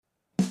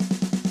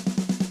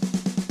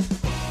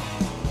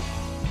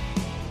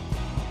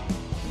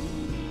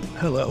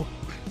Hello.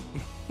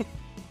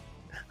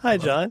 Hi,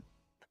 John.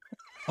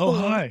 Oh,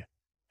 hi.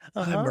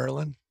 Hi, Uh-huh.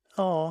 Merlin.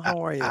 Oh,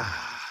 how are you?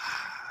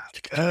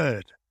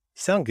 Good. You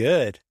sound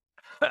good.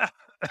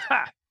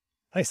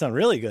 I sound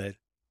really good.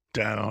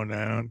 Down.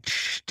 No.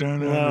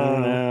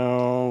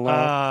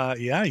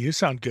 Yeah, you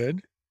sound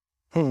good.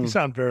 You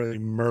sound very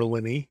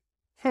Merlin-y.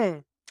 Yeah.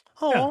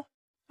 Oh,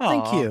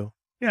 thank Aw. you.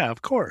 Yeah,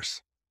 of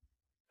course.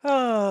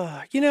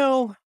 You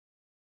know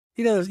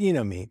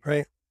me,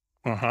 right?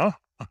 Uh-huh.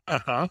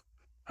 Uh-huh.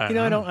 I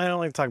don't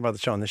like to talk about the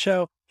show on the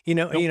show.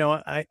 Nope.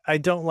 I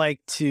don't like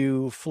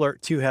to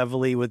flirt too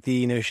heavily with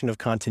the notion of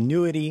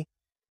continuity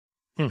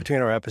between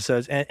our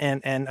episodes,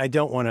 and I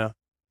don't want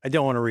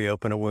to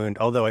reopen a wound,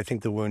 although I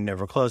think the wound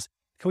never closed.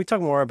 Can we talk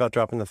more about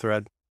dropping the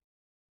thread?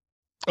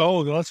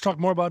 Oh, let's talk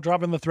more about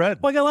dropping the thread.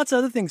 Well, I got lots of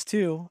other things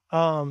too.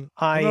 No,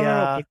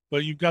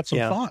 but you've got some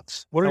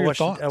thoughts. What are your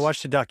thoughts? I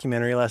watched a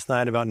documentary last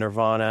night about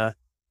Nirvana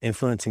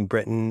influencing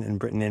Britain and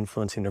Britain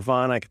influencing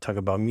Nirvana. I could talk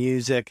about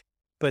music,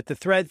 but the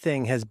thread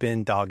thing has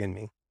been dogging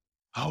me.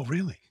 Oh,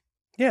 really?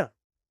 Yeah.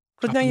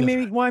 Because now you made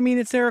me, well, I mean,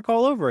 it's Eric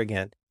all over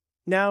again.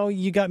 Now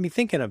you got me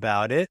thinking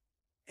about it.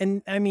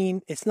 And I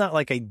mean, it's not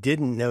like I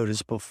didn't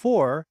notice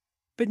before,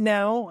 but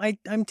now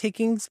I'm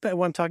taking,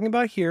 what I'm talking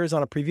about here is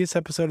on a previous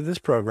episode of this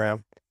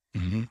program.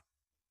 Mm-hmm.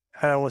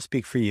 I don't want to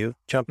speak for you,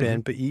 jump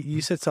in, but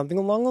you said something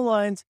along the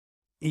lines,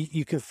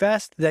 you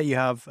confessed that you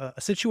have a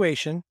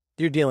situation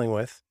you're dealing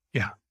with.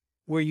 Yeah.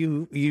 Where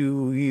you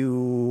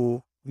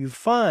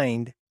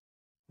find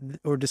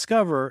or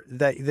discover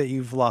that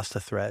you've lost a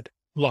thread.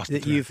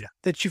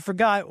 That you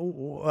forgot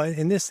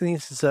in this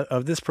instance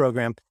of this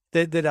program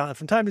that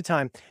from time to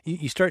time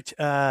you start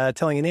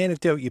telling an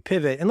anecdote, you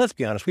pivot, and let's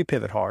be honest, we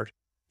pivot hard.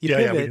 You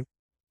pivot,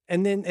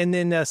 and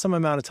then some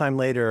amount of time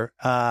later,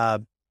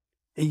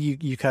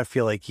 you kind of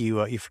feel like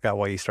you forgot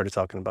why you started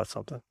talking about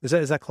something.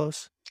 Is that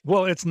close?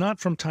 Well, it's not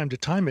from time to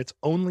time. It's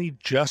only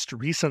just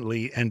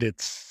recently, and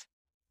it's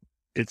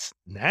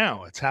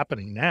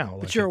happening now.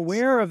 But you're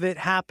aware of it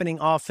happening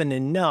often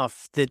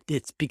enough that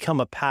it's become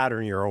a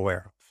pattern you're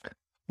aware of.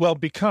 Well,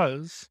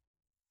 because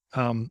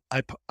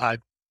I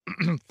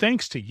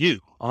thanks to you,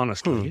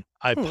 honestly,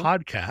 I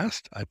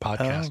podcast. I'm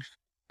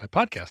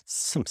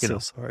so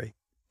sorry.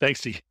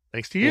 Thanks to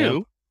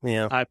you.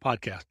 Yeah. I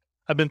podcast.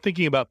 I've been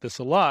thinking about this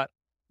a lot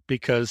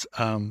because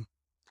I've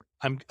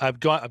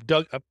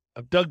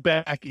dug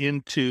back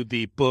into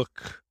the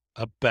book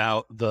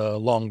about the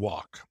long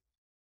walk.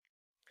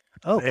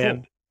 Oh,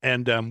 cool.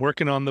 And I'm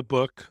working on the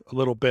book a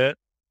little bit.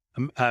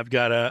 I've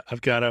got a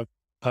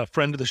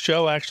friend of the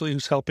show actually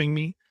who's helping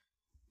me,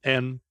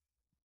 and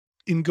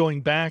in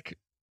going back,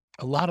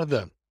 a lot of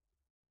the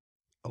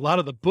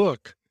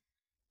book,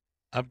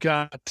 I've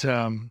got.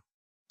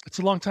 It's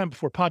a long time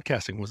before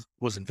podcasting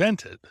was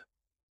invented.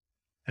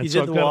 And you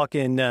did the walk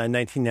in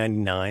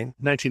 1999.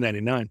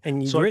 1999,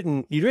 and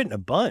you'd written a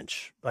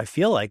bunch. I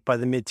feel like by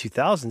the mid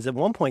 2000s. At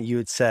one point, you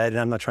had said,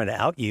 and I'm not trying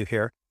to out you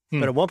here.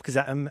 But at one, because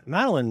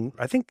Madeline,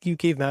 I think you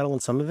gave Madeline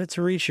some of it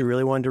to read. She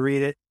really wanted to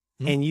read it.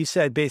 And you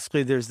said,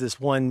 basically, there's this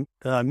one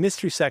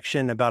mystery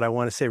section about, I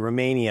want to say,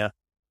 Romania.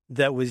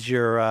 That was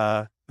your,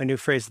 my new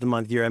phrase of the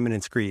month, your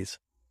eminence grise.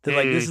 That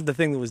like, this is the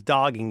thing that was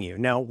dogging you.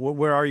 Now,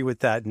 where are you with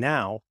that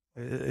now?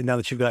 Now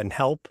that you've gotten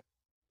help?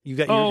 You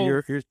got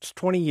your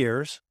 20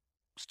 years.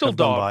 Still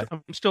dogged.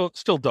 I'm still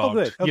dogged. Oh,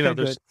 good. Okay,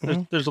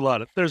 there's a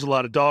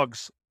lot of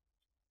dogs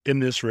in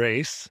this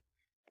race.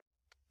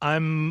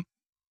 I'm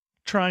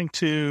trying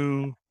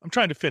to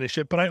finish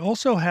it, but I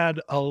also had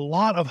a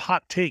lot of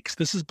hot takes.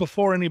 This is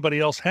before anybody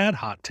else had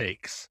hot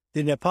takes.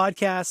 Didn't have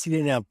podcasts. You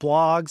didn't have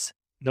blogs.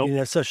 Nope. You didn't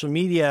have social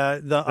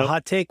media. A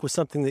hot take was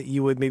something that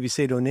you would maybe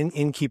say to an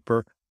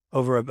innkeeper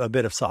over a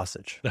bit of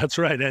sausage. That's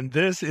right. And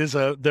this is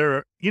I'll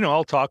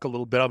talk a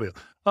little bit. I'll be,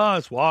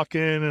 it's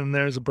walking and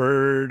there's a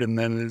bird and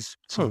then there's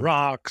some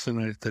rocks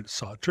and I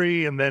saw a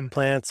tree and then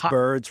plants,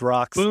 birds,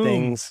 rocks,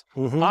 things.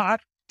 Hot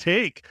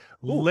take.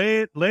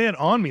 Lay it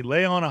on me.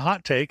 Lay on a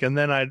hot take, and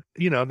then I'd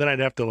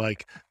have to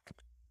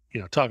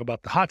talk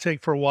about the hot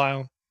take for a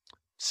while.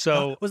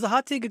 So was the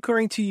hot take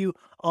occurring to you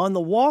on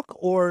the walk,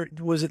 or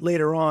was it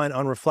later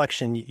on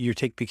reflection your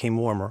take became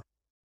warmer?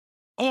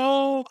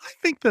 Oh, I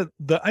think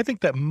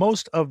that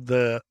most of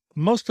the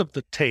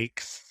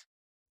takes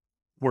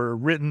were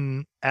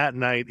written at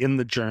night in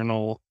the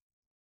journal.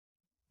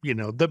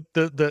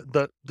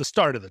 The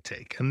start of the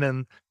take, and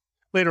then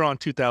later on,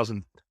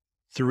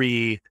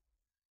 2003.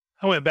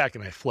 I went back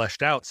and I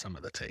fleshed out some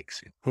of the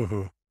takes.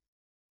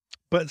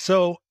 But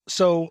so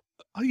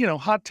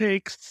hot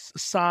takes,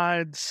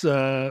 sides,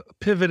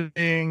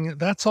 pivoting,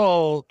 that's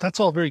all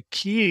very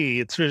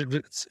key. It's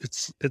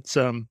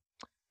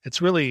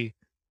really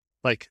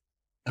like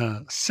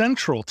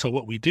central to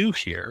what we do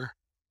here,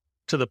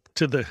 to the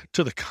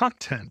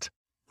content,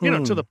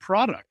 to the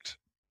product,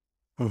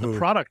 the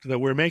product that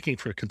we're making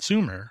for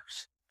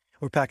consumers.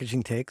 We're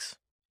packaging takes.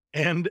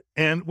 And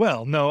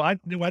well, no,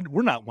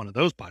 we're not one of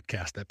those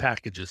podcasts that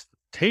packages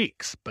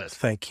takes, but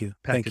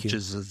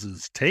packages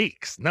as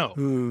takes.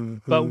 No,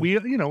 but we,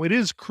 it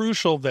is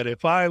crucial that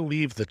if I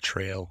leave the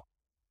trail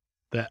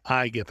that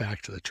I get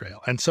back to the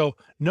trail. And so,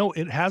 no,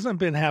 it hasn't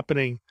been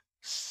happening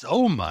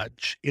so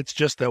much. It's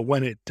just that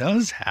when it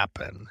does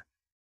happen,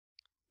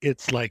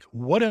 it's like,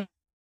 what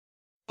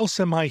else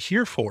am I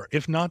here for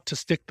if not to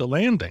stick the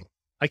landing?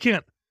 I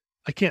can't,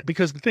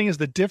 because the thing is,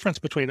 the difference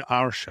between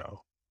our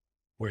show,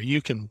 where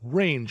you can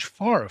range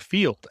far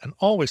afield and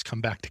always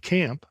come back to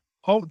camp.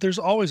 Oh, there's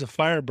always a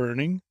fire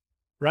burning,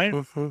 right?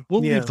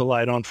 We'll leave the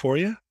light on for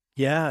you.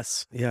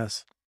 Yes.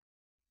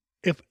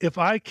 If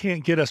I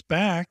can't get us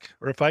back,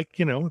 or if I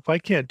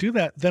can't do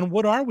that, then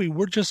what are we?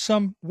 We're just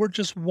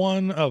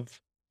one of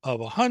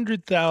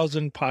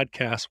 100,000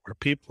 podcasts where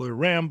people are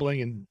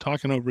rambling and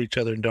talking over each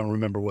other and don't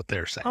remember what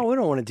they're saying. Oh, we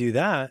don't want to do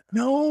that.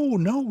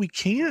 No, we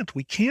can't.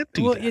 We can't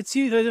do that. Well, it's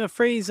a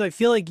phrase I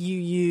feel like you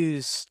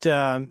used,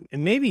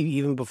 maybe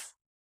even before.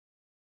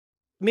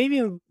 Maybe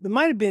it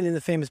might have been in the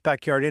famous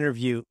Backyard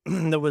interview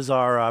that was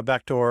our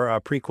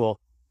backdoor prequel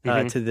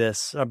to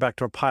this, our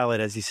backdoor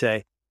pilot, as you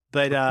say.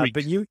 But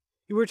you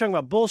were talking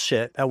about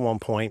bullshit at one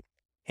point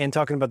and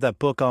talking about that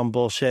book on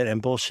bullshit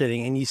and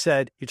bullshitting. And you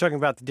said you're talking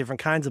about the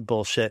different kinds of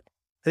bullshit.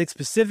 I think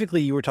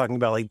specifically you were talking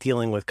about like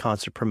dealing with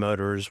concert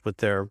promoters with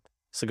their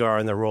cigar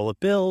and their roll of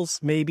bills,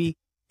 maybe.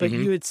 But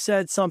you had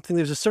said something,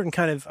 there's a certain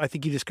kind of, I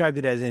think you described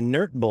it as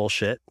inert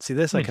bullshit. See,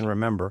 this I can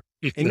remember.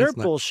 Inert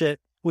bullshit,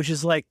 which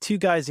is like two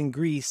guys in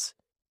Greece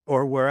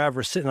or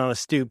wherever sitting on a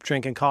stoop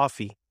drinking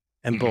coffee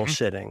and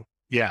bullshitting.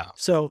 Yeah.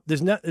 So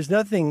there's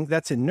nothing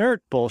that's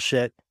inert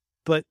bullshit,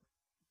 but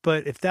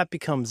if that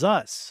becomes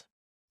us,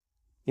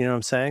 you know what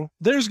I'm saying?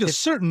 There's a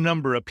certain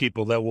number of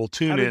people that will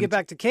tune in. How do we get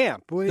back to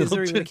camp? Is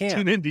there even a camp?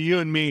 Tune into you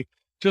and me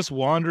just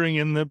wandering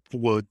in the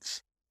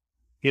woods,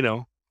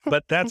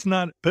 but that's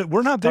not, but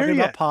we're not there Talking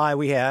yet. about pie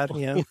we had.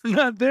 Yeah. We're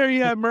not there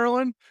yet,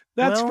 Merlin.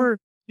 That's for,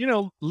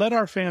 let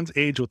our fans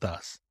age with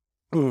us.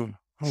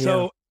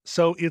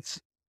 So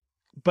it's,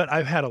 but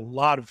I've had a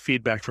lot of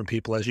feedback from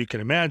people, as you can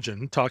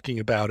imagine, talking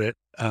about it.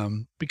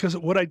 Because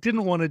what I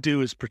didn't want to do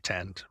is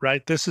pretend,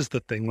 right? This is the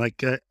thing.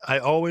 Like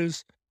I've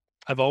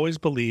always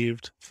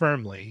believed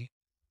firmly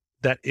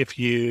that if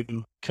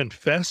you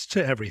confess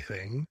to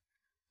everything,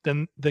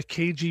 then the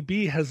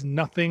KGB has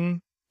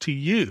nothing to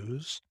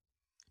use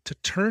to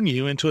turn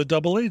you into a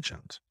double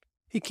agent.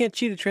 You can't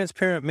cheat a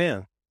transparent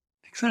man.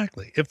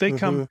 Exactly. If they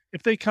come,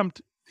 to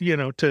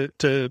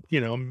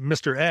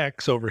Mr.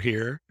 X over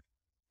here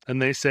and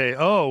they say,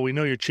 oh, we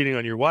know you're cheating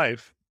on your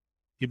wife,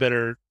 you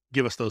better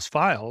give us those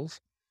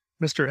files.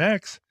 Mr.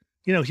 X,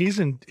 he's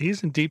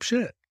in deep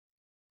shit.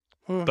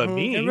 But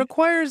me, it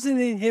requires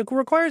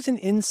an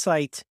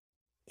insight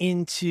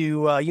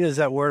into, is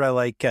that word I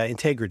like,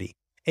 integrity.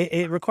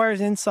 It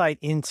requires insight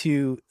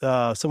into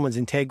someone's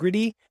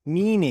integrity,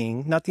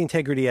 meaning not the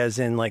integrity as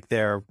in like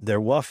their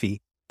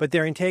woofy, but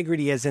their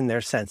integrity as in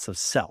their sense of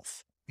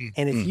self.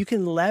 And if you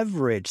can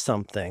leverage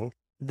something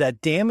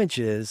that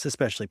damages,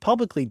 especially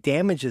publicly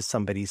damages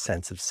somebody's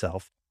sense of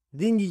self,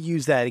 then you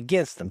use that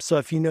against them. So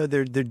if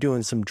they're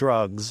doing some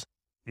drugs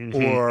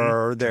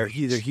or they're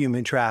either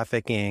human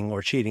trafficking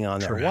or cheating on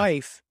their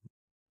wife,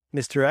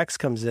 Mr. X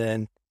comes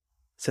in,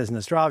 says,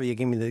 Nostravia,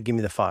 give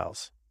me the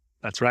files.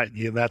 That's right.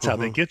 Yeah, that's how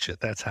they get you.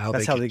 That's how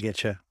they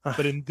get you.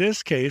 But in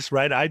this case,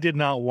 right, I didn't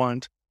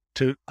want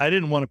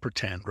to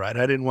pretend, right?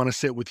 I didn't want to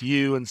sit with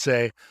you and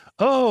say,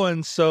 oh,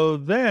 and so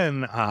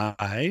then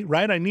I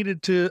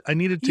needed to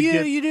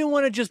get. You didn't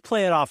want to just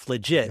play it off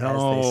legit, as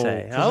they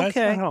say. Okay. That's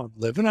not how I'm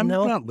living. I'm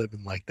not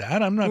living like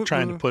that. I'm not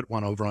trying to put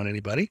one over on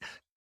anybody.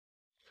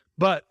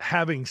 But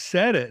having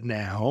said it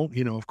now,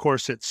 of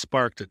course it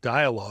sparked a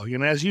dialogue.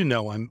 And as you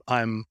know,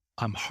 I'm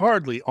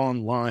hardly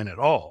online at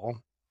all.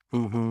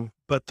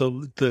 But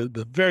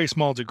the very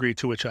small degree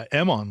to which I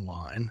am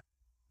online,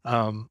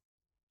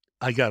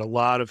 I got a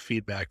lot of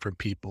feedback from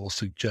people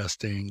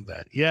suggesting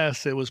that,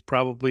 yes, it was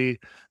probably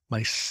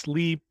my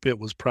sleep. It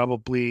was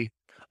probably.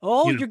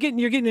 Oh, you're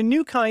getting a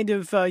new kind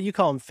of, you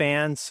call them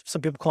fans.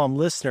 Some people call them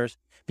listeners.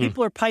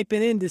 People are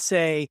piping in to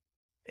say,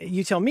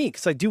 you tell me,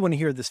 because I do want to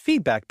hear this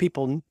feedback.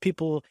 People,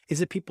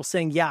 is it people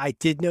saying, yeah, I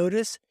did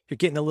notice you're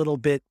getting a little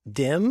bit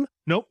dim?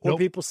 Nope. Or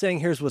people saying,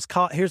 here's what's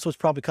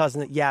probably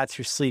causing it. Yeah, it's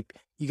your sleep.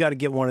 You got to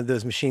get one of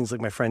those machines like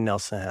my friend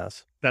Nelson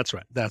has. That's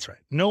right.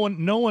 No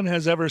one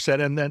has ever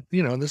said, and that,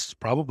 this is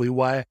probably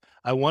why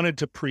I wanted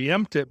to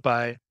preempt it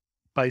by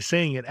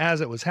saying it as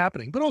it was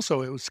happening, but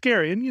also it was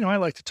scary. And, I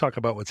like to talk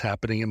about what's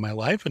happening in my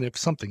life. And if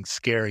something's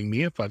scaring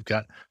me,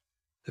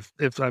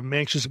 if I'm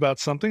anxious about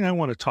something, I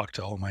want to talk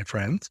to all my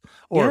friends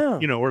or,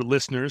 or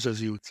listeners,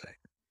 as you would say.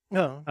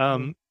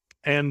 Oh.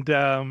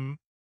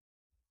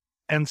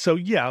 And so,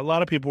 yeah, a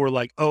lot of people were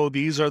like, oh,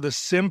 these are the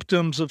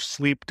symptoms of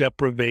sleep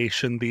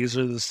deprivation. These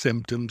are the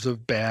symptoms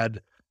of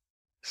bad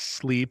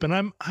sleep. And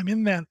I'm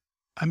in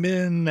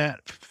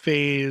that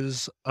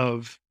phase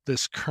of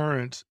this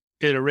current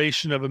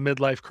iteration of a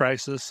midlife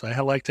crisis. I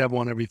like to have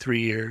one every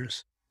 3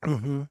 years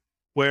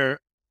where,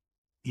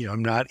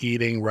 I'm not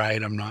eating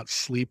right. I'm not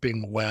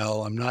sleeping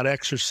well. I'm not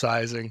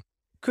exercising.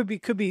 Could be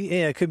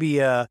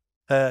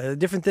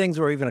different things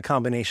or even a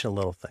combination of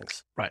little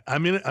things. Right.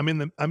 I'm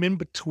in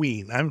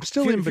between. I'm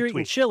still in between. If you're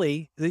eating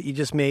chili that you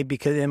just made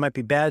because it might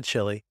be bad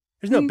chili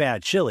There's no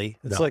bad chili.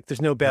 It's No. like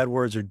there's no bad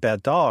words or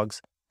bad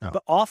dogs. No.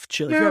 But off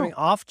chili, if you're having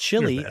off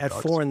chili You're bad at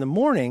dogs. 4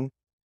 a.m,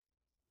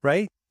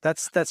 right?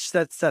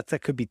 That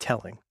could be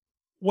telling.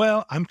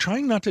 Well, I'm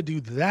trying not to do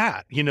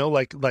that.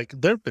 Like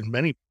there have been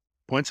many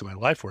points in my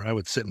life where I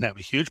would sit and have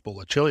a huge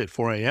bowl of chili at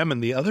 4 a.m.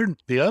 And the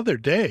other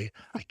day,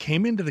 I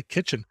came into the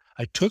kitchen.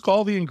 I took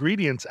all the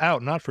ingredients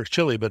out, not for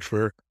chili, but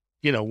for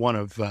one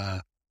of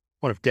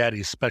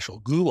Daddy's special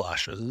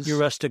goulashes. Your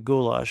rustic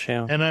goulash,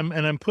 yeah. And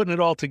I'm putting it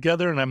all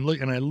together, and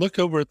I look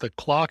over at the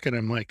clock, and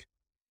I'm like,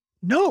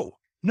 no,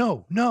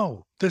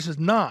 this is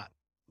not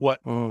what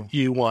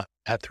you want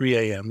at 3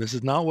 a.m. This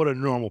is not what a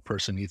normal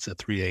person eats at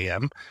 3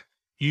 a.m.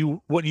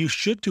 What you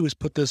should do is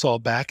put this all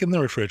back in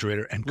the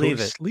refrigerator and go to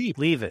sleep.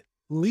 Leave it.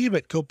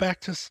 Go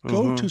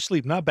to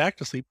sleep, not back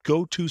to sleep,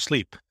 go to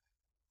sleep.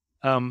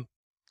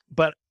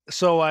 But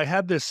so I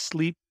had this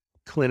sleep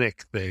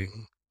clinic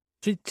thing.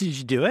 Did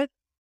you do it?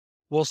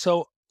 Well,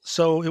 so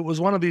it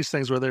was one of these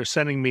things where they're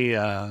sending me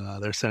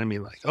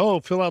like, oh,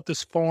 fill out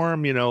this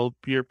form,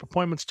 your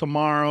appointment's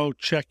tomorrow,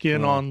 check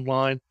in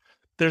online.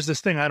 There's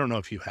this thing, I don't know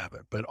if you have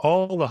it, but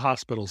all the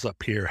hospitals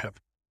up here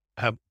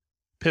have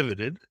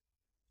pivoted,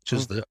 which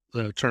is the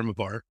term of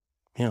art,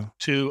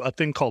 to a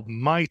thing called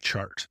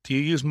MyChart. Do you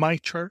use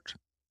MyChart?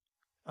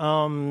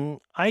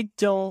 I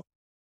don't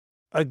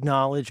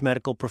acknowledge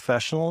medical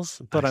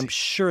professionals, but I'm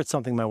sure it's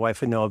something my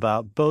wife would know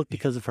about, both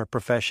because of her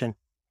profession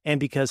and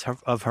because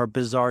of her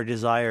bizarre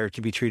desire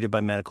to be treated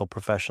by medical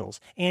professionals.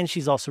 And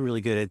she's also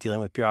really good at dealing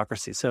with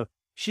bureaucracy. So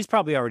she's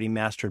probably already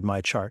mastered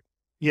MyChart.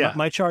 Yeah.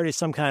 MyChart is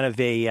some kind of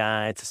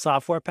it's a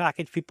software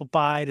package people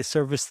buy to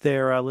service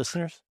their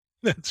listeners.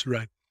 That's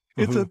right.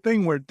 It's a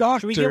thing where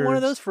doctors... Should we get one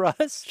of those for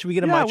us? Should we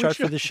get a MyChart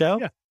for the show?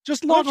 Yeah.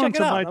 Just log on to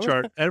check it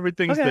MyChart.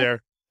 Everything's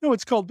there. No,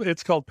 it's called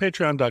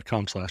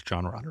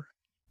patreon.com/John Roderick.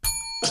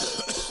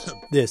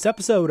 This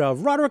episode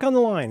of Roderick on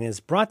the Line is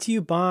brought to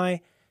you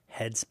by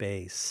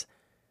Headspace.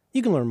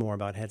 You can learn more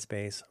about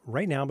Headspace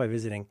right now by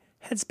visiting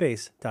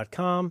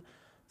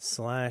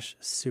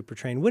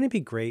headspace.com/supertrain. Wouldn't it be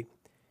great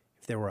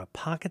if there were a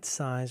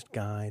pocket-sized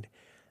guide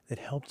that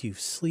helped you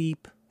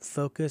sleep,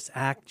 focus,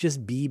 act,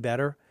 just be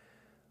better?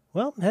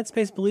 Well,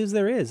 Headspace believes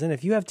there is. And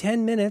if you have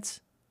 10 minutes,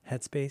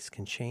 Headspace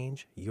can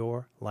change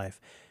your life.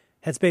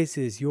 Headspace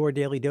is your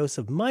daily dose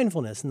of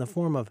mindfulness in the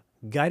form of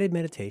guided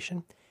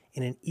meditation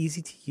in an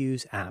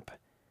easy-to-use app.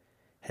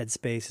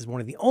 Headspace is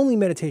one of the only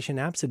meditation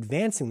apps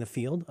advancing the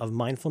field of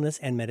mindfulness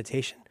and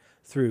meditation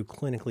through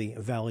clinically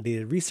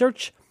validated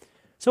research.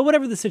 So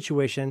whatever the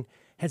situation,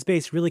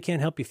 Headspace really can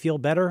help you feel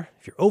better.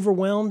 If you're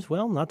overwhelmed,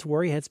 well, not to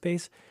worry.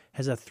 Headspace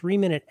has a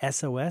 3-minute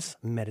SOS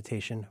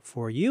meditation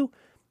for you.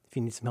 If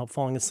you need some help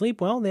falling asleep,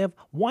 well, they have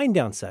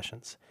wind-down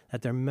sessions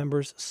that their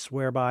members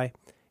swear by.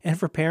 And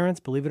for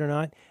parents, believe it or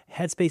not,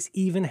 Headspace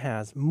even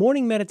has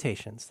morning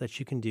meditations that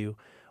you can do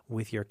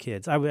with your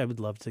kids. I would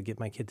love to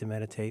get my kid to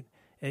meditate.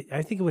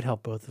 I think it would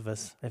help both of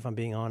us, if I'm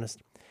being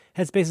honest.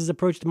 Headspace's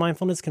approach to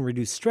mindfulness can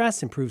reduce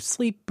stress, improve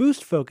sleep,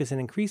 boost focus,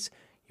 and increase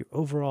your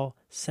overall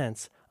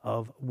sense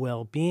of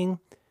well-being.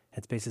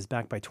 Headspace is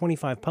backed by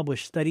 25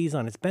 published studies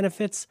on its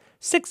benefits,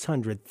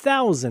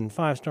 600,000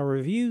 five-star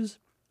reviews,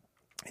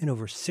 and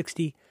over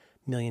 60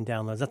 million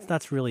downloads.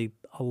 That's really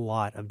a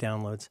lot of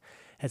downloads.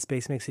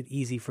 Headspace makes it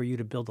easy for you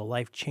to build a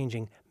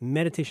life-changing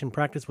meditation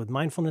practice with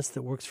mindfulness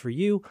that works for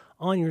you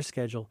on your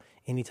schedule,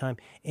 anytime,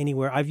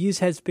 anywhere. I've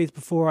used Headspace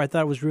before. I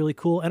thought it was really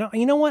cool. And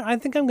you know what? I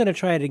think I'm going to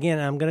try it again,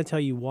 and I'm going to tell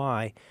you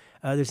why.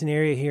 There's an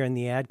area here in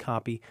the ad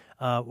copy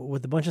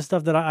with a bunch of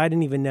stuff that I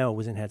didn't even know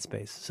was in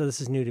Headspace. So this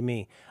is new to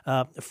me.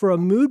 For a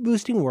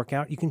mood-boosting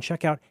workout, you can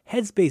check out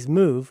Headspace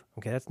Move.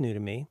 Okay, that's new to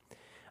me.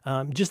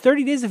 Just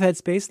 30 days of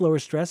Headspace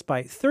lowers stress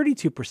by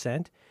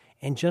 32%.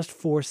 And just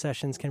 4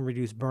 sessions can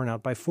reduce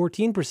burnout by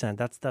 14%.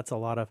 That's a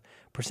lot of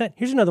percent.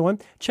 Here's another one.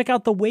 Check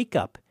out the Wake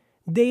Up,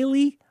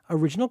 daily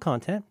original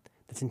content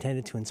that's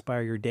intended to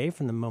inspire your day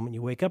from the moment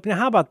you wake up. Now,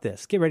 how about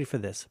this? Get ready for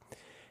this.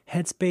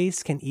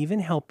 Headspace can even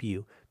help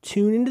you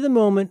tune into the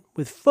moment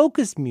with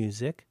focused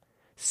music,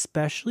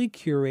 specially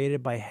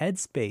curated by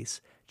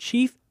Headspace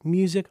Chief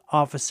Music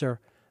Officer,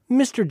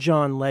 Mr.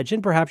 John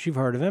Legend. Perhaps you've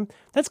heard of him.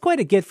 That's quite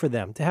a get for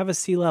them to have a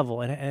C-level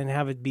and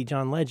have it be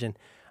John Legend.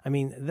 I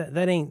mean,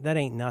 that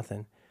ain't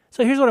nothing.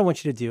 So here's what I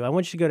want you to do. I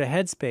want you to go to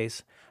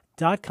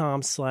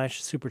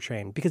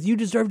headspace.com/supertrain because you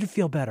deserve to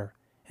feel better.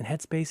 And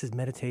Headspace is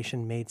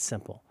meditation made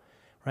simple,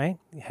 right?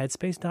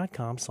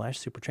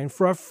 Headspace.com/supertrain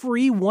for a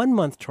free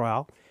 1-month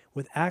trial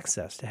with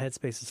access to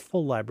Headspace's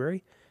full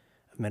library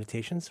of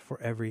meditations for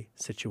every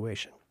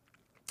situation.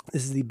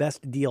 This is the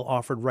best deal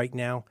offered right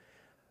now.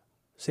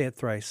 Say it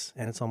thrice,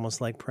 and it's almost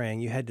like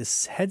praying. You head to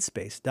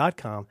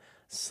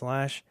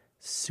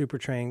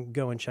headspace.com/supertrain.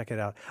 Go and check it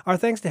out. Our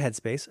thanks to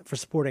Headspace for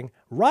supporting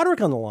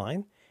Roderick on the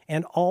Line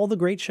and all the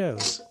great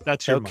shows.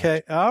 That's your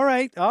okay.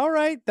 Mind. All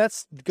right.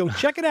 Go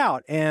check it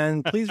out.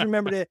 And please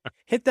remember to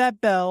hit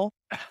that bell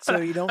so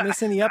you don't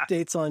miss any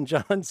updates on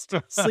John's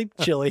sleep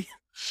chili.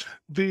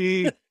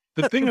 The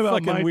thing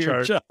about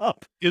MyChart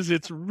is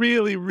it's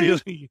really,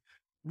 really,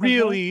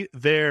 really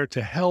there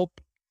to help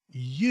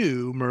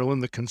you,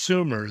 Merlin, the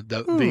consumer,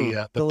 the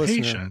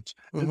patient,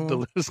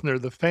 the listener,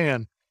 the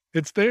fan.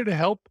 It's there to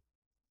help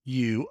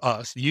you /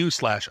 us,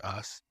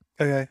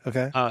 Okay.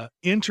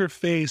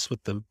 interface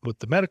with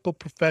the medical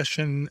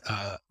profession.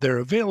 They're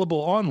available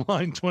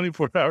online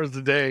 24 hours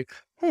a day.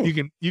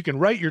 You can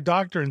write your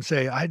doctor and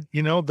say,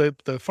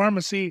 the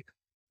pharmacy,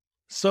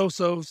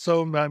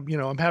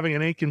 I'm having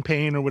an ache and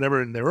pain or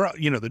whatever. And they're,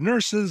 the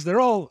nurses, they're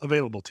all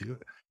available to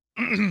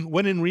you.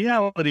 When in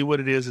reality, what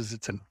it is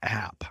it's an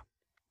app.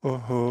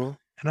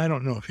 And I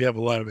don't know if you have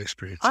a lot of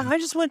experience. I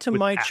just went to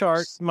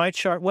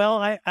MyChart. Well,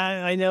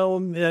 I know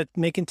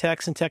making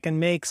text and tech and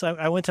makes.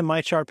 I went to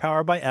MyChart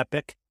powered by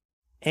Epic,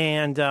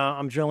 and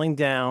I'm drilling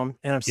down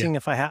and I'm seeing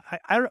if I have.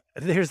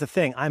 Here's the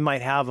thing: I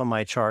might have a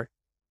MyChart,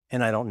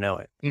 and I don't know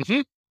it.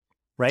 Mm-hmm.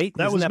 Right?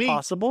 Isn't that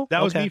possible?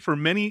 That was me for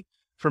many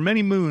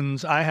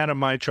moons. I had a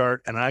MyChart,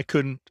 and I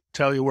couldn't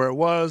tell you where it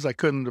was. I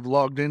couldn't have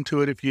logged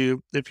into it if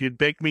you'd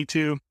begged me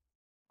to.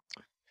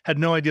 Had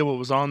no idea what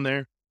was on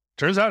there.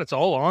 Turns out it's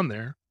all on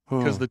there.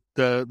 Because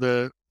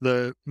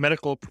the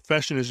medical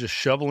profession is just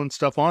shoveling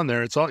stuff on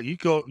there. It's all you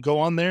go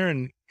on there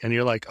and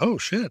you're like, oh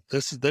shit,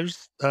 there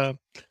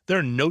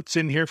are notes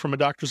in here from a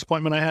doctor's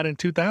appointment I had in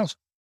 2000.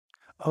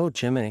 Oh,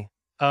 Jiminy.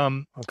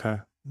 Okay.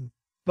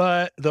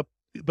 But the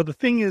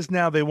thing is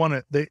now they want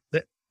to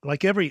they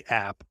like every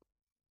app,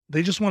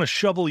 they just want to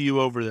shovel you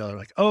over there.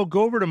 Like, oh,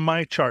 go over to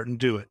MyChart and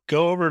do it.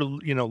 Go over to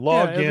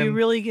log in.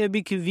 It'd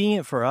be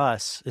convenient for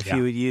us if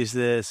you would use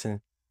this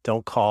and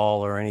don't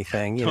call or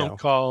anything. Don't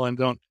call and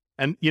don't.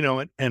 And,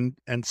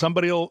 and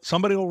somebody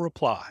will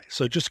reply.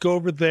 So just go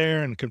over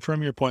there and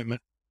confirm your appointment.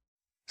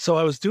 So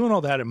I was doing all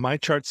that, and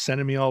MyChart's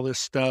sending me all this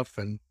stuff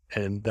and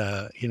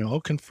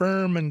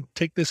confirm and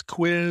take this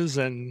quiz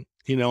and,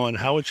 and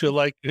how would you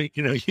like,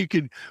 you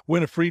could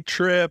win a free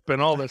trip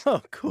and all this.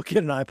 Oh, cool.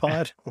 Get an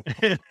iPod.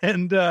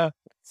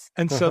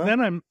 and so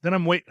then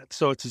I'm waiting.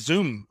 So it's a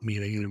Zoom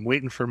meeting and I'm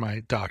waiting for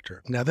my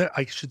doctor. Now that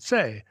I should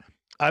say,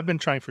 I've been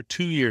trying for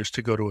 2 years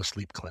to go to a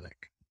sleep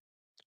clinic.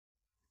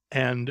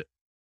 And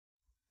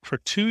for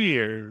 2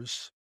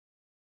 years,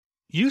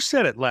 you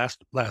said it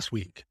last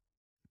week.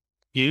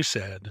 You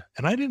said,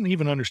 and I didn't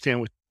even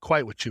understand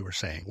quite what you were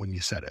saying when you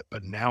said it,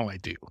 but now I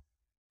do.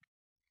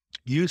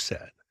 You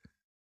said,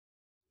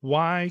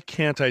 why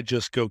can't I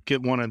just go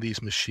get one of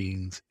these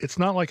machines? It's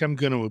not like I'm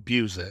going to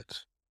abuse it.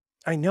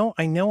 I know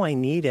I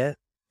need it.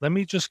 Let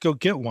me just go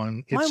get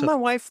one. My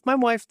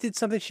wife did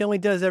something she only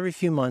does every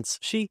few months.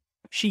 She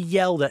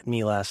yelled at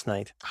me last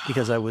night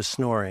because I was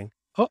snoring.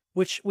 Oh.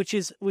 Which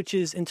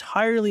is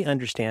entirely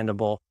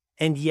understandable,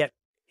 and yet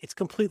it's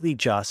completely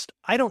just.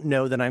 I don't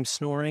know that I'm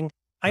snoring.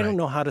 I don't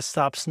know how to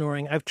stop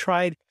snoring. I've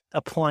tried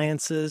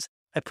appliances.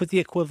 I put the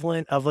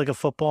equivalent of like a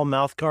football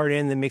mouth guard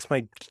in that makes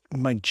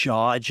my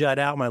jaw jut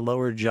out, my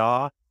lower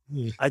jaw.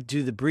 I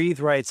do the breathe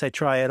rights. I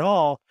try it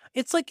all.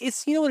 It's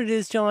you know what it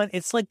is, John?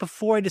 It's like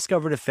before I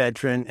discovered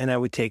ephedrine and I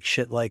would take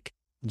shit like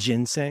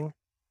ginseng.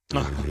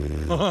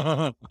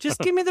 Just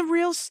give me the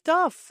real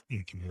stuff.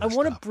 I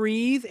want to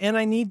breathe and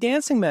I need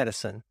dancing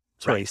medicine.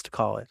 That's what I used to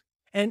call it.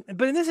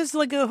 But this is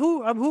like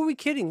who are we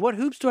kidding? What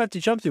hoops do I have to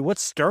jump through? What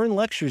stern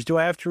lectures do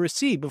I have to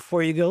receive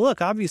before you go,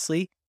 look,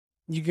 obviously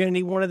you're going to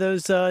need one of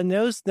those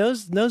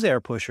nose air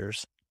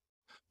pushers.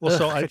 Well,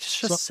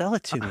 sell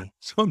it to me.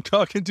 So I'm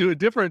talking to a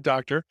different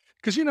doctor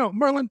because,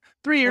 Merlin,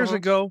 3 years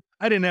ago,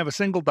 I didn't have a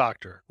single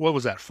doctor. What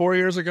was that? 4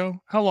 years ago?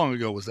 How long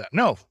ago was that?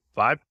 No,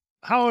 5.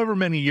 However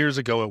many years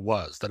ago it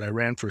was that I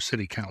ran for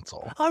city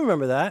council. I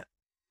remember that.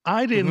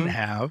 I didn't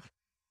have,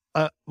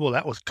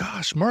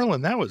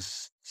 Merlin, that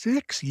was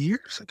 6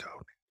 years ago.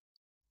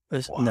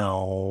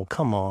 No,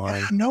 come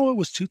on. No, it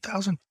was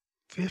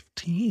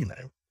 2015.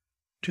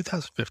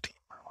 2015,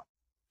 Merlin.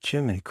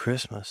 Jiminy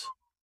Christmas.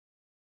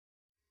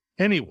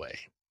 Anyway,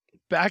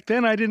 back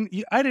then I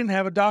didn't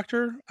have a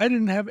doctor. I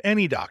didn't have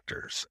any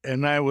doctors,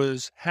 and I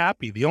was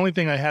happy. The only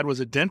thing I had was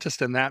a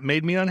dentist, and that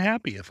made me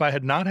unhappy. If I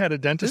had not had a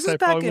dentist, I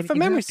probably would have been if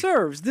memory happy.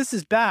 serves, this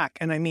is back,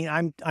 and I mean,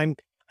 I'm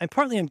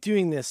partly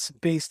doing this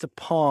based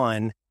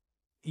upon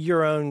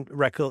your own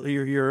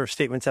your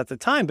statements at the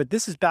time, but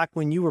this is back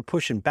when you were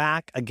pushing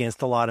back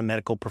against a lot of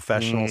medical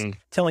professionals,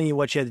 telling you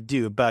what you had to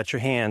do about your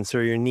hands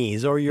or your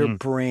knees or your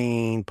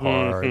brain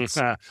parts.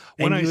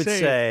 When I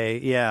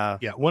say,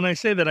 when I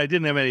say that I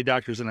didn't have any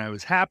doctors and I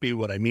was happy,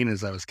 what I mean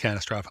is I was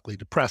catastrophically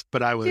depressed,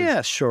 but I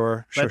was,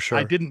 sure.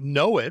 I didn't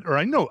know it, or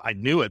I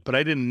knew it, but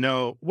I didn't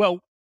know. Well,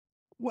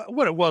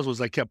 what it was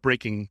I kept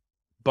breaking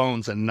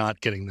bones and not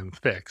getting them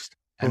fixed,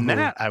 and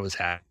that I was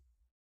happy.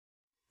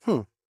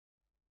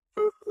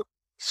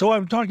 So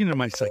I'm talking to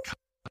my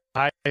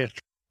psychiatry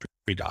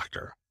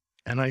doctor,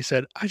 and I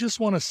said, I just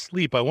want to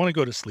sleep. I want to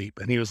go to sleep.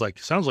 And he was like,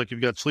 sounds like you've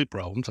got sleep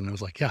problems. And I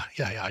was like, yeah,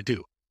 I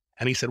do.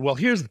 And he said, well,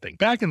 here's the thing.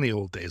 Back in the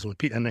old days,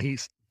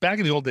 back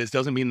in the old days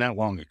doesn't mean that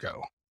long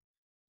ago.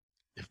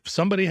 If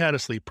somebody had a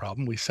sleep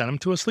problem, we sent them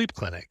to a sleep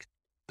clinic.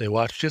 They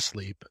watched you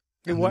sleep.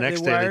 And the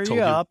next day they told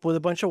you up with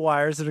a bunch of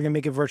wires that are going to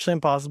make it virtually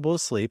impossible to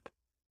sleep.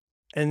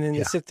 And then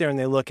they sit there and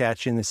they look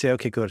at you and they say,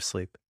 okay, go to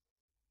sleep.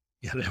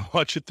 Yeah, they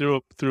watch it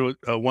through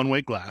a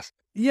one-way glass.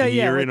 Yeah, and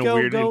yeah. you're Like in a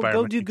weird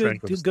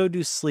environment. go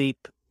do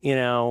sleep. You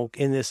know,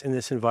 in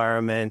this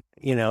environment,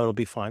 you know, it'll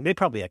be fine. They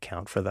probably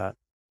account for that.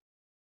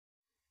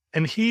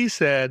 And he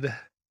said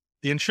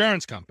the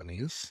insurance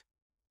companies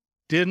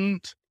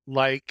didn't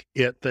like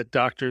it that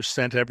doctors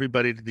sent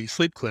everybody to these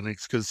sleep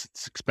clinics because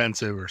it's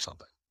expensive or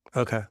something.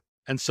 Okay.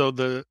 And so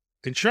the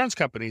insurance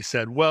company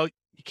said, well,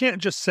 you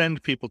can't just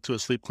send people to a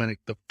sleep clinic.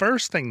 The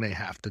first thing they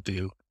have to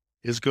do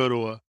is go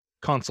to a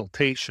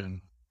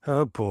consultation.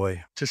 Oh,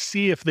 boy. To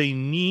see if they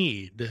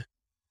need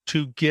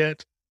to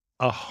get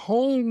a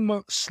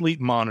home sleep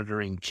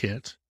monitoring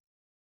kit.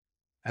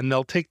 And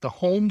they'll take the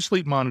home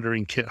sleep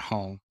monitoring kit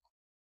home.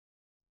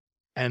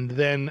 And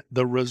then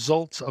the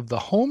results of the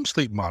home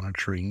sleep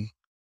monitoring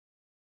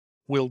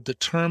will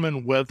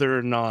determine whether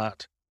or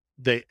not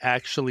they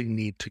actually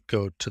need to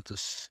go to the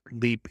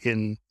sleep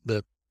in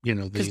the,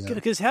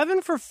 Because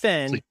heaven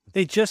forfend,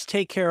 they just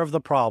take care of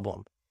the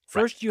problem.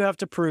 First, you have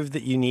to prove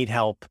that you need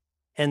help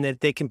and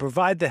that they can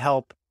provide the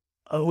help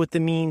with the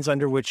means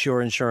under which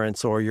your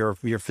insurance or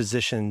your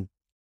physician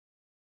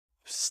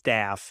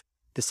staff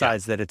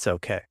decides that it's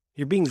okay.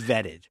 You're being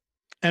vetted.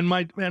 And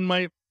my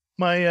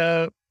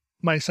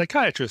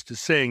psychiatrist is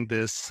saying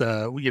this,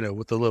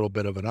 with a little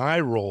bit of an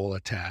eye roll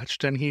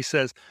attached. And he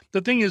says,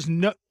 the thing is,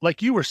 no,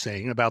 like you were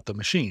saying about the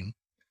machine,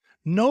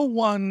 no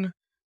one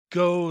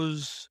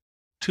goes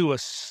to a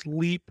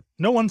sleep.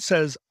 No one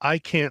says, I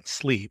can't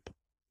sleep,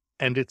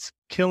 and it's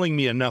killing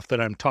me enough that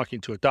I'm talking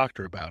to a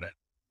doctor about it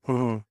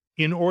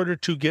in order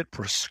to get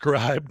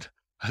prescribed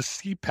a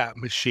CPAP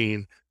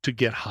machine to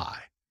get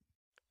high.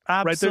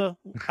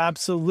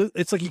 Absolutely.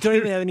 It's like you don't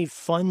even have any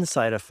fun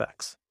side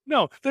effects.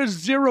 No, there's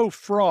zero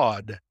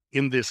fraud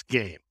in this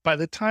game. By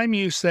the time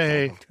you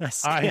say,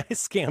 I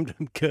scammed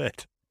him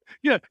good.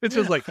 Yeah, it's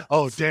just like,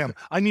 oh, damn,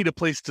 I need a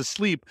place to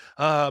sleep.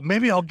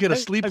 Maybe I'll get a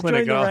sleep I've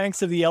clinic. Joined the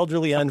ranks of the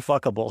elderly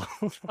unfuckable.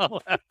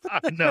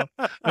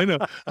 I know.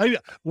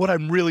 What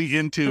I'm really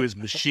into is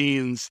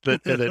machines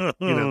that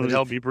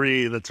help me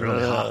breathe. That's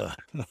really hot.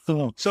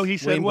 So he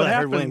said, what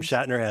happens? William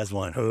Shatner has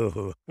one.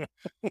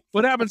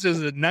 What happens is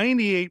that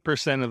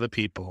 98% of the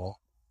people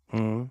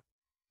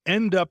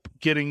end up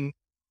getting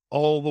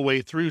all the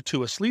way through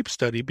to a sleep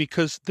study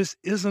because this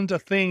isn't a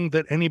thing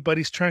that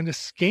anybody's trying to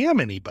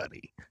scam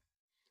anybody.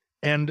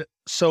 And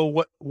so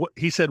what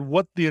he said,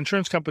 what the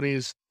insurance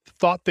companies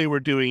thought they were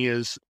doing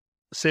is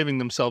saving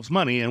themselves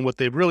money. And what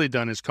they've really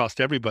done is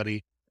cost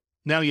everybody.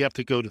 Now you have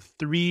to go to have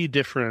three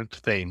different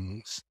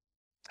things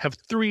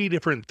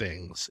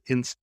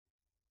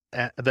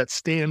that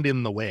stand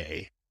in the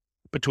way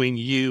between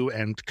you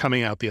and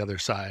coming out the other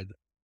side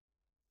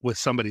with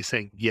somebody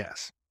saying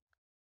yes.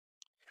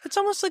 It's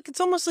almost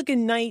like a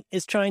knight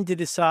is trying to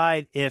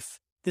decide if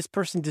this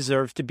person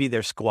deserves to be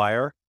their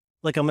squire.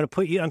 Like, I'm going to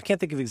put you, I can't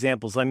think of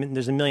examples. I mean,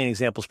 there's a million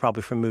examples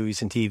probably from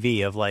movies and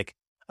TV of like,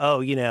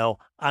 oh,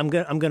 I'm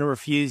going to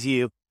refuse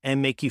you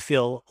and make you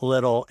feel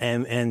little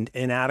and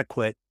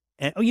inadequate.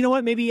 And you know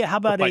what? Maybe how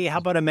about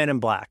a Men in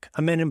Black?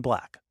 A Men in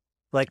Black.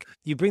 Like,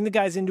 you bring the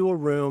guys into a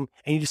room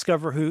and you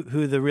discover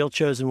who the real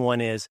chosen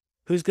one is,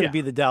 who's going to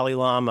be the Dalai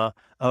Lama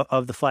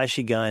of the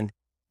flashy gun,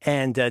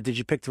 and did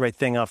you pick the right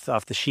thing off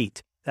the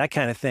sheet? That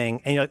kind of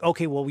thing. And you're like,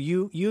 okay, well,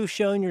 you've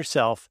shown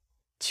yourself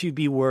to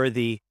be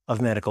worthy of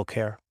medical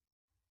care.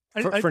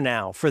 For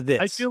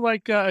this. I feel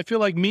like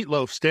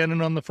Meatloaf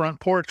standing on the front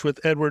porch with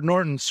Edward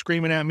Norton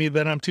screaming at me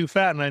that I'm too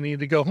fat and I need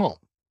to go home.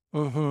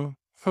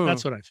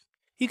 That's what I feel.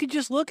 You could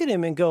just look at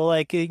him and go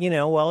like,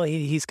 well,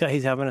 he's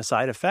having a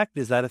side effect.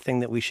 Is that a thing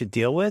that we should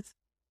deal with?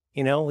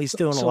 He's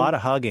doing a lot of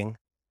hugging.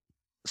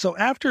 So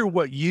after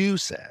what you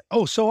said,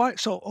 so I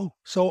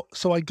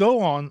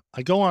go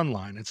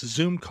online. It's a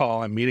Zoom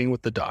call. I'm meeting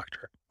with the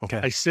doctor.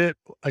 Okay. I sit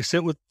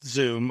with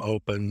Zoom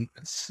open,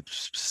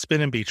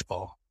 spinning beach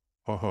ball.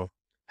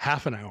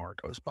 Half an hour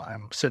goes by.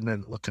 I'm sitting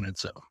and looking at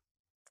Zoom.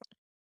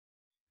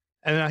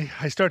 And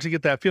I start to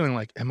get that feeling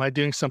like, am I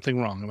doing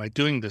something wrong? Am I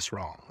doing this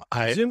wrong?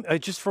 Zoom,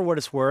 just for what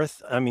it's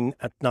worth, I mean,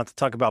 not to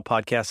talk about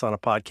podcasts on a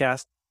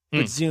podcast,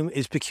 but Zoom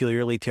is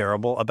peculiarly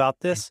terrible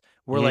about this.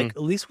 We're like,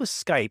 at least with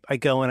Skype, I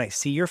go and I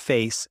see your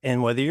face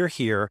and whether you're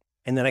here,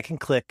 and then I can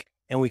click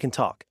and we can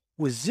talk.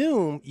 With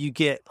Zoom, you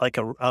get like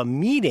a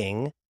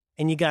meeting,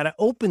 and you got to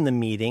open the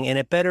meeting, and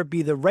it better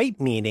be the right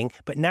meeting.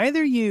 But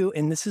neither you,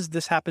 and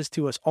this happens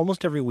to us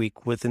almost every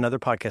week with another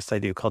podcast I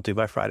do called Do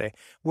by Friday,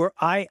 where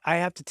I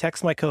have to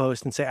text my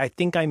co-host and say, I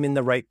think I'm in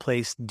the right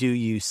place. Do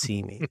you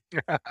see me?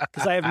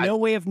 Because I have no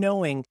way of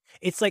knowing.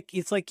 It's like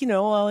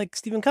like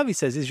Stephen Covey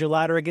says, is your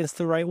ladder against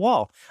the right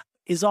wall?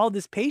 Is all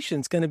this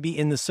patience going to be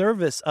in the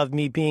service of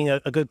me being a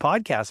good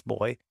podcast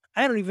boy?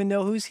 I don't even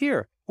know who's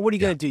here. What are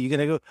you going to do? You're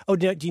going to go,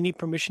 do you need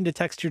permission to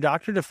text your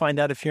doctor to find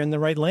out if you're in the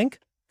right link?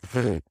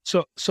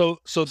 So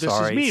this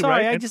is me,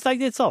 Sorry, right? I just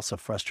like, it's also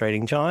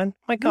frustrating, John.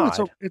 My God.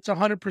 No, it's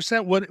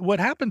 100%. What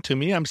happened to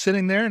me? I'm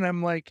sitting there and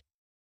I'm like,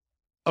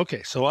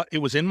 okay, so it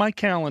was in my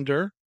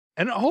calendar,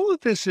 and all of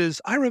this is,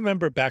 I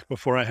remember back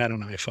before I had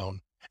an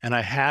iPhone, and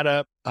I had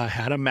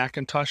a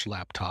Macintosh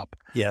laptop.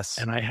 Yes.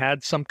 And I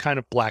had some kind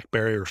of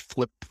BlackBerry or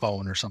flip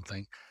phone or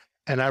something.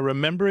 And I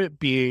remember it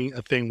being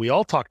a thing we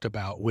all talked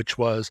about, which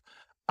was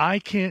I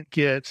can't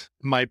get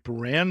my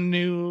brand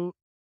new,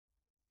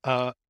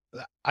 for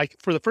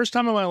the first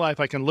time in my life,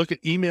 I can look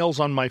at emails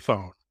on my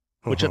phone,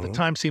 which at the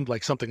time seemed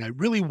like something I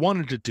really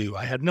wanted to do.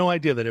 I had no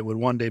idea that it would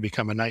one day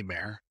become a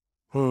nightmare.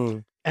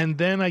 And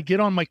then I get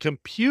on my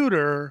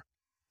computer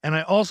and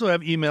I also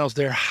have emails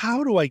there.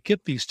 How do I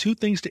get these two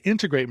things to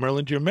integrate,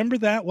 Merlin? Do you remember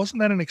that?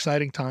 Wasn't that an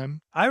exciting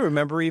time? I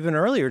remember even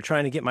earlier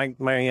trying to get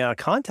my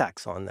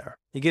contacts on there.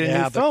 You get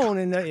a new phone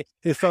and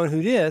the phone,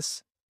 who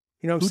dis?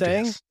 You know what I'm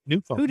saying? Dis?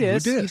 New phone. Who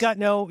dis? You got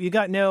no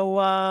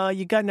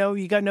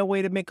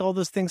way to make all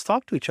those things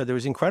talk to each other. It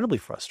was incredibly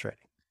frustrating.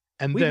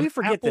 And we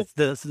forget that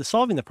the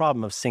solving the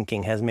problem of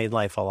syncing has made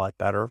life a lot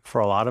better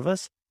for a lot of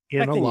us.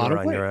 In a lot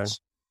of ways.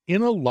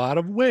 In a lot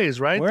of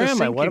ways, right? Where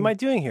am I? What am I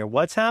doing here?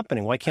 What's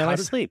happening? Why can't I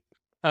sleep?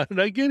 How did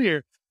I get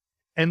here?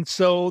 And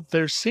so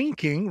they're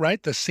syncing,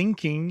 right? The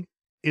syncing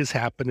is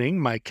happening.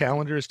 My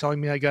calendar is telling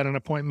me I got an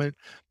appointment.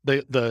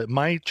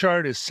 My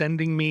chart is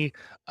sending me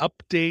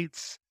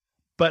updates,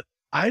 but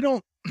I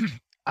don't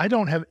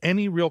have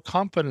any real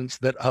confidence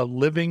that a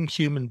living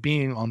human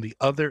being on the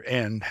other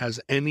end has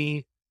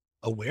any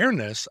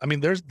awareness. I mean,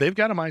 they've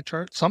got a my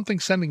chart, something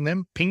sending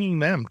them, pinging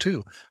them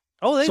too.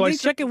 Oh, they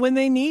check it when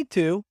they need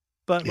to,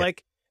 but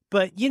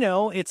but you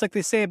know, it's like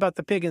they say about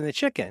the pig and the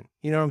chicken.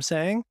 You know what I'm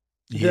saying?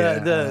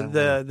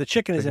 The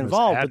chicken is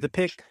involved, but the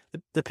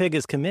pig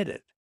is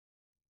committed.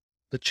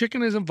 The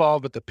chicken is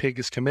involved, but the pig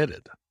is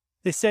committed.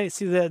 They say,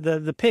 see,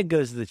 the pig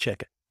goes to the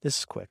chicken. This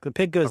is quick. The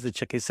pig goes to the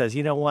chicken. He says,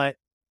 you know what?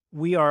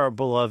 We are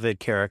beloved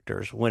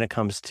characters when it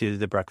comes to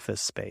the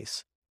breakfast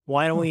space.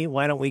 Why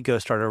don't we go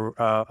start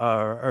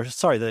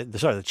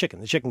the chicken.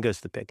 The chicken goes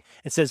to the pig.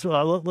 It says,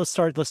 well, let's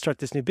start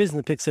this new business.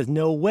 The pig says,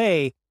 no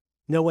way,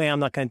 I'm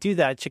not going to do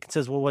that. Chicken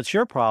says, well, what's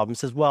your problem? It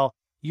says, well,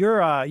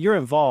 you're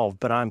involved,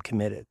 but I'm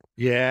committed.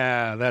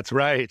 Yeah, that's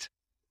right.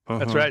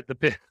 That's right. The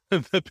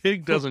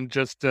pig doesn't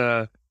just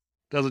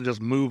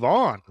move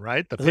on,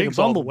 right? The pig's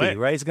like a bumblebee,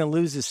 right? He's going to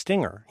lose his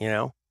stinger, you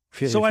know?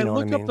 So I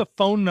look up the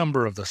phone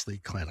number of the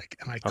sleep clinic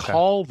and I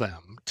call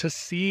them to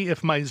see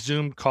if my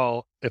Zoom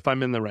call, if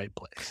I'm in the right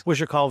place. Was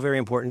your call very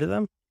important to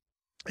them?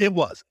 It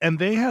was. And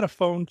they had a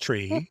phone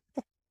tree.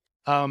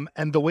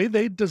 And the way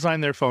they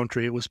designed their phone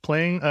tree, it was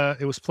playing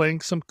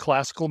some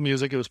classical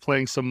music. It was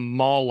playing some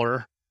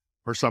Mahler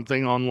or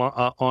something on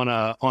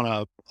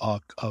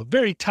a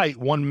very tight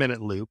 1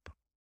 minute loop.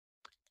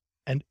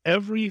 And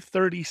every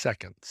 30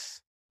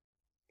 seconds,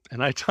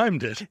 and I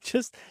timed it.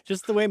 Just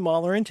the way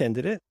Mahler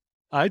intended it.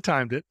 I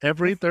timed it.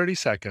 Every 30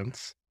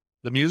 seconds,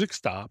 the music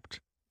stopped,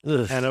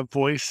 and a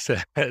voice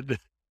said,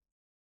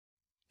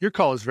 "Your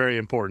call is very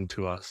important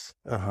to us.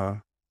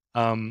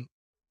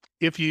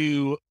 If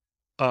you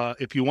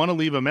want to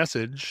leave a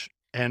message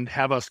and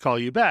have us call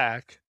you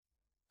back,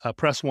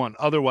 press 1.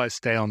 Otherwise,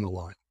 stay on the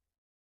line."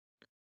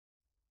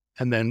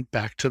 And then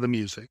back to the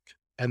music,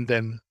 and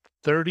then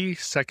 30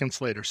 seconds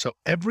later. So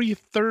every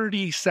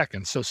 30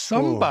 seconds. So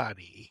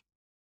somebody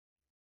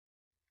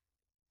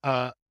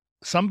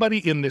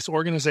in this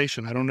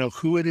organization, I don't know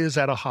who it is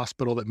at a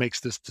hospital that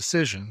makes this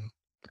decision,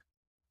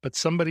 but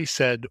somebody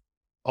said,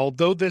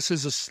 although this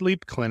is a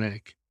sleep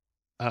clinic,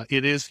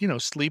 it is,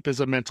 sleep is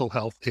a mental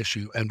health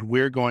issue, and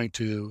we're going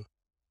to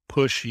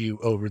push you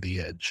over the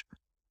edge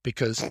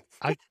because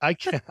I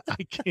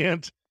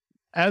can't,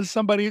 as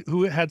somebody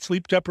who had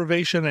sleep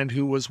deprivation and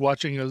who was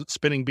watching a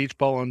spinning beach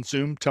ball on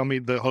Zoom, tell me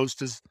the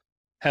host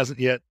hasn't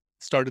yet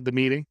started the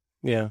meeting.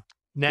 Yeah.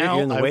 Now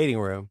you're in the waiting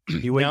room.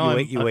 You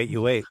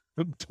wait.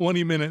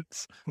 20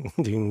 minutes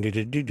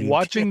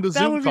watching the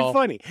Zoom call. That would be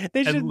funny.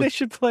 They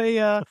should play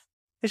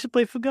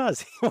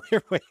Fugazi while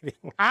you're waiting.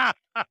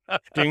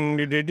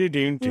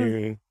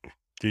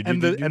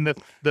 And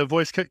the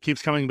voice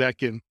keeps coming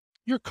back in.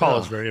 Your call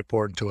is very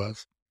important to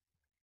us.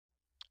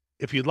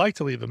 If you'd like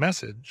to leave a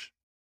message,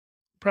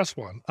 press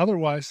 1.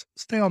 Otherwise,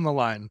 stay on the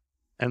line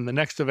and the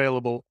next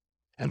available.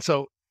 And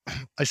so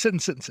I sit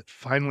and sit.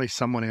 Finally,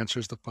 someone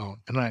answers the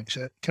phone and I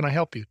said, "Can I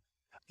help you?"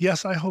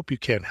 "Yes, I hope you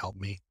can help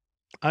me.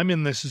 I'm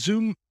in this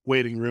Zoom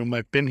waiting room.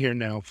 I've been here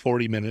now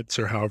 40 minutes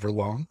or however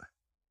long.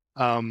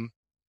 Am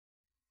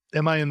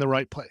I in the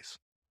right place?"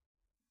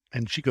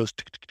 And she goes,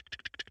 tick, tick, tick,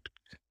 tick, tick,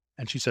 tick.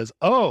 And she says,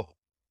 "Oh,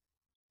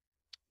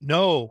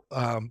 no,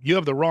 you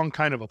have the wrong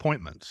kind of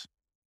appointments."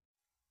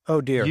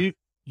 Oh dear.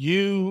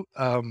 You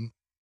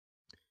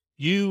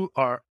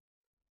are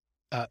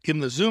in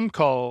the Zoom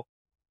call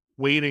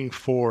waiting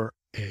for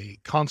a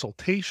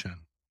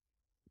consultation,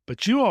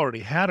 but you already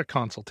had a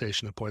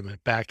consultation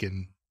appointment back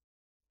in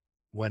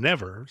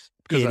whenever,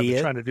 because I've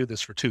been trying to do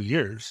this for 2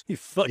 years. You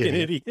fucking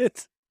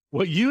idiot.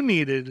 What you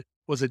needed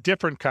was a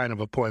different kind of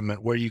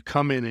appointment where you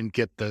come in and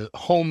get the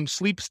home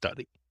sleep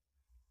study.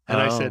 And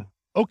I said,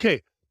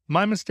 "Okay,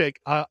 my mistake.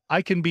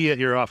 I can be at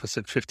your office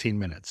at 15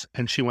 minutes.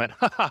 And she went,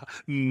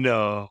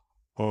 no.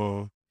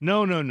 No.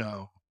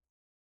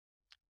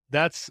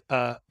 That's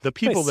the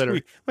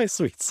people my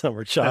sweet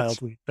summer child.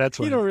 That's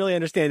you don't really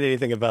understand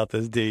anything about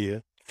this, do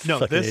you? No,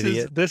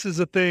 this is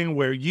a thing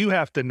where you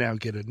have to now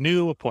get a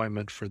new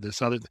appointment for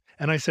this other.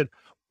 And I said,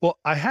 "Well,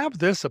 I have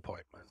this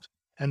appointment,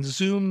 and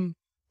Zoom,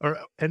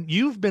 and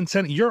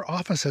your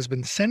office has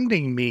been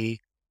sending me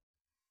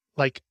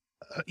like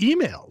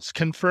emails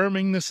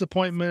confirming this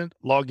appointment,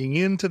 logging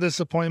into this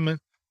appointment.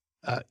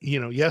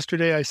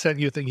 Yesterday I sent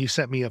you a thing. You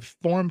sent me a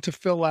form to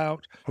fill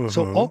out.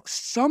 So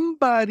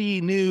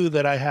somebody knew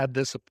that I had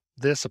this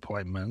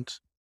appointment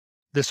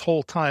this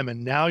whole time,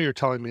 and now you're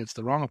telling me it's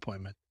the wrong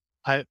appointment.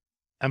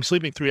 I'm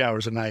sleeping 3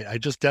 hours a night. I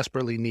just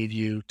desperately need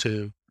you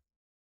to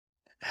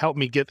help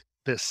me get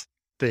this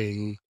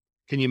thing.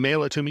 Can you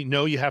mail it to me?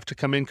 No, you have to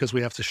come in because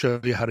we have to show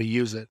you how to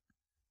use it.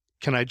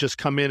 Can I just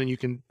come in and you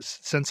can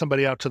send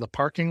somebody out to the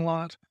parking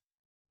lot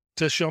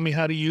to show me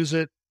how to use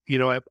it?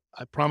 I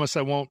promise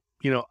I won't,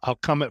 I'll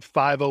come at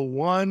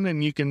 5:01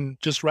 and you can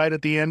just right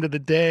at the end of the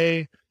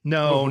day.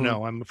 No,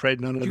 I'm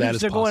afraid none of that is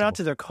they're possible. Going out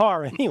to their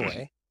car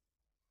anyway.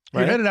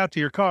 You're headed out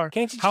to your car.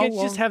 Can't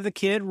you just have the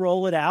kid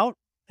roll it out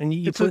and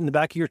you put it in the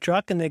back of your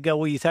truck and they go,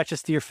 will you attach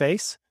this to your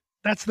face?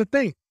 That's the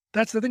thing.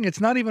 It's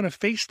not even a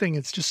face thing.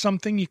 It's just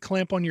something you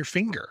clamp on your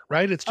finger,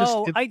 right? It's just.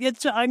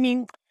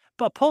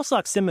 But pulse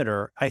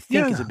oximeter, I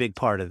think, is a big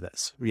part of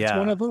this. Yeah. It's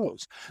one of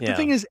those. Yeah. The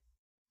thing is,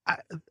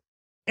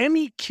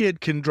 any kid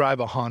can drive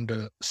a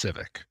Honda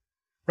Civic,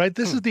 right?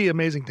 This is the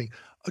amazing thing.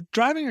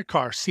 Driving a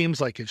car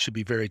seems like it should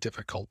be very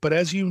difficult. But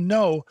as you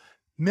know,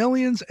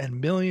 millions and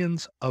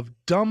millions of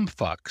dumb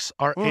fucks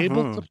are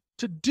able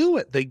to do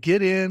it. They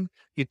get in,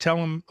 you tell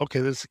them, okay,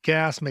 this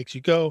gas makes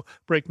you go,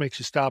 brake makes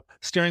you stop,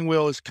 steering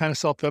wheel is kind of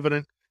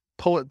self-evident,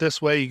 pull it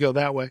this way, you go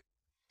that way.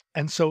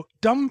 And so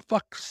dumb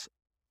fucks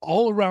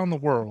all around the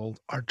world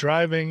are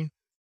driving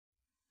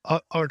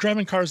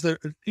cars that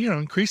are,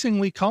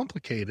 increasingly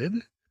complicated.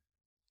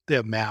 They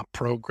have map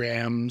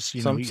programs,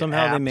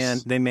 somehow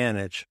they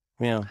manage.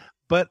 Yeah.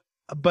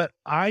 But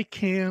I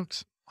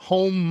can't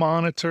home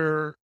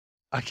monitor.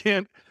 I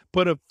can't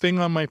put a thing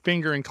on my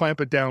finger and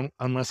clamp it down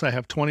unless I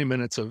have 20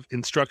 minutes of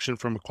instruction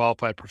from a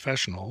qualified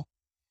professional.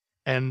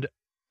 And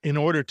in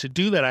order to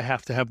do that, I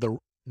have to have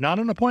not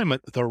an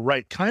appointment, the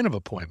right kind of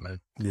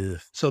appointment. Yeah.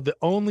 So the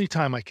only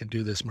time I can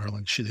do this,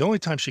 Merlin, the only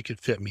time she could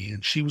fit me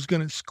in, she was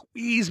going to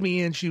squeeze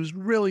me in. She was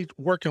really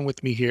working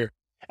with me here.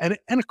 And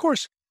of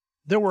course,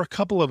 there were a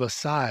couple of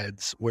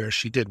asides where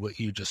she did what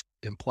you just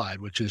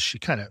implied, which is she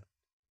kind of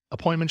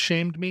appointment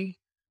shamed me.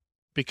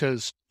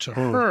 Because to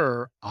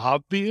her,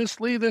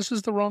 obviously, this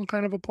is the wrong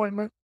kind of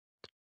appointment.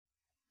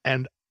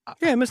 And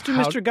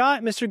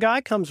Mr.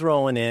 Guy comes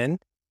rolling in.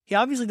 He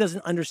obviously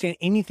doesn't understand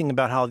anything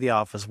about how the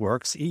office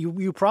works.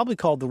 You probably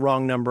called the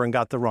wrong number and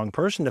got the wrong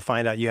person to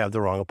find out you have the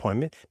wrong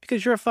appointment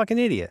because you're a fucking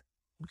idiot.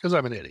 Because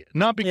I'm an idiot.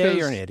 Not because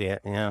you're an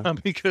idiot. Yeah.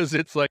 Not because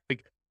it's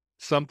like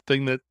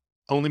something that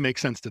only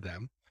makes sense to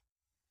them.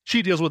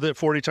 She deals with it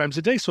 40 times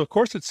a day. So of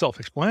course it's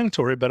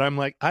self-explanatory, but I'm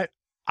like,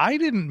 I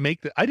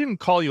didn't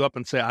call you up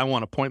and say, I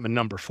want appointment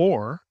number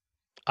 4.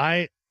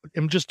 I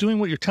am just doing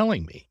what you're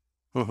telling me.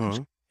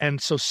 Mm-hmm.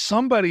 And so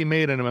somebody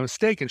made a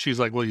mistake and she's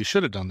like, well, you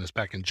should have done this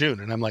back in June.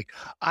 And I'm like,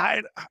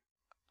 I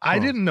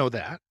didn't know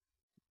that.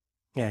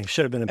 Yeah, it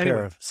should have been a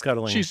pair of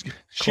scuttling She's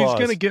claws.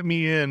 going to get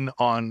me in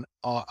on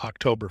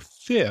October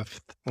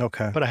 5th.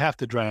 Okay. But I have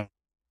to drive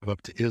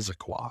up to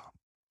Issaquah.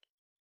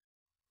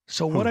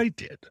 So what I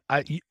did,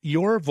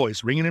 your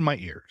voice ringing in my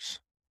ears,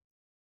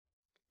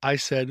 I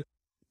said,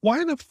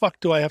 why the fuck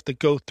do I have to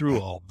go through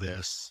all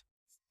this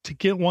to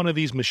get one of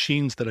these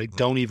machines that I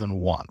don't even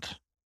want?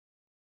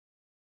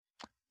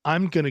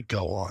 I'm going to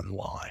go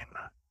online.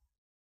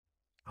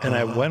 And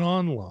I went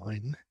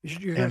online.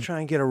 You're going to try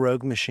and get a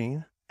rogue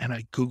machine? And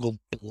I Googled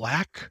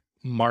black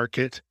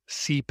market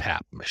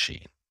CPAP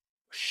machine.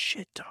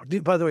 Shit,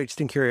 dog. By the way, just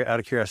out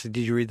of curiosity,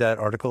 did you read that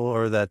article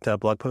or that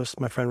blog post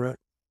my friend wrote?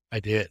 I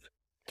did.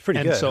 It's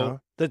pretty good. So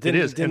huh?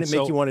 Didn't it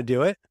make you want to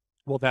do it?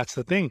 Well, that's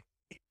the thing.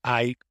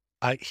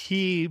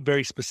 He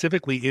very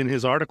specifically in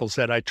his article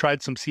said, I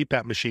tried some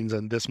CPAP machines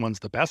and this one's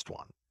the best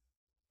one.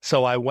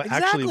 So I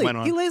actually went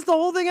on. He lays the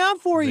whole thing out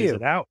for you.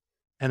 It out.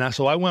 And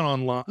so I went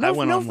online.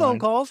 No phone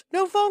calls.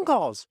 No phone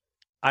calls.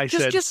 I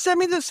said, just send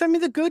me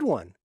the good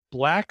one.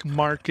 Black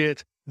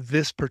market,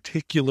 this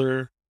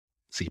particular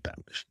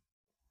CPAP machine.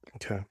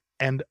 Okay.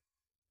 And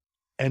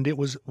it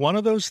was one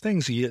of those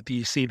things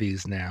you see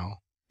these now.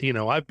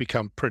 I've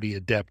become pretty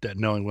adept at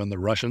knowing when the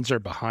Russians are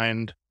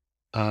behind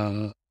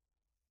a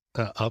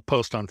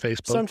post on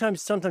Facebook.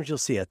 Sometimes you'll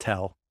see a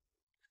tell.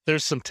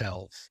 There's some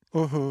tells.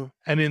 Mm-hmm.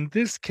 And in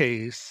this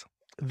case,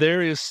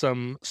 there is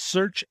some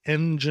search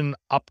engine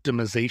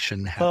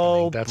optimization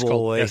happening. That's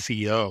called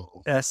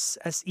SEO.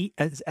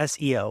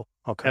 SEO.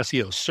 Okay.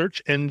 SEO,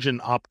 search engine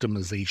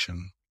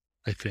optimization,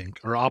 I think,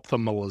 or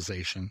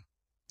optimalization.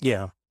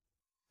 Yeah.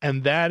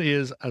 And that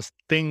is a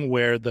thing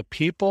where the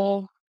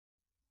people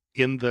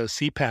in the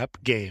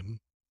CPAP game,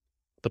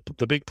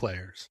 the big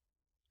players,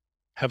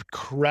 have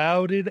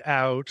crowded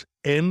out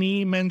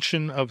any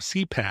mention of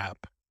CPAP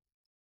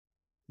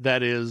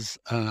that is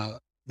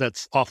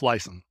that's off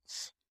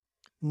license.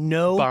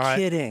 No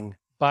kidding.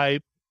 By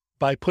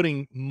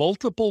putting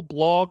multiple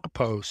blog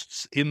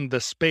posts in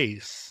the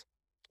space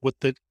with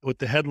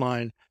the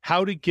headline,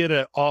 how to get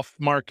an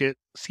off-market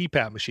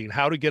CPAP machine,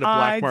 how to get a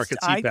black market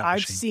CPAP I've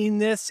machine. seen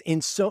this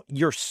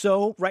you're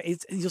so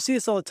right. You'll see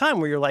this all the time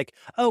where you're like,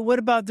 oh, what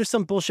about there's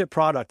some bullshit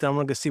product. I'm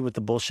going to go see what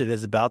the bullshit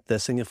is about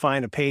this. And you'll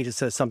find a page that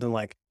says something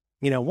like,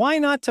 why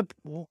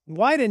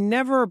to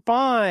never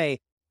buy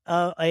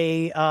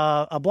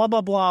a blah,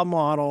 blah, blah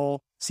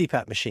model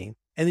CPAP machine.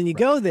 And then you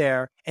go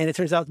there and it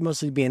turns out to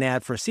mostly be an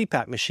ad for a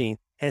CPAP machine.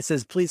 And it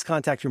says, please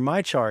contact your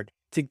MyChart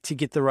to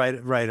get the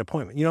right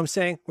appointment. You know what I'm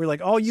saying? We're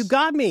like, oh, you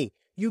got me.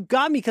 You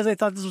got me because I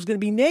thought this was going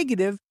to be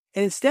negative,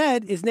 and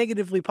instead it's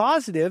negatively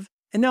positive.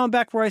 And now I'm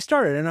back where I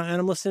started, and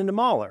I'm listening to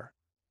Mahler.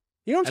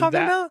 You know what I'm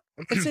talking about?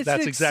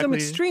 It's some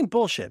extreme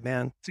bullshit,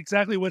 man. It's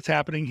exactly what's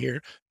happening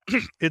here.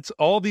 It's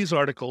all these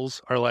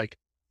articles are like,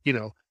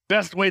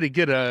 best way to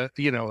get a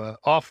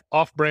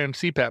off-brand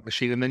CPAP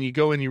machine. And then you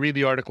go and you read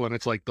the article and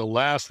it's like the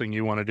last thing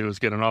you want to do is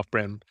get an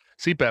off-brand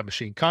CPAP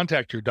machine.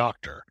 Contact your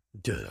doctor.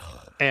 Duh.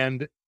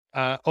 And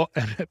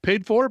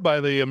paid for by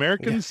the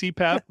American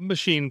CPAP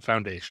Machine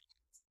Foundation.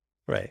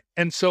 Right.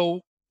 And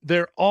so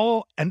they're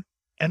all,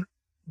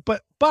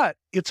 but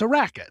it's a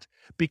racket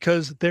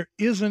because there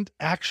isn't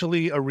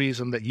actually a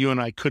reason that you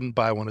and I couldn't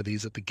buy one of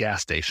these at the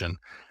gas station.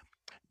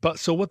 But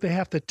so what they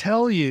have to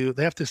tell you,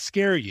 they have to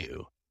scare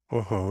you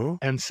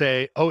and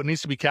say, oh, it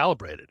needs to be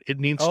calibrated. It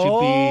needs to be.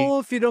 Oh,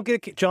 if you don't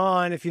get it,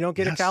 John, if you don't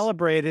get it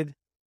calibrated,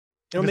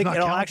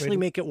 it'll actually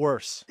make it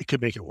worse. It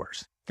could make it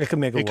worse. It could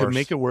make it worse. It could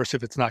make it worse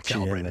if it's not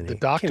calibrated. The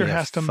doctor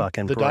has to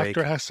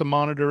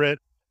monitor it.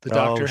 The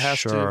doctor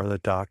has to. The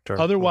doctor.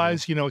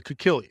 Otherwise, it could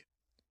kill you.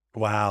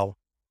 Wow.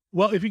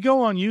 Well, if you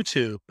go on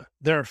YouTube,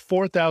 there are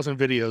 4,000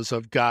 videos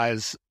of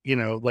guys,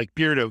 like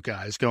Beardo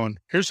guys going,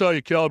 here's how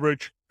you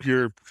calibrate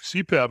your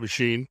CPAP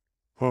machine.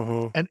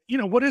 And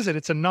what is it?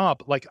 It's a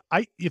knob. Like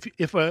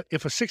if a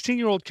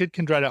 16-year-old kid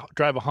can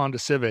drive a Honda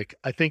Civic,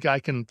 I think I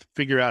can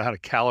figure out how to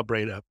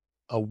calibrate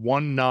a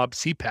one knob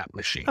CPAP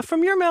machine.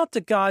 From your mouth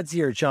to God's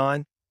ear,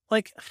 John.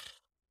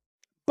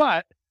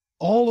 But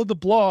all of the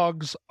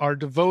blogs are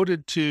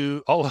devoted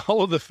to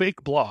all of the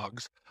fake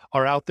blogs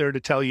are out there to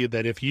tell you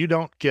that if you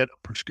don't get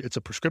it's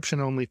a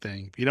prescription only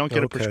thing. If you don't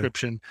get a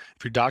prescription,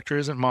 if your doctor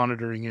isn't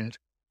monitoring it,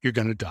 you're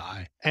going to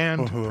die.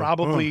 And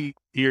probably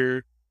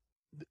your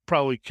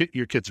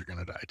kids are going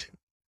to die too.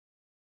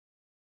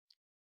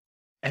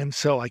 And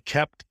so I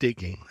kept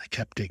digging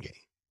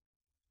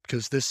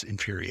because this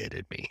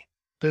infuriated me.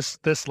 This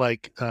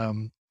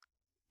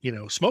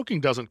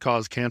smoking doesn't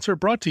cause cancer,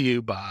 brought to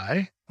you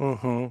by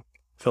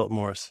Philip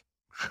Morris.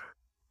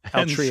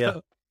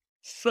 Altria.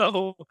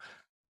 So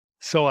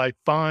I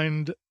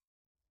go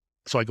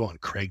on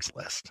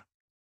Craigslist.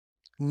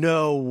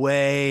 No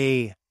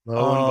way. Lo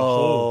and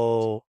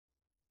behold.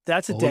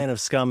 That's a den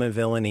of scum and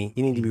villainy.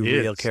 You need to be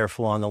real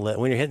careful on the list.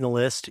 When you're hitting the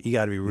list, you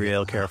got to be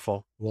real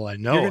careful. Well, I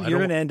know. You're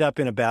going to end up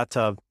in a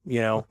bathtub,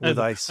 with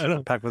ice,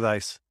 packed with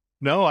ice.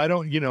 No, I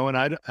don't,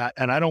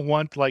 and I don't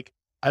want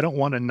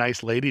a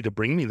nice lady to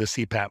bring me the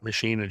CPAP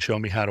machine and show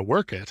me how to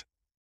work it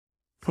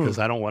because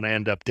I don't want to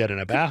end up dead in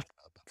a bathtub.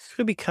 It's going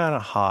to be kind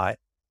of hot.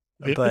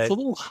 It's a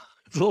little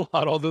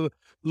hot. Although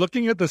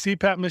looking at the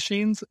CPAP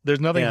machines, there's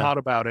nothing hot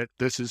about it.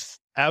 This is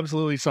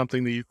absolutely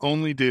something that you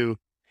only do.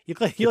 You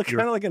look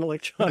kind of like an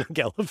electronic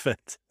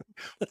elephant.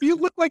 You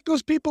look like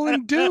those people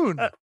in Dune.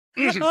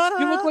 You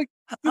look like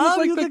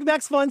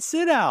Max von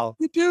Sydow.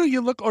 You do.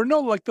 You look,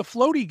 like the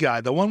floaty guy,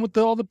 the one with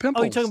all the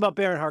pimples. Oh, you're talking about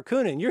Baron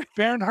Harkonnen. You're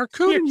Baron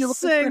Harkonnen. You're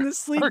saying the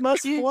sleep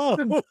must flow.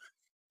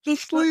 The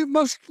sleep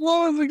must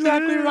flow is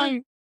exactly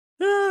right.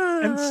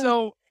 And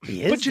so,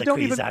 but you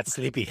don't even that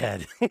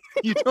sleepyhead.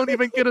 You don't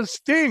even get a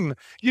sting.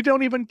 You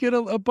don't even get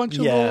a bunch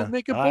of little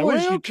naked boys. I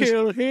will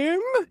kill him.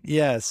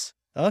 Yes.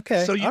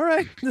 Okay. So all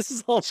right. This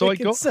is all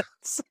making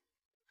sense.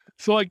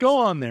 So I go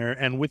on there,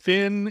 and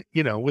within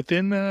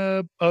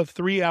a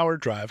 3-hour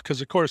drive,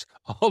 because of course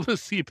all the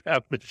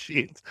CPAP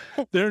machines,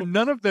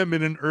 none of them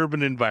in an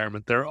urban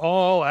environment. They're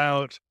all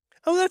out.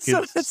 Oh, that's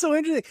so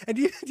interesting. And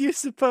do you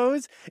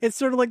suppose it's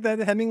sort of like that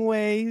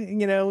Hemingway,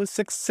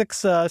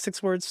 six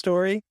word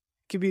story? It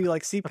could be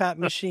like CPAP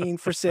machine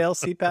for sale,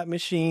 CPAP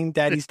machine,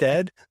 daddy's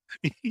dead.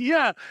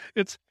 Yeah,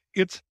 it's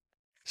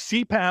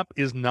CPAP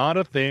is not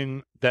a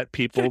thing that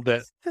people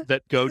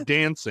that go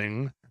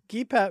dancing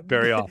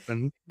very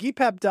often.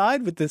 GPAP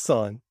died with this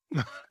on.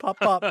 Pop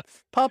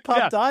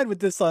died with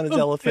this on his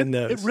elephant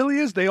nose. It really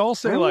is. They all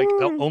say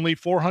only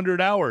 400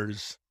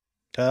 hours.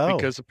 Oh.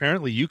 Because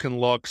apparently you can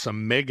log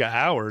some mega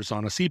hours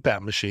on a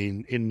CPAP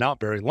machine in not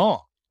very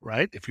long,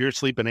 right? If you're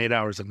sleeping 8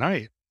 hours a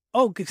night.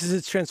 Oh, because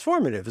it's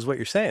transformative is what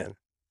you're saying.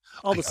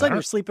 All of a sudden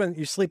you're sleeping,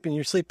 the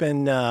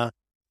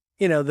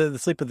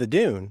sleep of the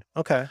dune.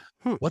 Okay.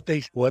 What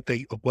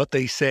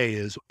they say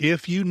is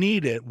if you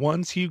need it,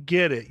 once you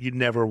get it, you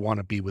never want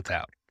to be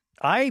without.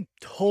 I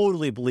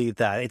totally believe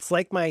that. It's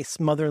like my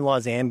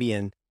mother-in-law's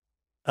Ambien.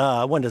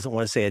 One doesn't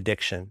want to say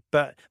addiction,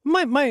 but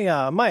my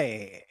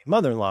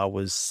mother-in-law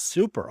was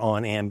super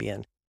on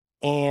Ambien,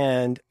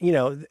 and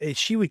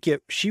she would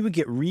get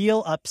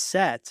real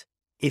upset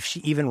if she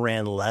even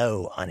ran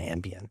low on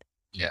Ambien.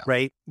 Yeah.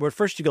 Right. Where at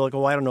first you go like,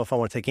 oh, I don't know if I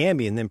want to take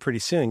Ambien. Then pretty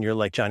soon you're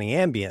like Johnny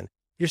Ambien.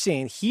 You're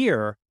saying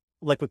here,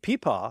 like with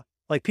Peepaw,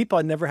 Like people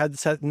had never had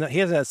this. He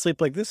hasn't had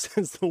sleep like this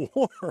since the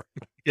war.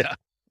 Yeah.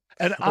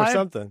 And or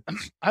something.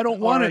 I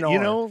don't want it,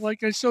 R&R.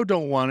 like I so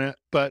don't want it,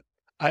 but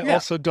I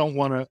also don't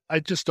want to,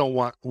 I just don't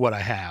want what I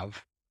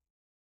have.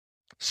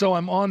 So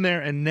I'm on there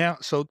and now,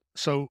 so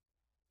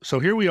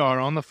here we are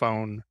on the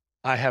phone.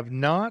 I have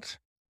not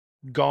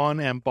gone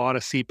and bought a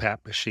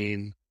CPAP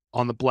machine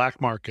on the black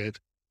market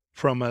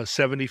from a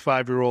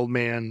 75-year-old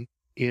man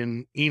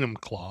in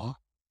Enumclaw,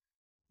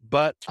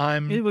 but I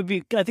think it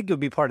would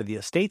be part of the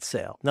estate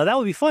sale. Now that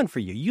would be fun for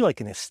you. You like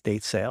an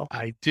estate sale.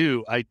 I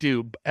do.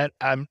 And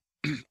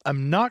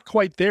I'm not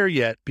quite there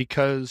yet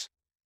because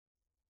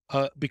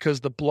the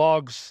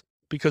blogs,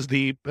 because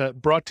the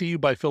brought to you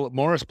by Philip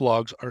Morris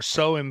blogs are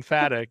so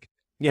emphatic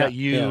that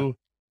you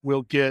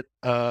will get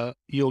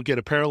you'll get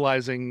a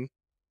paralyzing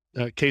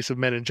case of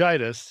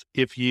meningitis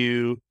if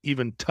you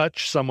even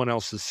touch someone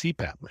else's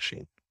CPAP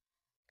machine.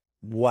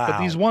 Wow. But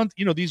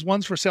these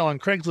ones for sale on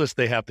Craigslist,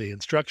 they have the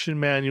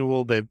instruction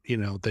manual. They've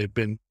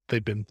been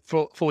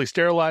fully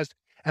sterilized.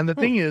 And the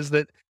thing is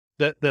that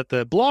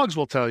the blogs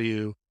will tell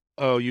you,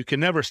 oh, you can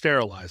never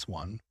sterilize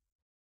one.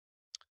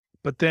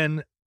 But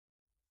then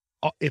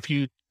if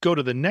you go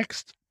to the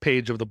next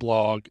page of the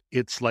blog,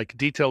 it's like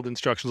detailed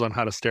instructions on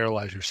how to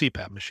sterilize your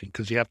CPAP machine,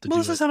 because you have to do it.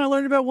 This is how I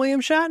learned about William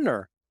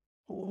Shatner.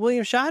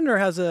 William Shatner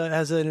has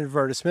an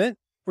advertisement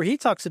where he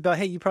talks about,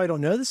 hey, you probably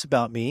don't know this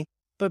about me,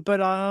 but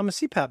I'm a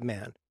CPAP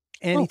man.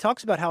 And he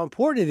talks about how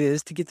important it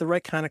is to get the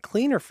right kind of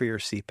cleaner for your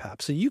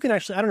CPAP. So you can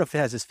actually, I don't know if it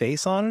has his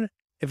face on it,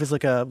 if it's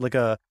like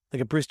a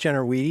Bruce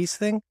Jenner Wheaties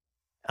thing.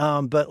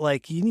 But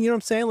like, you know what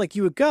I'm saying? Like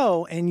you would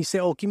go and you say,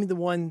 oh, give me the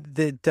one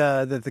that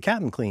the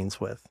captain cleans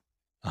with.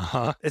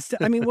 Uh-huh.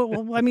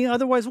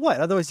 Otherwise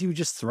what? Otherwise you would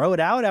just throw it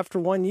out after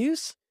one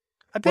use?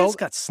 I bet it's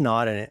got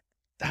snot in it.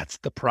 That's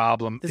the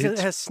problem. It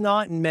has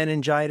snot and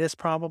meningitis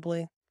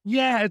probably.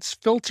 Yeah, it's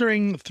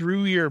filtering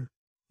through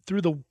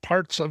the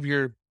parts of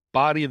your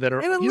body that are.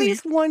 And at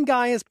least one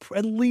guy has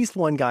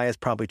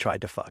probably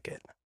tried to fuck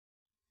it.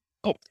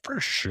 Oh, for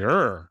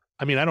sure.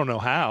 I mean, I don't know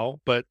how,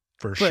 but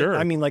sure.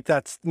 I mean, like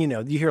that's,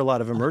 you hear a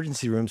lot of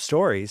emergency room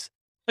stories.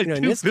 In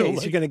this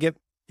case,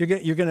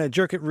 you're gonna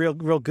jerk it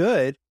real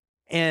good,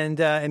 and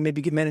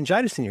maybe get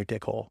meningitis in your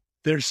dick hole.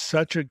 There's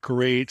such a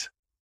great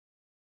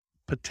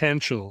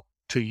potential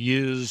to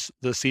use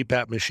the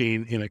CPAP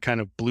machine in a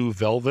kind of blue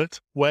velvet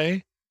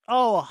way.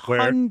 Oh,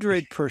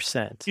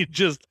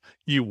 100%.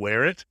 You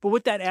wear it. But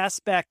with that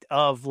aspect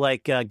of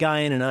like a guy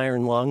in an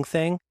iron lung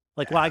thing,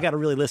 like, well, I got to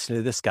really listen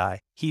to this guy.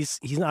 He's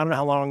I don't know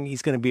how long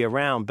he's going to be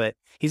around, but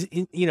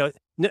you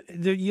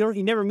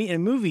never meet in a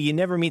movie. You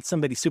never meet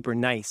somebody super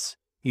nice,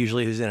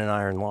 usually who's in an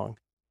iron lung.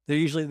 They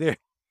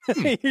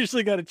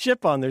usually got a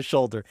chip on their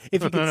shoulder,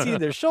 if you can see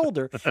their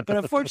shoulder. But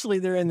unfortunately,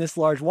 they're in this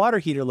large water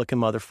heater looking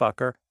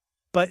motherfucker.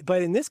 But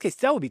in this case,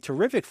 that would be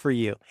terrific for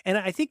you. And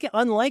I think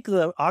unlike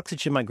the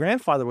oxygen my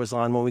grandfather was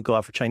on when we go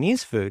out for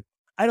Chinese food,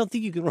 I don't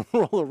think you can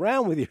roll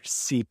around with your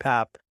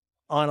CPAP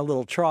on a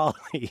little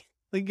trolley.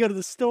 Like you go to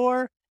the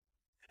store.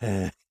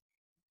 That'd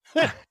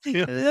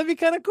be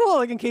kind of cool,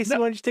 like in case you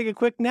want to take a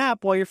quick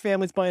nap while your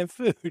family's buying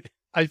food.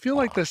 I feel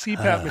like the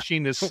CPAP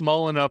machine is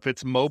small enough,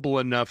 it's mobile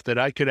enough that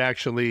I could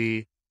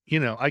actually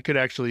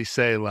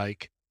say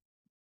like,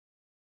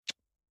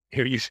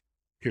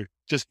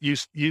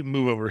 you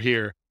move over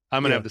here.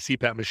 I'm going to have the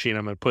CPAP machine.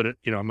 I'm going to put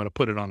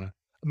it, on a,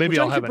 maybe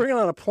I'll have bring it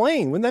on a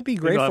plane. Wouldn't that be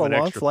great for a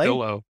long flight?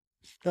 Pillow.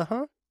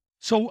 Uh-huh.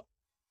 So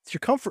it's your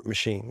comfort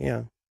machine.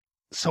 Yeah.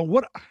 So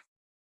what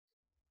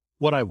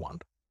I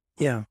want.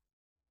 Yeah.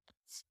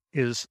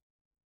 Is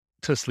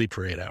to sleep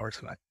for 8 hours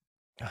a night.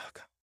 Oh,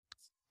 God.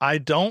 I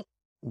don't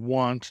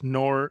want,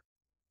 nor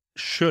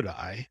should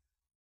I,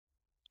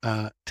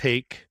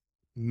 take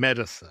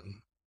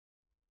medicine.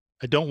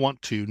 I don't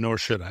want to, nor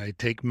should I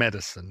take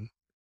medicine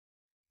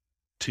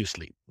to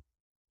sleep.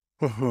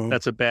 Mm-hmm.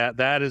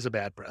 That is a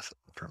bad precedent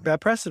for me. Bad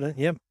precedent,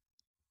 yep.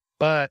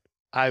 But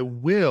I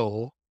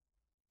will,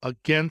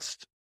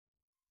 against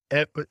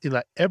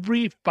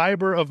every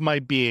fiber of my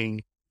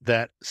being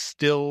that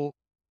still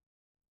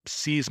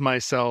sees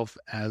myself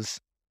as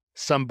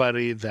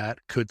somebody that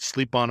could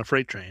sleep on a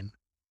freight train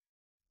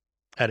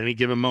at any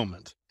given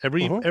moment.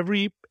 Every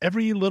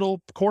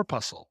little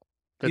corpuscle.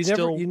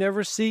 You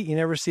never see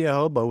a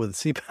hobo with a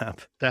CPAP.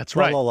 That's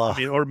right. I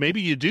mean, or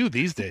maybe you do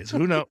these days.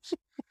 Who knows?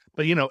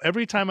 But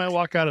every time I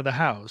walk out of the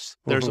house,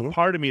 there's a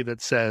part of me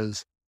that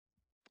says,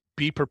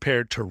 "Be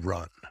prepared to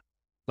run."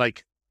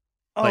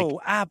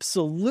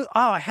 Absolutely.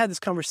 Oh, I had this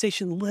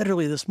conversation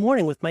literally this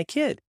morning with my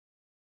kid.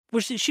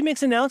 Which she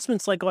makes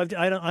announcements like, "Oh,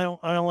 I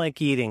don't like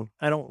eating.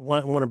 I don't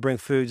want to bring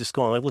food." Just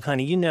going like, "Look,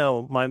 honey,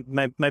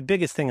 my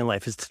biggest thing in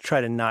life is to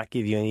try to not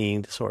give you an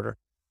eating disorder."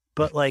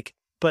 But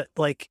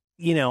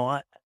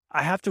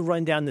I have to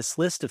run down this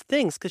list of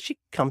things because she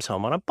comes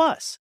home on a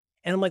bus,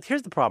 and I'm like,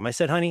 "Here's the problem." I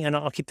said, "Honey," and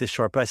I'll keep this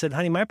short, but I said,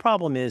 "Honey, my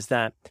problem is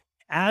that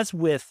as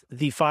with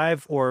the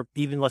 5 or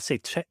even let's say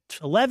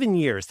 11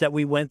 years that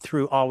we went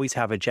through, always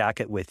have a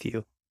jacket with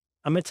you.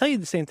 I'm going to tell you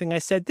the same thing I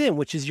said then,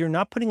 which is you're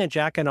not putting a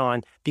jacket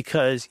on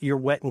because you're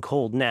wet and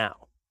cold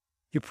now.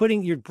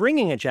 You're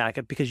bringing a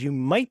jacket because you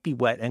might be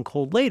wet and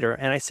cold later.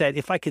 And I said,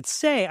 if I could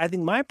say, I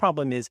think my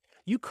problem is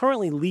you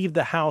currently leave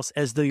the house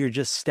as though you're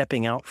just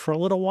stepping out for a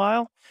little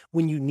while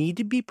when you need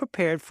to be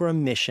prepared for a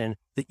mission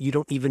that you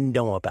don't even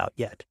know about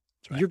yet.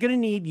 Right.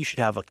 You should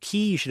have a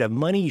key, you should have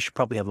money, you should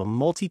probably have a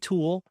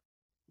multi-tool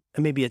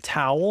and maybe a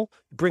towel.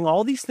 Bring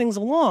all these things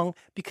along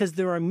because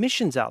there are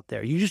missions out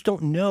there. You just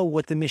don't know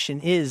what the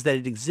mission is, that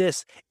it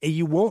exists, and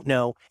you won't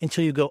know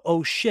until you go,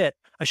 oh shit,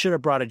 I should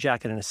have brought a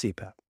jacket and a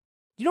CPAP.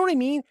 You know what I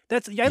mean? I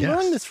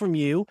learned this from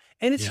you,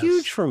 and it's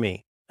huge for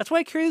me. That's why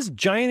I carry this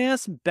giant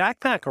ass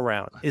backpack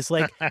around. It's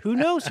like, who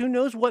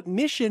knows what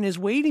mission is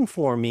waiting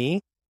for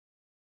me,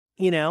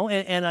 you know?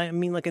 And I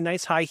mean, like a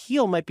nice high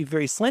heel might be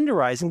very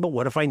slenderizing, but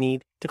what if I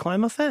need to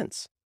climb a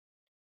fence?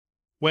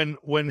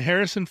 When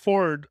Harrison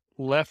Ford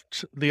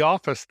left the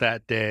office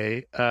that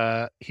day,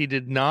 he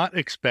did not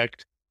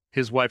expect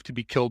his wife to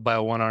be killed by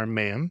a one-armed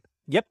man.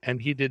 Yep.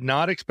 And he did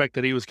not expect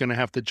that he was going to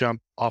have to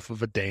jump off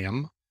of a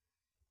dam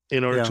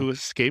in order to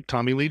escape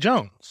Tommy Lee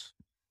Jones.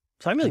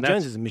 Tommy Lee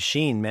Jones is a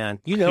machine, man.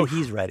 You know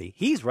he's ready.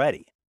 He's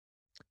ready.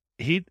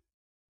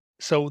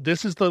 So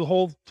this is the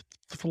whole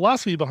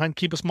philosophy behind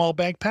keep a small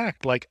bag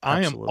packed. Like,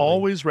 I am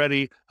always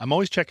ready. I'm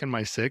always checking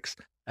my 6.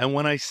 And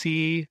when I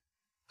see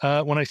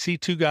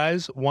two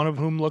guys, one of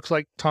whom looks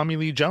like Tommy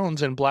Lee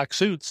Jones in black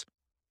suits,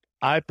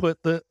 I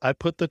put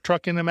the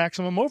truck into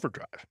maximum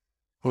overdrive.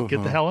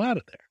 Get the hell out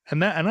of there.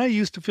 And I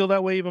used to feel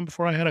that way even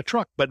before I had a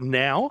truck. But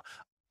now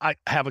I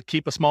have a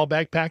keep a small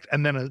bag packed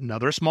and then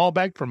another small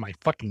bag for my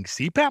fucking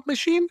CPAP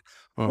machine.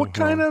 What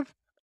kind of,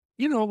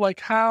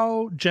 like,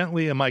 how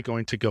gently am I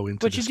going to go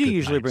into this? But you do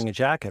usually bring a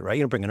jacket, right?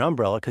 You don't bring an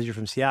umbrella because you're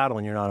from Seattle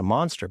and you're not a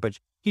monster, but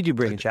you do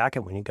bring a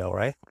jacket when you go,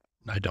 right?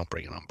 I don't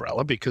bring an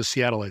umbrella because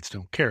Seattleites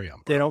don't carry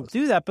umbrellas. They don't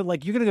do that, but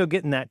like, you're going to go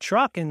get in that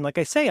truck. And like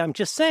I say, I'm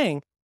just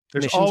saying,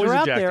 there's always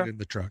a jacket in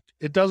the truck.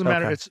 It doesn't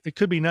matter. It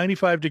could be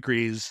 95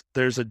 degrees.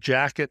 There's a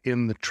jacket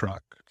in the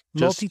truck.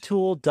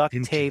 Multi-tool, duct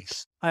tape.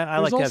 I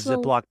like to have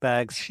Ziploc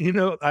bags.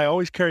 I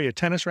always carry a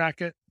tennis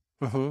racket.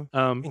 In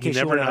case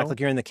you want to act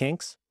like you're in the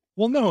kinks.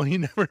 Well, no, you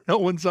never know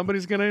when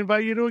somebody's going to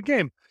invite you to a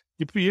game.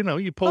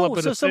 You pull up at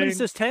a thing. Somebody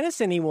says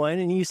tennis, anyone,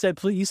 and you say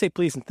please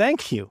and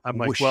thank you. I'm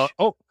like,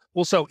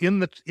 so in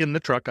the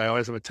truck, I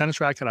always have a tennis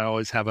racket. I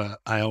always have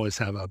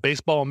a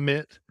baseball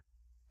mitt.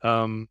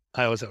 I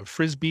always have a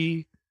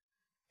Frisbee.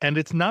 And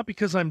it's not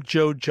because I'm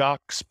Joe Jock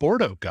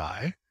Sporto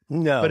guy.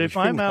 No, but if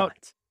I'm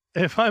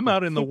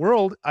out in the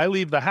world, I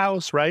leave the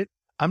house, right?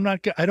 I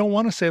don't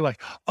want to say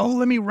like, oh,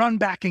 let me run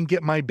back and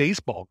get my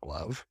baseball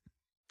glove.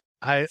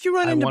 If you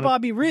run into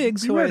Bobby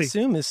Riggs, who I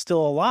assume is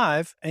still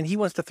alive, and he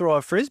wants to throw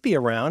a Frisbee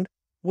around,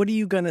 what are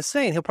you going to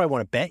say? And he'll probably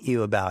want to bet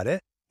you about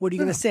it. What are you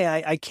going to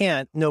say? I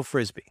can't, no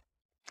Frisbee.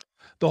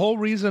 The whole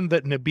reason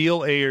that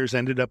Nabil Ayers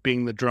ended up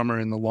being the drummer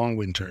in the Long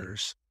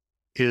Winters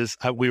is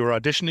we were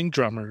auditioning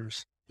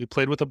drummers. We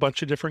played with a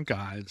bunch of different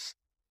guys.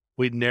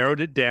 We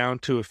narrowed it down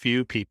to a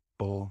few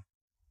people,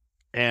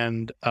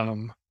 and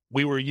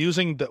we were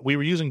using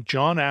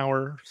John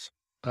Hour's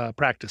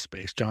practice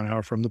space. John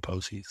Hour from the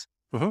Posies,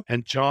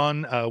 and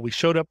John. We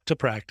showed up to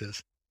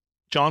practice.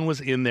 John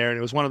was in there, and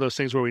it was one of those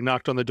things where we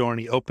knocked on the door,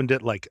 and he opened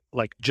it like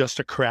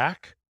just a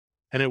crack,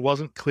 and it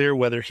wasn't clear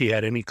whether he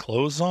had any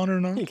clothes on or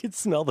not. You could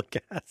smell the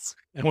gas,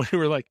 and we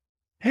were like,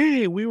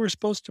 hey, we were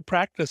supposed to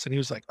practice. And he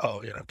was like,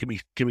 oh,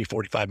 give me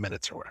 45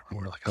 minutes or whatever.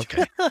 And we're like,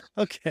 okay.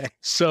 Okay.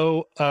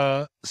 So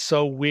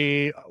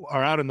we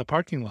are out in the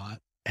parking lot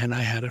and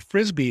I had a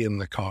Frisbee in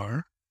the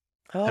car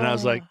and I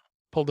was like,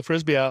 pulled the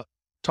Frisbee out,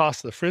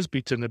 tossed the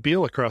Frisbee to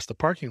Nabil across the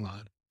parking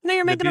lot. Now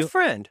you're making a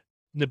friend.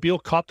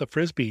 Nabil caught the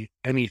Frisbee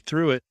and he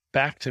threw it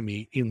back to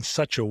me in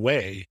such a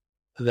way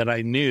that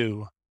I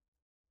knew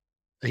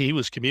he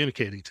was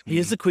communicating to me. He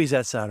is the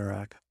Kwisatz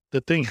Haderach. The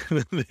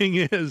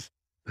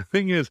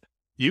thing is,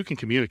 you can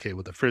communicate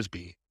with a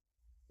Frisbee.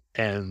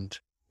 And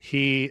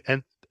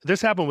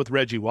this happened with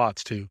Reggie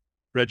Watts too.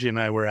 Reggie and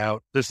I were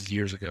out, this is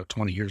years ago,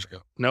 20 years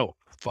ago. No,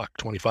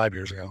 25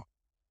 years ago.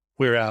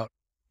 We were out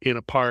in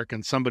a park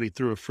and somebody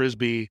threw a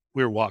Frisbee.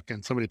 We were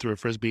walking, somebody threw a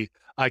Frisbee.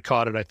 I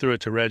caught it. I threw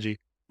it to Reggie.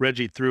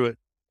 Reggie threw it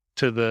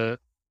to the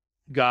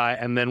guy.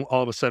 And then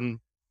all of a sudden,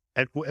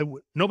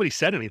 nobody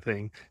said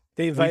anything.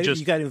 You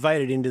got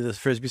invited into the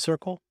Frisbee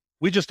circle?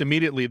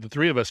 The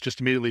three of us just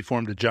immediately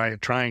formed a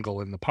giant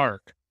triangle in the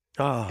park.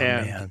 Oh,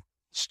 and man.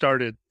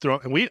 Started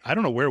throwing. I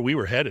don't know where we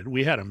were headed.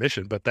 We had a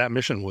mission, but that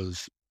mission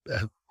was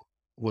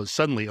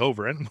suddenly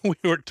over, and we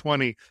were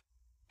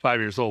 25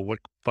 years old. What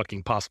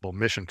fucking possible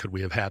mission could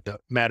we have had that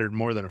mattered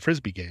more than a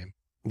Frisbee game?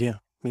 Yeah.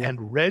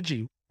 And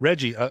Reggie,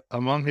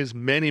 among his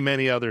many,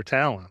 many other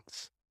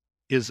talents,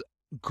 is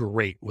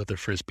great with a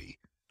Frisbee.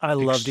 I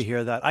love to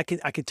hear that. I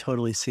could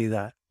totally see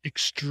that.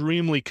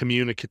 Extremely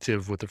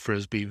communicative with a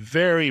Frisbee.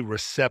 Very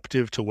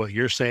receptive to what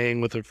you're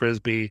saying with a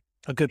Frisbee.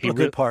 A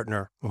good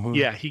partner. Mm-hmm.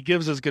 Yeah, he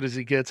gives as good as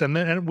he gets.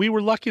 And we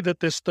were lucky that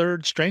this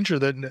third stranger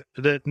that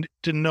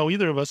didn't know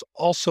either of us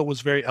also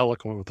was very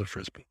eloquent with the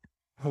Frisbee.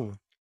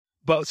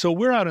 But so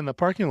we're out in the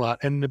parking lot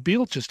and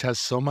Nabil just has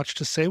so much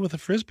to say with a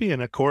Frisbee.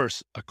 And of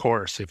course,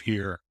 if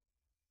you're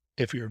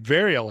if you're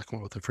very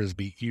eloquent with the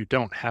Frisbee, you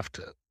don't have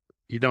to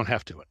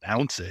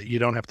announce it.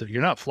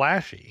 You're not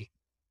flashy.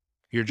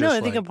 You're just No,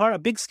 I think a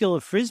big skill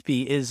of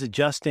Frisbee is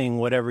adjusting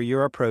whatever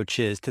your approach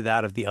is to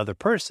that of the other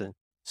person.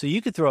 So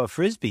you could throw a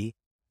Frisbee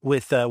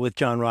with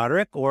John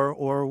Roderick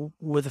or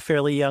with a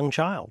fairly young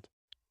child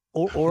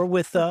or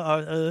with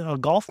a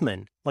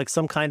golfman, like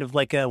some kind of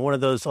like one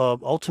of those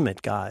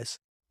ultimate guys.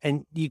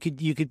 And you could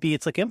be,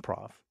 it's like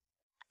improv.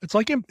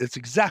 It's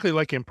exactly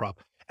like improv.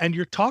 And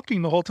you're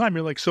talking the whole time.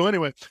 You're like, so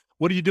anyway,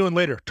 what are you doing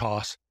later?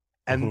 Toss.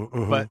 And,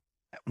 but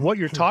what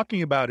you're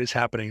talking about is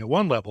happening at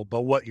one level,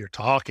 but what you're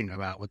talking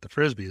about with the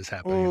Frisbee is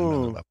happening at another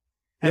level.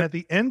 And at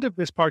the end of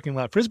this parking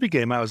lot Frisbee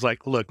game, I was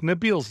like, look,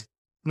 Nabil's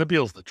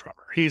the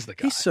drummer. He's the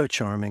guy. He's so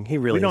charming. He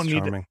really is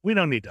charming. We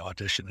don't need to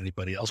audition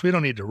anybody else. We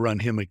don't need to run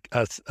him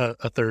a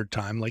third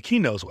time. Like, he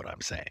knows what I'm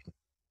saying.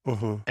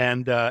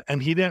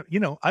 And he didn't,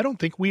 I don't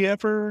think we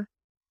ever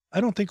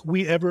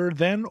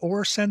then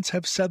or since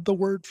have said the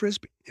word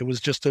Frisbee. It was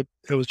just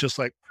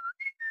like,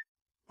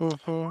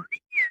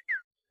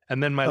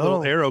 and then my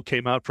little arrow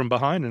came out from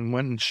behind and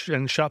went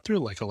and shot through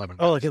like 11.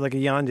 Oh, like a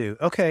Yondu.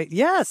 Okay.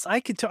 Yes. I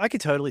could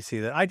totally see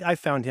that. I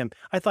found him.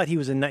 I thought he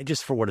was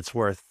just for what it's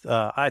worth.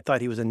 I thought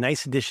he was a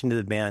nice addition to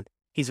the band.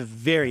 He's a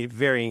very,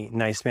 very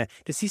nice man.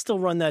 Does he still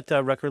run that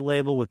record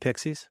label with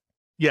Pixies?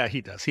 Yeah,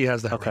 he does. He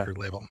has that record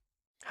label.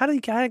 How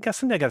did he? I got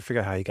to figure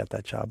out how he got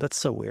that job. That's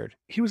so weird.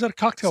 He was at a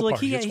cocktail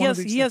party.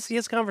 He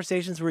has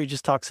conversations where he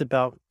just talks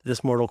about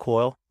this mortal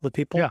coil with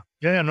people.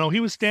 Yeah. No, he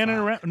was standing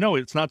around. No,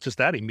 it's not just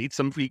that. He meets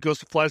them. He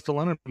flies to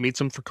London, meets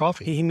them for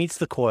coffee. He meets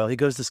the coil. He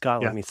goes to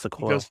Scotland, meets the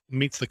coil.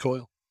 Meets the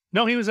coil.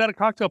 No, he was at a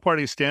cocktail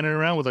party, standing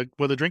around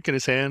with a drink in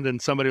his hand,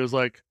 and somebody was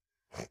like,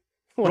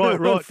 right,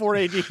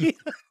 4AD.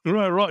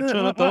 right,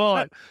 turn up the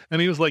volume.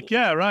 And he was like,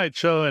 yeah, right,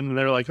 show. And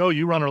they're like, oh,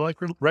 you run a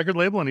record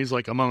label? And he's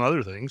like, among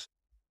other things.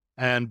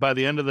 And by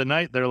the end of the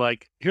night, they're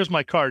like, here's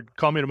my card.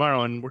 Call me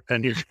tomorrow. And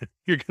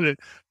you're going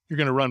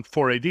to run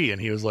 4AD.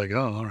 And he was like,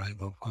 oh, all right,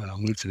 well, I'll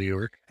move to New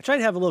York. I tried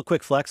to have a little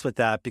quick flex with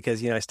that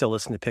because, I still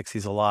listen to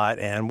Pixies a lot.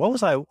 And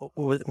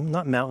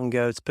not Mountain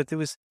Goats, but there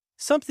was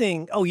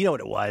something, you know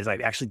what it was? I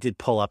actually did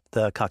pull up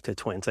the Cocteau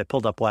Twins. I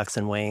pulled up Wax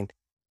and Wayne.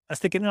 I was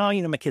thinking,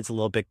 my kid's a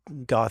little bit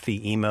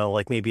gothy emo.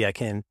 Like maybe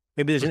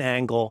there's an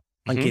angle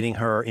on getting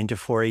her into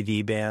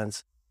 4AD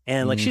bands.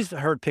 And like she's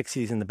heard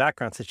Pixies in the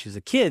background since she was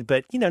a kid,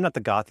 but not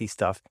the gothy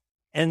stuff.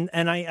 And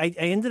I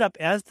ended up,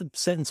 as the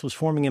sentence was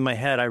forming in my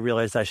head, I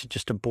realized I should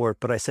just abort.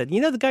 But I said,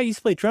 the guy used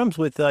to play drums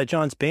with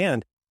John's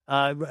band,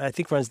 I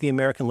think runs the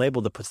American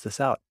label that puts this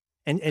out.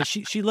 And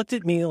she looked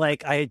at me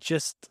like I had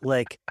just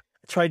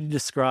tried to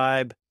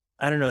describe,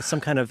 I don't know,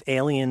 some kind of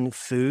alien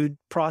food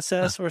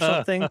process or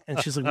something. And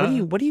she's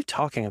like, what are you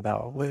talking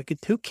about?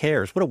 Who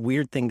cares? What a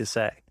weird thing to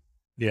say.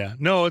 Yeah,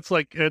 no, it's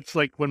like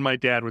when my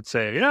dad would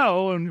say,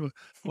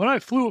 when I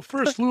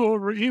first flew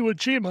over Iwo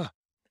Jima,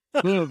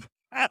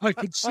 I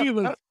could see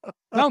the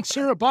Mount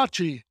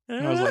Suribachi.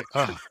 And I was like,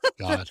 oh,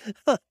 God.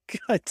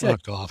 God,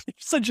 fuck off. You're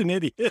such an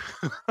idiot.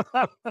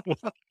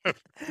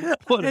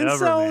 Whatever, and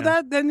so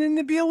man. then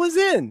Nabil was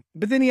in,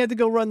 but then he had to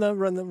go run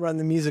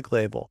the music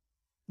label.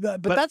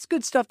 But that's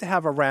good stuff to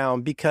have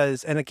around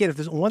because, and again, if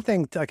there's one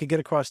thing I could get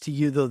across to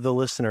you, the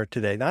listener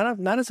today,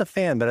 not as a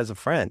fan, but as a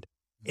friend,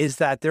 is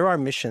that there are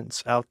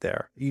missions out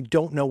there. You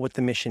don't know what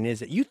the mission is.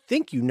 You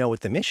think you know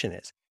what the mission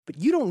is, but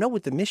you don't know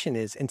what the mission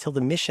is until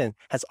the mission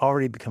has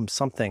already become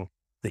something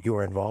that you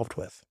are involved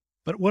with.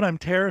 But what I'm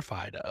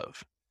terrified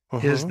of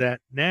is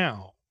that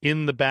now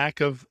in the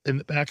back of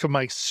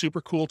my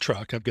super cool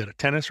truck, I've got a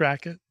tennis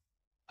racket.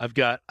 I've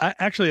got,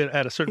 actually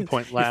at a certain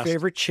point your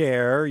favorite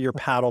chair, your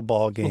paddle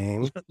ball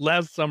game.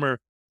 Last summer,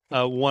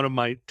 one of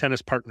my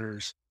tennis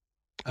partners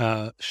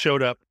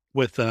showed up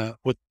with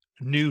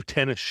new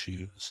tennis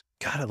shoes.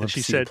 God, I love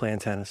to see you playing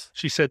tennis.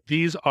 She said,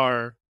 these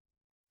aren't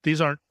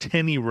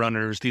tenny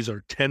runners. These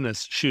are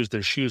tennis shoes.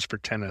 They're shoes for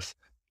tennis.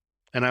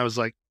 And I was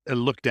like, I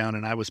looked down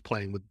and I was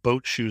playing with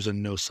boat shoes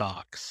and no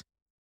socks.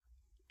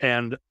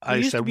 And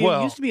I said, you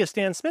used to be a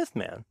Stan Smith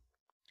man.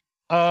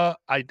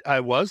 I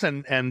was,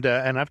 and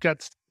I've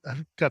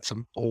got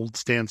some old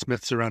Stan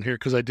Smiths around here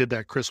because I did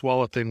that Chris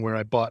Walla thing where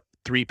I bought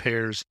 3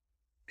 pairs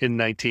in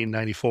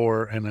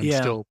 1994 and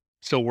I'm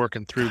still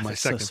working through my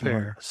second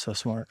pair. So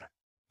smart.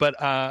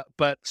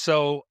 But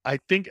so I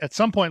think at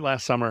some point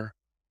last summer,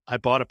 I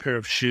bought a pair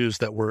of shoes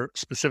that were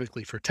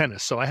specifically for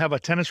tennis. So I have a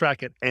tennis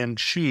racket and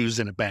shoes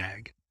in a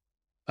bag.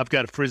 I've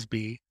got a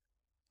Frisbee.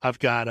 I've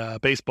got a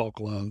baseball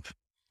glove.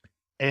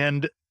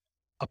 And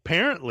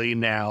apparently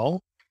now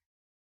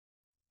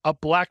a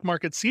black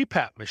market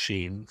CPAP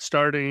machine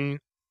starting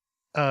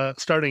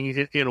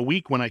in a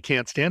week when I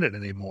can't stand it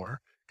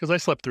anymore because I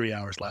slept 3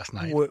 hours last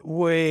night.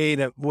 Wait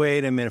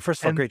a minute.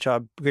 First of all, great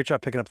job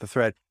picking up the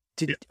thread.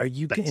 Are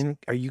you going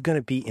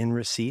to be in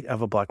receipt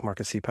of a black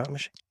market CPAP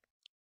machine?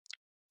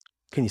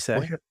 Can you say?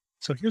 Well,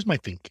 so here's my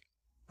thinking.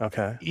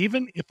 Okay.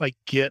 Even if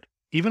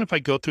I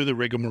go through the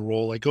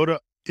rigmarole, I go to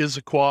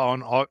Issaquah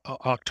on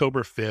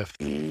October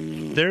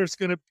 5th. There's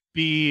going to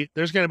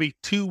be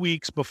 2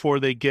 weeks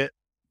before they get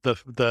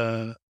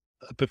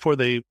before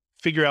they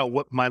figure out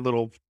what my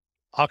little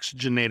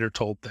oxygenator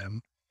told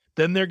them.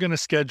 Then they're going to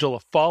schedule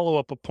a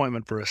follow-up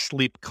appointment for a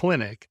sleep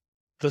clinic.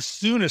 The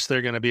soonest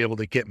they're going to be able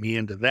to get me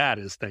into that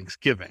is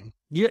Thanksgiving.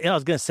 Yeah, I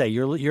was going to say,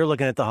 you're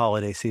looking at the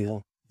holiday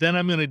season. Then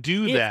I'm going to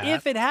do that.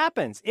 If it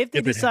happens, if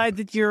they decide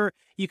that you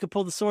could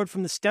pull the sword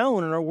from the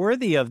stone and are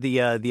worthy of the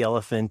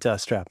elephant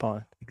strap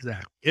on.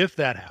 Exactly. If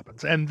that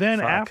happens. And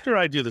then after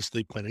I do the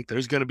sleep clinic,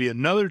 there's going to be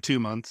another 2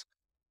 months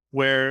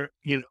where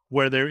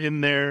they're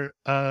in their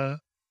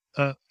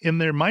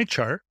my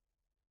chart.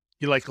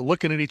 You're like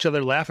looking at each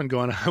other, laughing,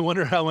 going, I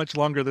wonder how much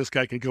longer this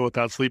guy can go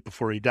without sleep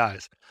before he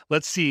dies.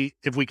 Let's see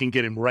if we can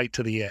get him right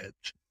to the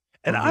edge.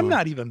 And I'm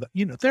not even,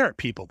 there are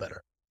people that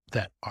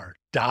are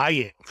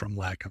dying from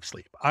lack of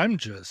sleep. I mean,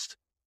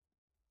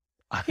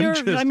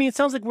 it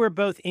sounds like we're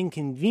both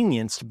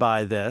inconvenienced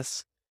by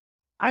this.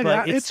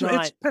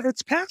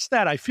 It's past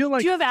that. I feel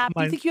like. Do you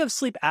think you have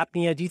sleep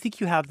apnea? Do you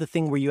think you have the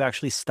thing where you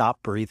actually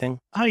stop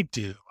breathing? I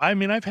do. I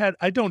mean,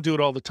 I don't do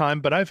it all the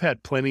time, but I've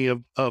had plenty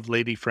of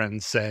lady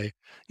friends say,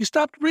 you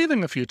stopped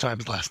breathing a few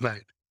times last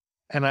night.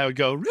 And I would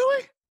go,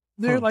 really?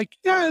 They're like,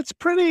 yeah, it's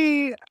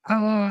pretty,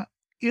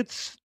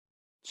 it's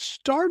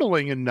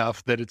startling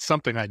enough that it's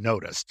something I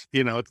noticed.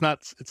 It's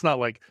not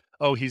like,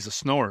 oh, he's a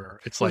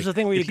snorer. It's like the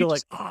thing where you go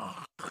like,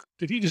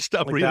 did he just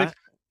stop breathing? That?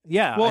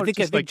 Yeah, well, I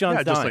think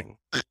John's dying.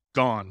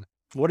 Gone.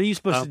 What are you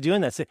supposed to do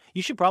in that?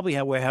 You should probably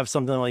have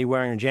something like you're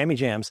wearing your jammy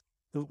jams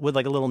with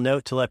like a little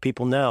note to let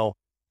people know.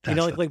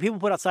 Like people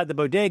put outside the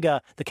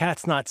bodega, the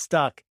cat's not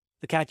stuck.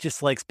 The cat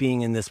just likes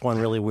being in this one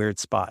really weird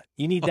spot.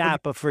 You need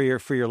that, but for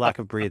your lack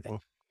of breathing.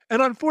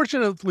 And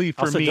unfortunately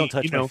for also, me, don't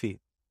touch my feet.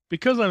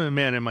 Because I'm a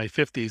man in my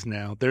 50s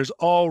now, there's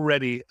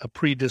already a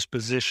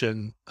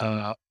predisposition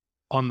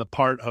on the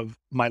part of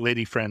my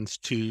lady friends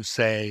to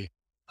say,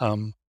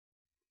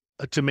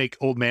 to make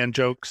old man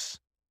jokes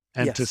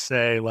and to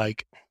say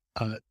like,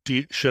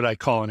 should I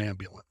call an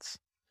ambulance?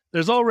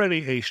 There's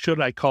already a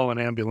should I call an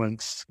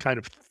ambulance kind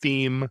of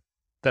theme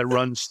that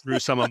runs through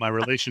some of my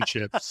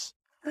relationships,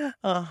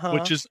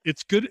 which is,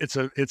 it's good.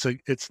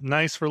 It's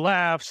nice for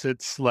laughs.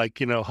 It's like,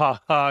 ha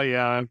ha,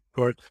 yeah,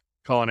 or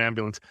call an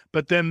ambulance.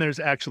 But then there's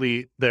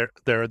actually, there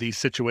are these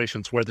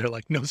situations where they're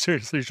like, no,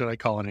 seriously, should I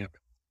call an ambulance?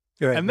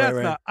 Right, and that's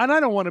not, and I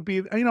don't want to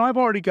be, I've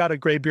already got a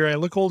gray beard. I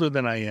look older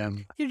than I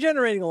am. You're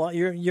generating a lot.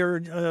 You're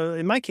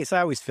in my case, I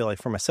always feel like,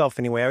 for myself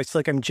anyway, I always feel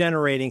like I'm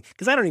generating,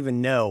 because I don't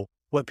even know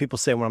what people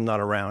say when I'm not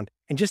around.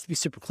 And just to be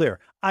super clear,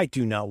 I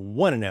do not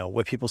want to know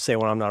what people say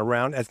when I'm not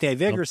around. As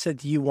Dave Egger said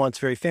to you once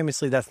very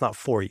famously, that's not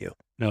for you.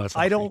 No, it's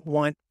not. I don't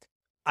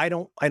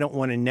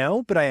want to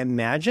know, but I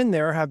imagine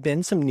there have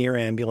been some near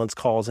ambulance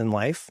calls in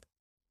life.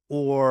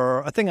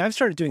 Or a thing I've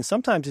started doing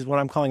sometimes is what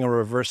I'm calling a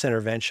reverse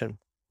intervention.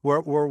 Where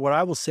what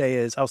I will say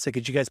is, I'll say,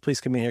 could you guys please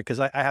come in here?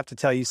 Because I have to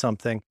tell you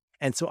something.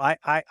 And so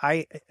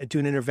I do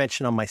an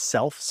intervention on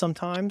myself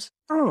sometimes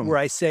where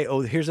I say,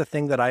 oh, here's a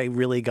thing that I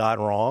really got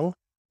wrong.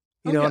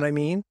 You know what I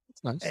mean?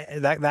 That's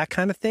nice. That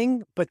kind of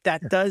thing. But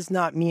that does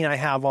not mean I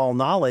have all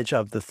knowledge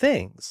of the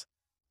things.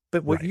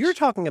 But what you're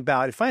talking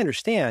about, if I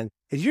understand,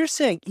 is you're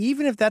saying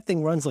even if that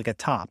thing runs like a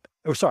top,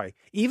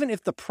 even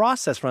if the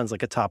process runs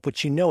like a top,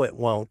 which it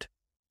won't,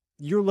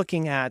 you're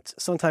looking at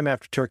sometime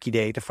after Turkey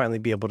Day to finally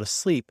be able to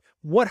sleep.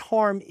 What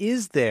harm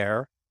is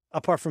there,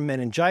 apart from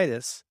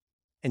meningitis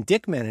and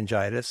dick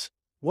meningitis,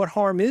 what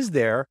harm is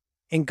there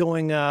in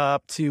going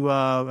up to,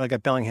 I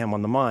got Bellingham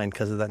on the mind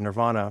because of that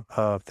Nirvana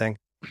thing.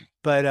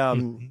 But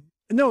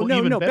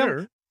no.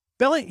 Better.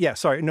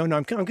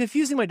 I'm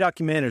confusing my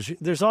documentaries.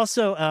 There's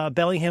also,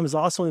 Bellingham is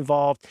also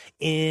involved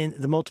in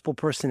the multiple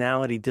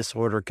personality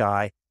disorder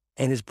guy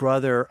and his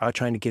brother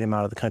trying to get him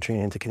out of the country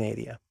and into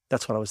Canada.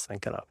 That's what I was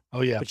thinking of.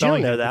 Oh, yeah. But you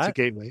don't know that. It's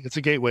a gateway. It's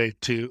a gateway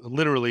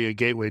literally a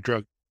gateway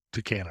drug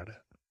to Canada.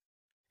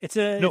 It's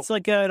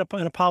like an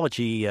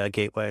apology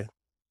gateway.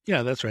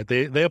 Yeah, that's right.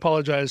 They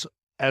apologize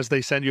as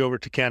they send you over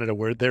to Canada,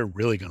 where they're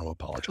really going to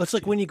apologize. It's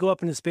like when you go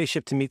up in a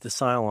spaceship to meet the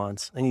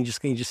Cylons, and you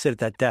just sit at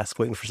that desk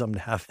waiting for something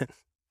to happen.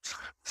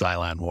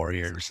 Cylon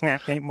warriors.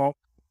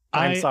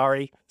 I'm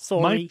sorry.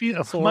 Sorry.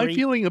 My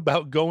feeling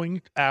about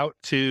going out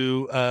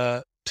to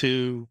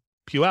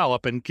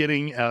Puyallup and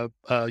getting a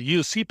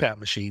used CPAP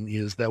machine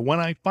is that when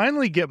I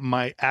finally get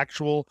my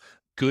actual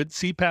good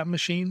CPAP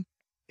machine,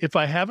 if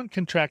I haven't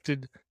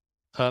contracted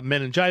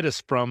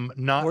meningitis from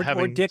not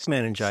having or dick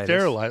meningitis,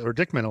 sterilized, or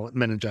dick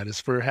meningitis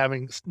for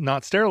having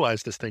not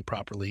sterilized this thing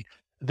properly,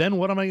 then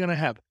what am I going to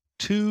have?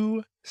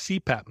 2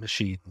 CPAP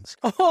machines.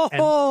 Who's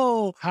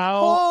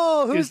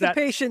the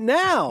patient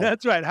now?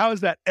 That's right. How is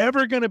that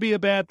ever going to be a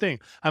bad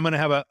thing? I'm going to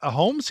have a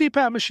home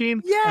CPAP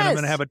machine, and I'm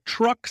going to have a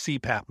truck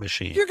CPAP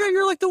machine.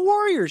 You're like the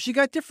Warriors. You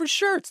got different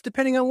shirts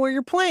depending on where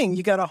you're playing.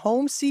 You got a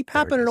home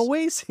CPAP and an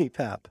away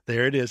CPAP.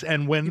 There it is.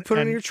 And when you put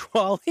it in your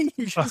trolley,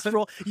 you just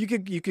roll. You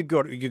could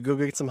go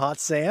get some Hot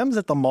Sam's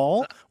at the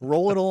mall.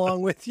 Roll it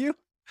along with you.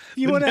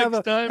 You want to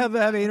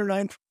have 8 or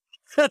 9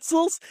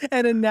 pretzels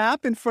and a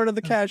nap in front of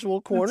the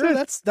casual corner.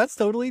 That's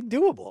totally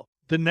doable.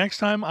 The next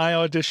time I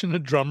audition a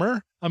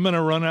drummer, I'm going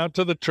to run out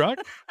to the truck.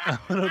 I'm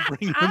going to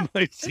bring in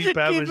my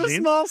CPAP machine. Keep a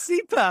small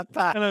CPAP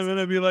pack. And I'm going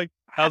to be like,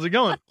 how's it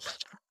going?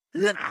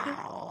 And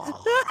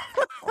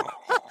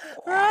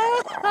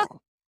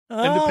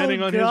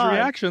depending on his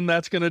reaction,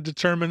 that's going to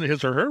determine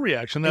his or her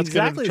reaction. That's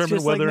going to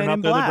determine whether or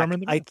not they're the drummer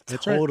in the band. I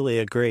totally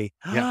agree.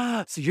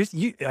 Yeah. So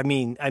I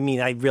mean,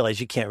 I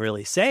realize you can't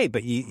really say,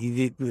 but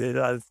you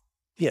know,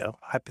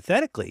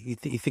 hypothetically, you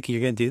think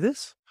you're going to do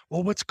this?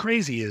 Well, what's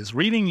crazy is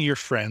reading your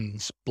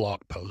friend's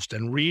blog post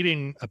and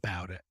reading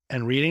about it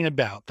and reading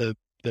about the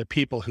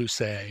people who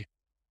say,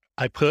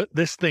 I put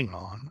this thing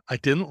on. I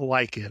didn't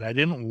like it. I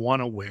didn't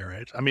want to wear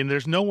it. I mean,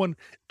 there's no one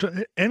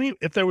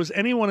if there was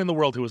anyone in the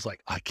world who was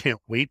like, I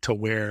can't wait to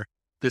wear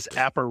this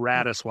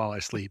apparatus while I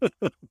sleep.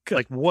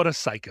 Like, what a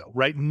psycho,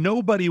 right?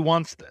 Nobody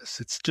wants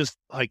this. It's just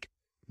like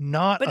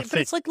not a thing.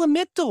 But it's like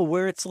Lamictal,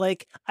 where it's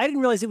like, I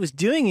didn't realize it was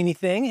doing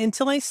anything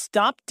until I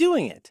stopped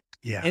doing it.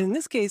 Yeah. And in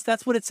this case,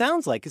 that's what it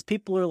sounds like, because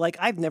people are like,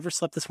 I've never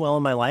slept this well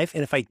in my life.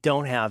 And if I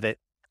don't have it,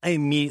 I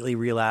immediately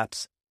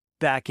relapse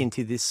back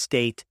into this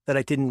state that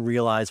I didn't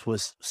realize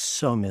was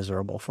so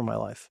miserable for my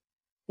life.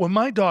 When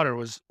my daughter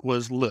was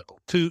little,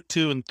 2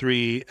 and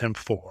 3 and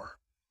 4,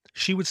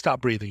 she would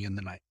stop breathing in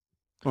the night.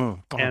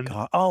 Oh,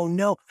 God. Oh,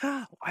 no.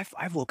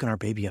 I've woken our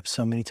baby up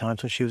so many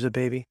times when she was a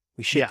baby.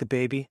 We shake the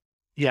baby.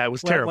 Yeah, it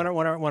was terrible.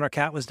 When our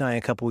cat was dying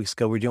a couple weeks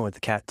ago, we were doing it with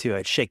the cat too.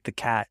 I'd shake the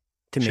cat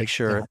to make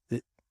sure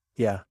that,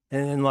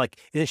 and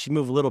then she'd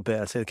move a little bit.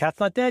 I'd say, the cat's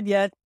not dead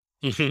yet.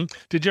 Mm-hmm.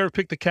 Did you ever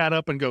pick the cat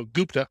up and go,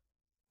 Gupta?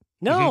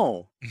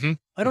 No. Mm-hmm.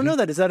 I don't know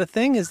that. Is that a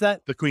thing? Is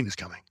that? The queen is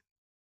coming.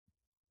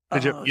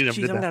 I'm going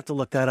to have to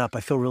look that up. I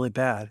feel really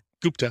bad.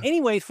 Gupta.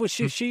 Anyway,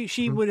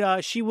 she would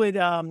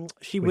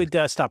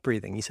stop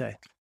breathing, you say.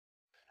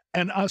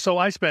 And so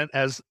I spent,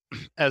 as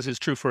is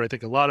true for, I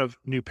think, a lot of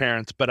new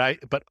parents, but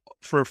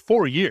for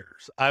 4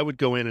 years, I would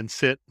go in and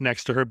sit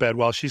next to her bed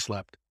while she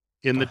slept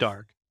in the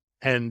dark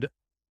and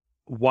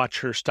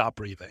watch her stop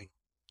breathing.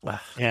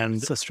 And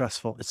it's so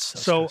stressful. It's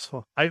so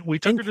stressful. We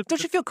took her to.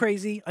 Don't you feel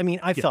crazy? I mean,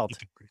 I felt,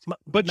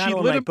 but she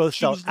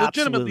was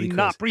legitimately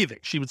not breathing.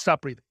 She would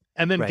stop breathing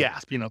and then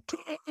gasp,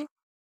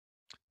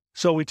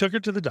 So we took her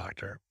to the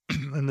doctor,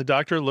 and the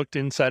doctor looked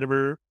inside of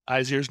her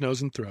eyes, ears,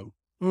 nose, and throat.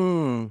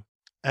 And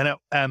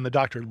the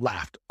doctor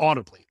laughed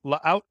audibly,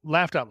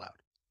 laughed out loud.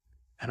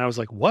 And I was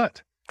like,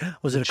 what?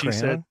 Was it a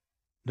crayon?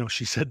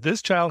 She said,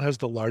 this child has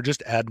the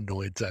largest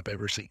adenoids I've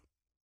ever seen.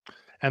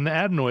 And the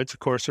adenoids, of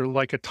course, are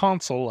like a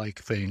tonsil-like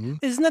thing.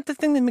 Isn't that the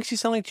thing that makes you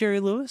sound like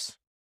Jerry Lewis?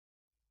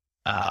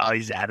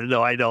 He's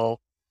adenoidal.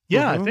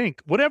 Yeah, I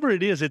think. Whatever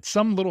it is, it's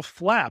some little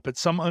flap.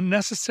 It's some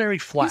unnecessary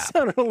flap. You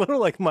sounded a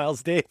little like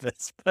Miles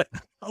Davis, but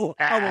I'll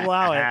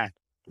allow it.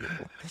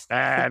 It's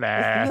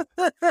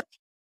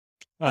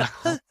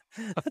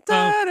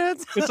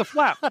a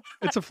flap.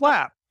 It's a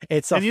flap.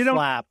 It's a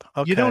flap.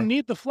 Okay. You don't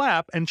need the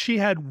flap. And she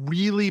had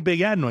really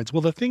big adenoids.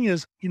 Well, the thing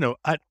is,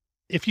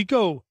 if you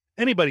go,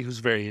 anybody who's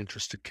very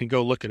interested can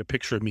go look at a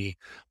picture of me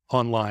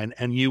online,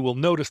 and you will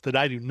notice that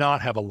I do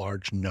not have a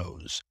large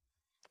nose.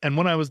 And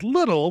when I was a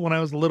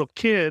little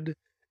kid,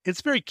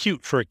 it's very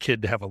cute for a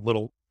kid to have a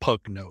little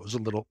pug nose, a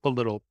little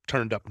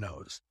turned up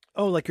nose.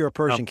 Oh, like you're a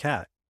Persian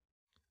cat.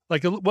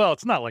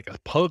 It's not like a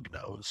pug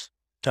nose.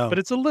 Oh, but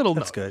it's a little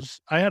that's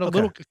nose. Good. I had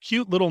a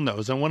cute little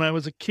nose. And when I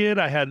was a kid,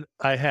 I had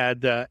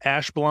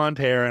ash blonde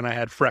hair, and I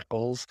had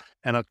freckles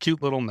and a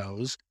cute little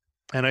nose.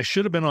 And I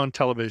should have been on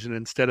television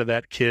instead of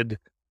that kid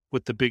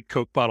with the big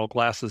Coke bottle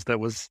glasses that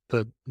was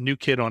the new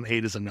kid on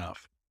 8 is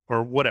Enough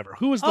or whatever.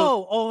 Who was the...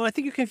 Oh, I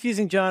think you're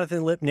confusing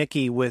Jonathan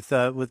Lipnicki with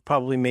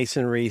probably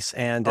Mason Reese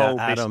and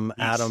Adam,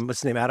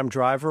 what's his name? Adam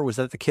Driver. Was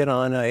that the kid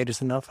on 8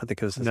 is Enough? I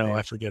think it was his name. No,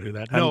 I forget who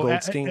that. Adam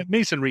Goldstein.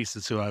 Mason Reese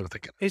is who I was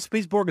thinking. He's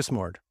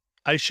Borgesmord.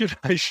 I should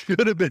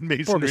have been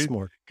Mason Reese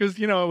because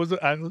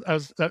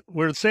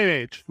we're the same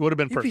age. Would have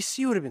been perfect.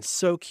 You would have been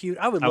so cute.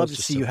 I would love to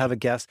see you have a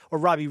guest, or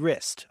Robbie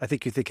Rist. I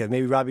think you think of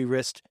maybe Robbie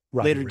Rist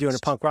doing a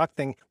punk rock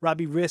thing.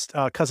 Robbie Rist,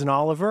 Cousin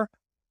Oliver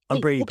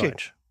on Brady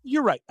Bunch.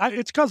 You're right.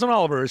 It's Cousin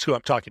Oliver is who I'm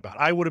talking about.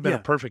 I would have been a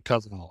perfect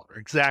Cousin Oliver.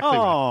 Exactly.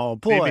 Oh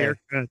right. boy,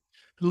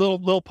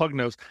 little pug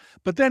nose.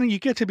 But then you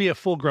get to be a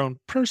full grown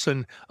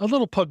person. A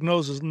little pug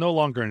nose is no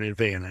longer an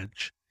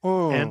advantage.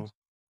 And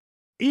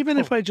even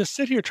if I just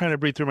sit here trying to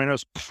breathe through my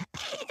nose,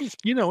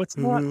 it's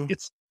not,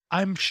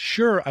 I'm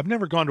sure, I've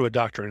never gone to a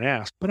doctor and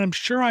asked, but I'm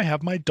sure I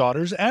have my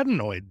daughter's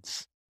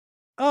adenoids.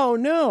 Oh,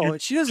 no,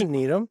 she doesn't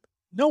need them.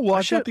 No, well,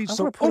 I'm going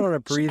to put on a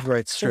Breathe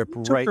Right strip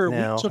right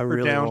now. We took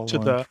her down to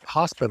the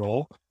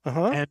hospital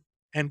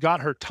and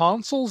got her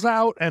tonsils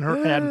out and her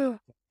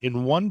adenoids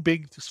in one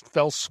big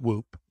fell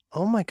swoop.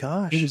 Oh my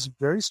gosh. It was a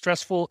very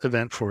stressful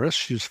event for us.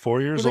 She was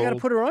 4 years old. They got to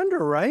put her under,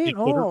 right? They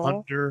put her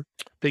under.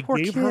 They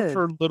gave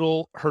her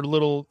little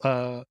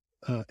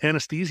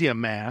anesthesia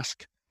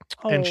mask,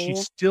 and she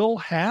still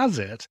has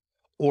it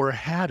or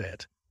had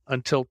it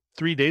until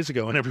 3 days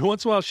ago. And every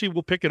once in a while, she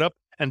will pick it up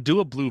and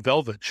do a blue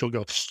velvet. She'll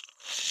go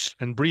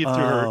and breathe through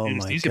her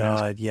anesthesia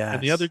mask. Yes.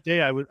 And the other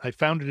day, I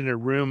found it in her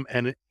room,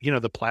 and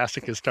the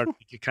plastic is starting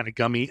to get kind of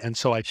gummy, and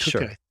so I took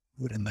it and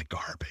put it in the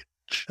garbage.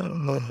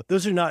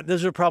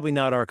 Those are probably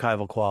not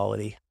archival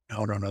quality.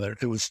 No.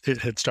 It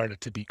had started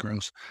to be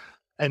gross.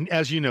 And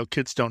as you know,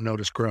 kids don't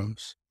notice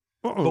gross.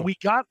 But we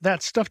got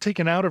that stuff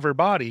taken out of her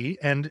body.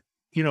 And,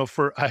 you know,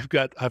 I've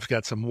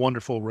got some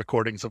wonderful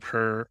recordings of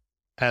her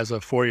as a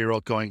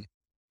 4-year-old going,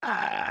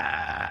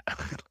 ah,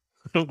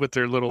 with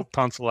her little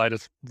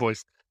tonsillitis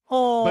voice.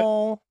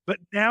 Oh, but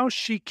now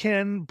she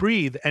can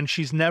breathe, and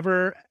she's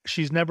never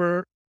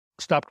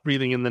stopped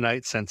breathing in the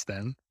night since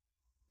then.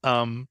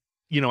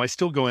 You know, I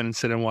still go in and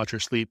sit and watch her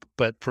sleep,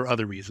 but for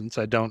other reasons.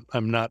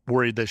 I'm not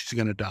worried that she's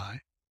going to die.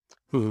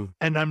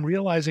 And I'm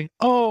realizing,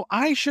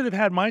 I should have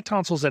had my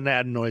tonsils and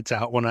adenoids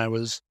out when I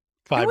was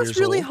 5 years old. It was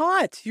really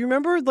hot. You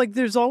remember, like,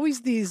 there's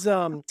always these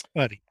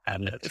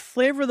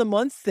flavor of the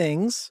month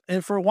things.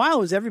 And for a while,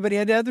 it was everybody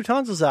had to have their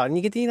tonsils out, and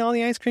you get to eat all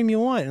the ice cream you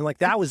want. And like,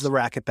 that was the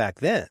racket back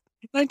then.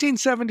 In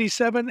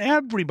 1977,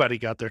 everybody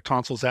got their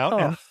tonsils out,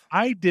 and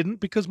I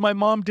didn't because my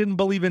mom didn't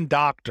believe in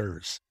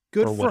doctors.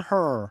 Good for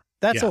her.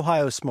 That's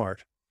Ohio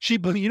smart. She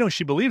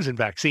believes in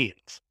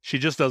vaccines. She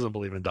just doesn't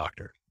believe in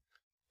doctors.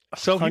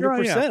 So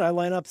 100%. I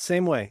line up the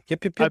same way.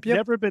 Yep. I've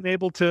never been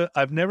able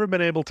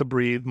to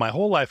breathe. My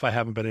whole life, I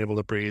haven't been able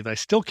to breathe. I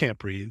still can't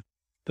breathe.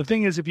 The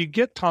thing is, if you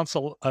get a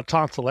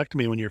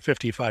tonsillectomy when you're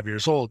 55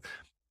 years old,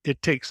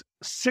 it takes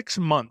 6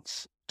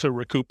 months to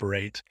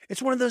recuperate.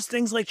 It's one of those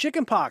things like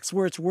chickenpox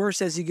where it's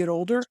worse as you get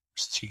older.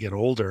 As you get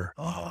older.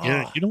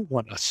 You don't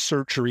want a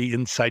surgery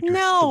inside your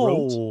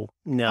throat.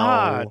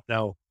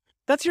 No.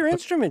 That's your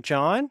instrument,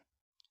 John.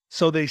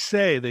 So they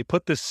say they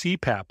put the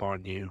CPAP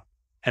on you,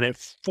 and it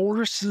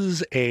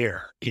forces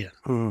air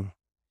in.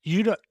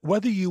 You don't,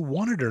 whether you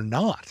want it or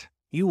not,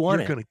 you're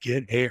going to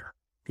get air.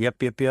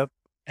 Yep.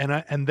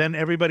 And then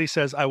everybody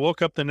says, I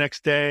woke up the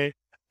next day,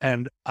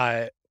 and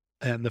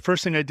the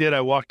first thing I did,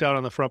 I walked out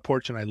on the front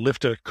porch and I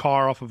lifted a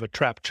car off of a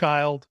trapped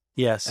child.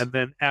 Yes. And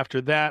then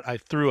after that, I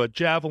threw a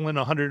javelin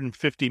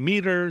 150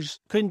 meters.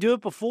 Couldn't do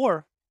it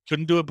before.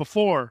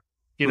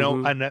 You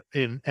know, and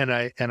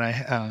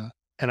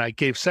I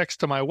gave sex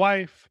to my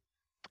wife,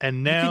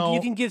 and now you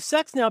can give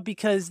sex now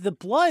because the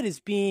blood is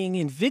being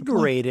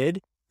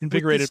invigorated with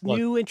this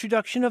new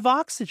introduction of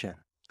oxygen.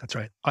 That's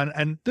right.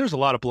 And there's a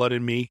lot of blood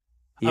in me.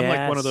 Yes. I'm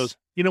like one of those,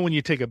 you know, when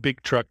you take a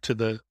big truck to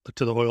the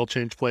oil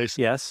change place.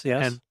 Yes.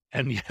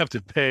 And you have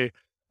to pay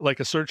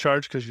like a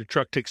surcharge because your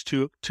truck takes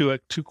two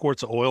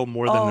quarts of oil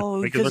more than a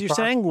regular because you're car.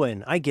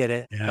 sanguine. I get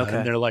it. Yeah, okay.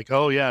 And they're like,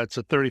 it's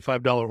a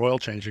 $35 oil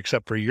change,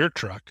 except for your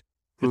truck.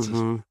 It's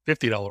a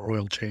 $50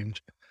 oil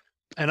change.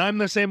 And I'm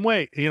the same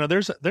way. You know,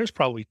 there's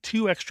probably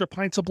 2 extra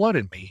pints of blood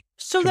in me.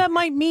 So that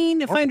might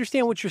mean, if I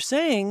understand what you're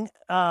saying,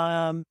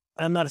 I'm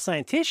not a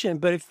scientist,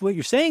 but if what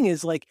you're saying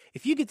is like,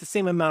 if you get the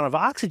same amount of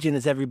oxygen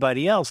as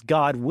everybody else,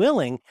 God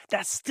willing,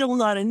 that's still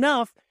not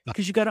enough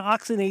because you got to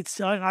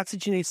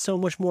oxygenate so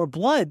much more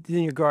blood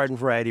than your garden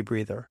variety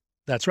breather.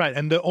 That's right.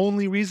 And the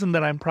only reason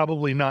that I'm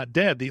probably not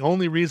dead, the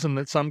only reason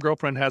that some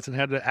girlfriend hasn't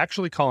had to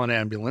actually call an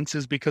ambulance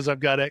is because I've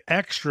got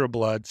extra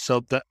blood.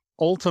 So the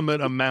ultimate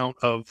amount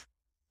of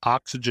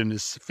oxygen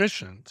is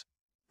sufficient.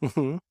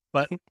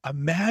 But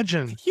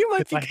imagine you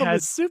might become a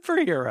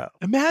superhero.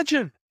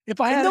 Imagine if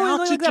I had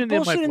oxygen in my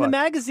blood. In the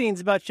magazines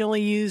about you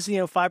only use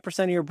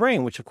 5% of your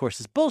brain, which of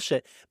course is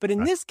bullshit. But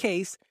in this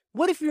case,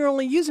 what if you're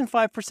only using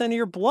 5% of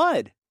your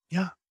blood?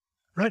 Yeah,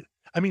 right.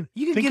 I mean,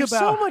 you can give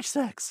so much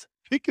sex.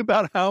 Think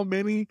about how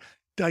many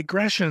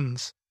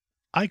digressions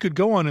I could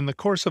go on in the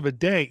course of a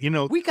day. You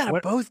know, we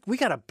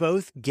gotta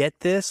both get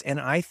this, and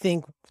I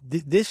think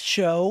this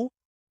show.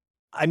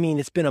 I mean,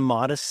 it's been a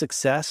modest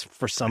success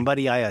for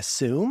somebody, I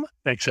assume.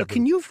 Thanks, but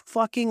can you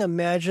fucking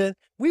imagine?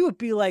 We would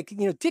be like,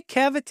 Dick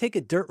Cavett, take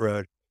a dirt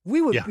road.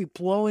 We would be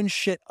blowing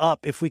shit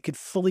up if we could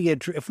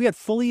if we had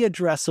fully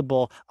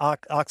addressable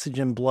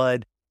oxygen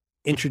blood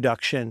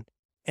introduction.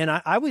 And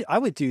I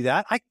would do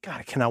that. I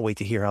cannot wait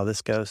to hear how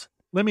this goes.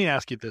 Let me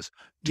ask you this.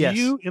 Do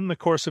you, in the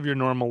course of your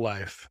normal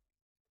life,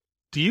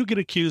 do you get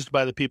accused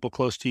by the people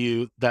close to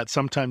you that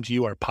sometimes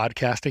you are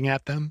podcasting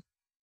at them?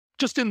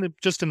 Just in the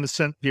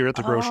sense you're at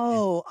the grocery.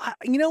 Oh,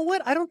 you know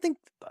what? I don't think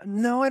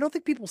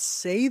people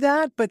say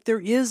that, but there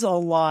is a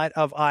lot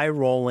of eye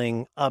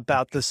rolling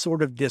about the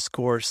sort of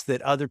discourse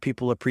that other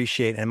people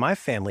appreciate, and my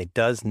family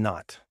does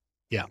not.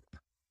 Yeah.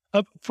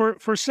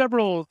 For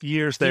several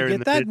years there. Do you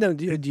get that? No,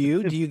 do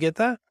you get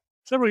that?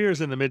 Several years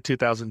in the mid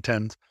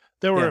 2010s,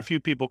 there were a few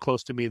people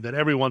close to me that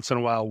every once in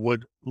a while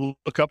would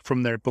look up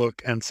from their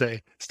book and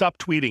say, "Stop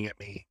tweeting at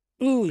me,"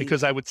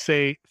 because I would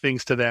say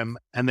things to them,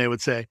 and they would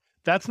say,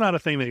 "That's not a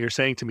thing that you're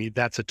saying to me.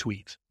 That's a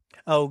tweet."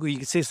 Oh, you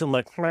can say something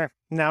like,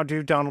 "Now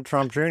do Donald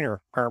Trump Jr."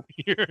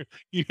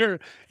 You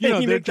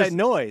make that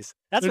noise.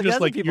 That's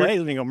what like people hate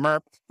when you go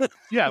merp.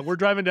 Yeah, we're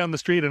driving down the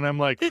street, and I'm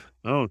like,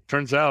 "Oh,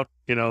 turns out,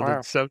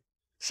 that's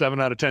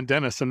 7 out of 10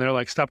 dentists," and they're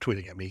like, "Stop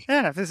tweeting at me."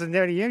 Yeah, if this is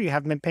new to you, you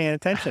haven't been paying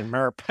attention,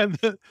 merp. And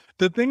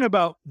the thing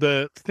about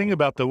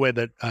the way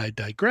that I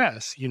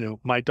digress,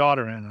 my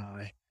daughter and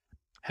I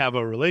have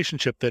a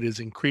relationship that is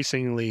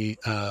increasingly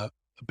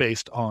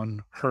based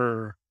on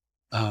her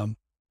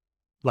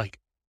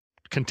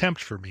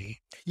contempt for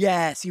me.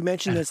 Yes, you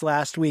mentioned this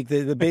last week.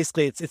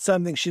 Basically, it's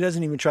something she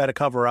doesn't even try to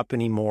cover up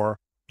anymore.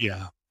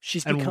 Yeah,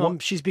 she's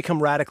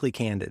become radically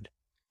candid.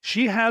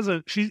 She has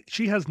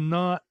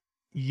not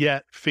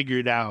yet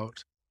figured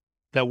out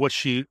that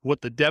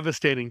what the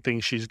devastating thing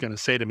she's going to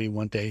say to me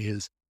one day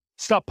is,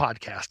 stop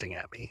podcasting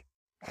at me.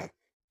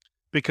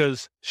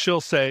 Because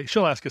she'll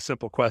ask a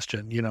simple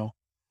question,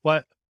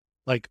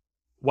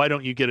 why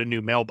don't you get a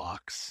new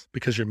mailbox?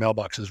 Because your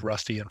mailbox is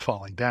rusty and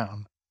falling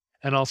down.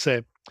 And I'll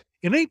say,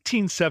 in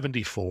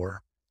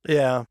 1874,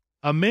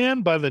 a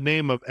man by the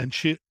name of,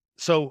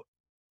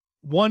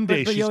 one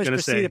day but she's you always going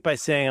to proceed say, it by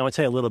saying, I want to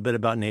tell you a little bit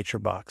about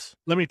NatureBox.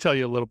 let me tell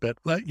you a little bit.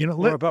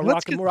 About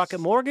Rocket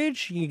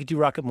Mortgage. You could do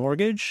Rocket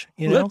Mortgage.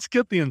 Let's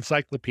get the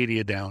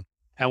encyclopedia down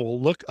and we'll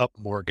look up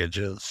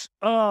mortgages.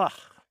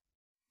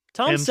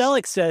 Tom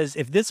Selleck says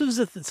if this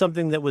was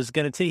something that was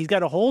going to take, he's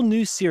got a whole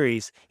new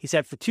series. He's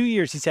had for 2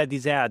 years, he's had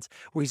these ads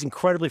where he's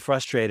incredibly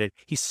frustrated.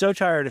 He's so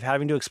tired of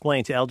having to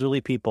explain to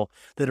elderly people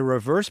that a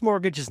reverse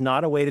mortgage is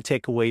not a way to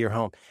take away your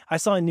home. I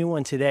saw a new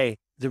one today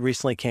that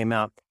recently came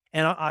out.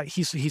 And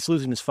he's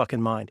losing his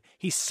fucking mind.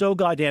 He's so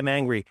goddamn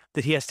angry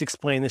that he has to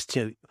explain this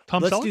to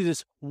Tom Let's Selleck? do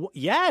this.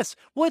 Yes.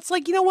 Well, it's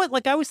like, you know what?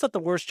 Like, I always thought the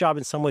worst job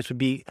in some ways would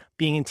be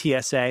being in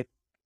TSA.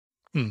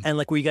 And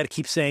like where you got to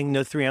keep saying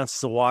no 3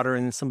 ounces of water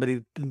and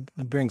somebody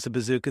brings a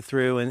bazooka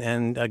through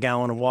and a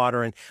gallon of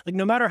water. And like,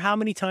 no matter how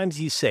many times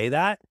you say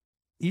that,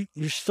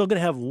 you're still going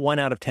to have 1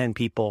 out of 10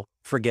 people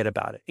forget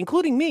about it,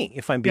 including me,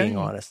 if I'm being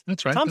honest.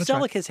 That's right. Tom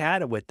Selleck has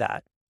had it with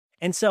that.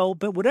 And so,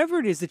 but whatever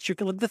it is that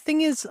the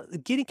thing is,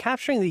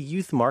 capturing the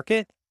youth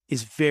market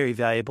is very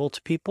valuable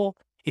to people.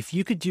 If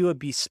you could do a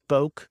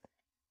bespoke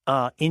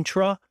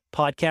intra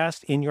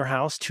podcast in your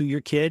house to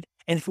your kid,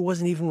 and if it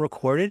wasn't even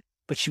recorded,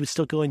 but she would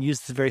still go and use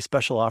this very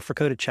special offer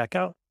code at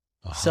checkout,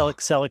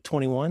 Selleck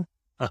 21.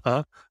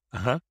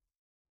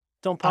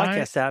 Don't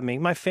podcast at me.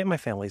 My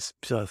family's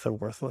so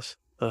worthless.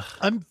 Ugh.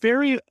 I'm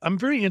very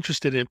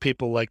interested in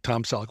people like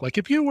Tom Selleck. Like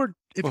if you were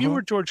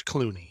George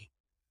Clooney,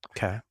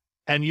 okay,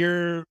 and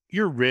you're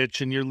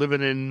rich and you're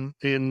living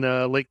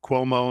in Lake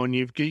Como and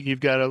you've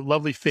got a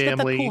lovely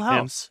family, he's got that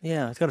cool house.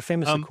 He's got a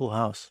famously cool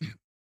house.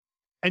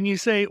 And you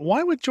say,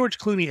 why would George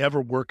Clooney ever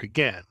work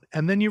again?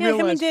 And then you realize,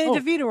 him and Danny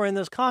DeVito are in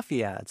those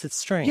coffee ads. It's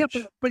strange.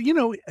 Yeah, but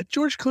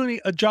George Clooney,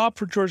 a job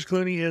for George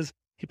Clooney is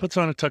he puts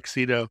on a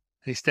tuxedo and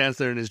he stands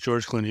there in his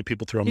George Clooney.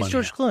 People throw money. He's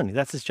George Clooney.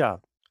 That's his job.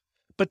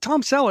 But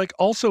Tom Selleck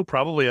also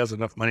probably has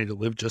enough money to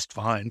live just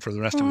fine for the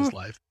rest of his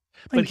life.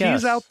 But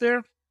he's out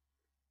there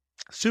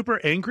super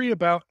angry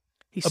about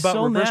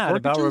so mad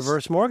about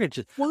reverse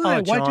mortgages.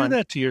 Why? Why do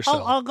that to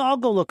yourself? I'll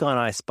go look on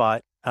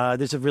iSpot.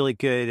 There's a really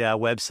good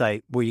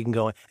website where you can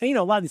go. And,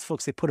 a lot of these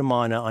folks, they put them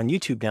on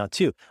YouTube now,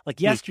 too.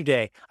 Like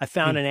yesterday, I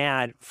found an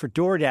ad for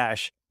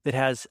DoorDash that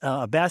has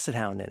a Basset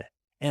Hound in it.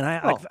 And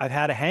I've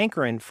had a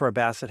hankering for a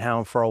Basset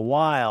Hound for a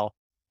while.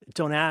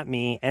 Don't at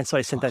me. And so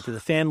I sent that to the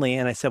family.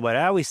 And I said, what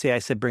I always say, I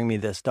said, bring me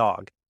this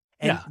dog.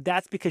 And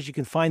that's because you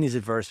can find these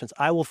advertisements.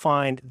 I will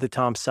find the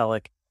Tom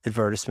Selleck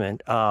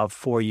advertisement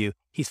for you.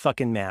 He's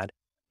fucking mad.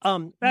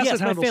 Basset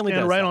Hound will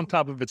stand right on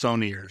top of its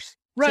own ears.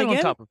 Right on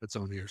top of its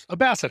own ears. A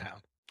Basset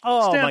Hound.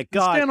 Oh, my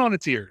God. Stand on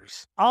its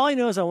ears. All I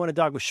know is I want a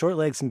dog with short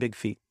legs and big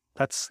feet.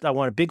 I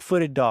want a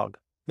big-footed dog.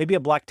 Maybe a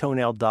black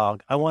toenailed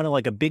dog. I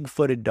want a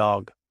big-footed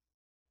dog.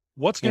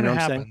 What's going to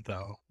happen,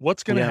 though?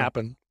 What's going to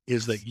happen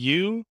is that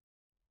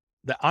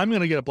I'm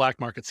going to get a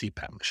black market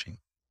CPAP machine.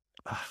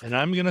 And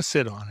I'm going to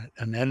sit on it.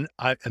 And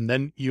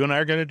then you and I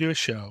are going to do a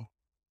show.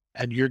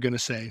 And you're going to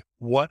say,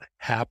 what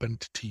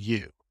happened to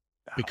you?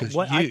 Because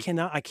I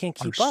can't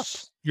keep up.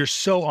 You're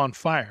so on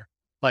fire.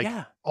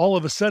 All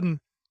of a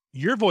sudden,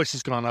 your voice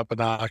has gone up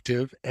an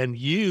octave and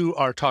you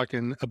are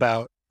talking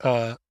about,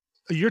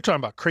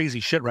 crazy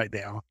shit right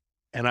now.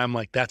 And I'm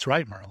like, that's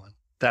right, Merlin.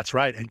 That's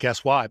right. And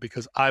guess why?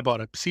 Because I bought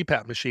a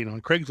CPAP machine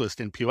on Craigslist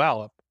in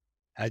Puyallup.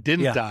 I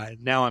didn't die.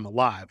 Now I'm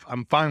alive.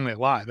 I'm finally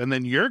alive. And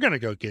then you're going to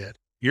go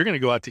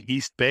out to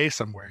East Bay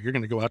somewhere. You're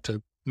going to go out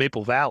to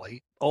Maple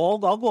Valley. Oh,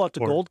 I'll go out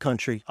to Gold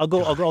Country. I'll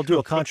do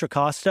a Contra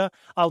Costa.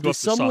 I'll do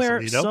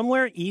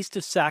somewhere east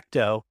of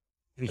Sacto,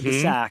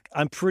 the Sac.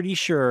 I'm pretty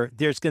sure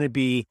there's going to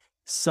be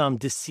some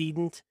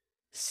decedent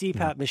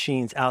CPAP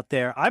machines out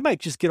there. I might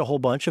just get a whole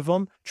bunch of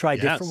them, try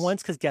different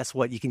ones, because guess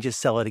what? You can just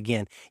sell it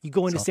again. You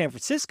go into San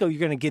Francisco, you're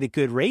going to get a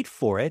good rate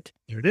for it.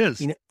 Here it is.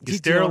 You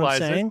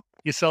sterilize it.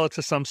 You sell it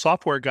to some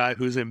software guy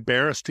who's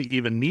embarrassed to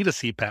even need a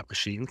CPAP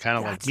machine, kind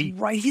of like me.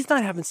 Right. He's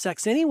not having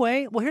sex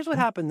anyway. Well, here's what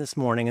happened this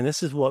morning, and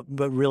this is what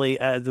really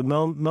the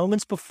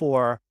moments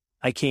before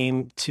I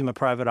came to my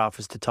private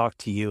office to talk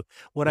to you.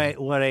 What I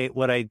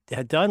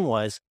had done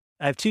was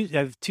I have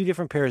two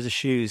different pairs of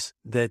shoes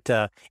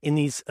that in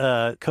these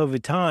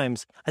COVID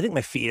times, I think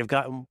my feet have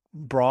gotten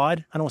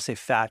broad. I don't want to say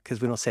fat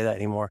because we don't say that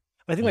anymore.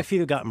 But I think my feet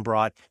have gotten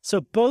broad.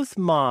 So both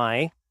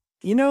my,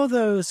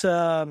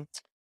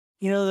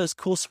 those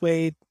cool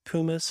suede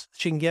Pumas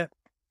that you can get?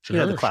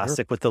 Sure, the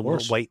classic with the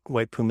little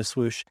white Puma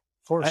swoosh.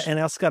 Of course. And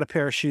I also got a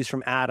pair of shoes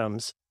from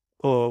Adams,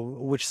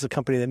 which is a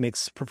company that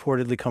makes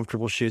purportedly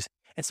comfortable shoes.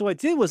 And so what I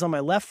did was on my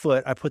left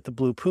foot, I put the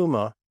blue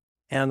Puma,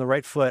 and on the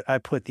right foot, I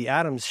put the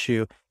Adams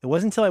shoe. It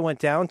wasn't until I went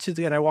down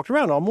and I walked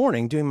around all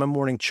morning doing my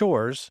morning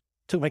chores,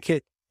 took my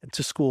kid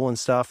to school and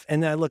stuff.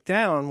 And then I looked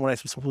down when I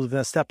was supposed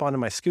to step onto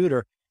my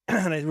scooter,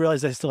 and I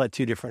realized I still had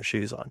two different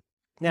shoes on.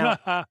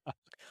 Now,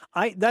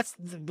 that's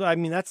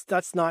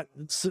not,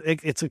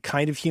 it's a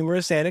kind of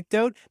humorous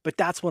anecdote, but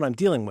that's what I'm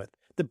dealing with.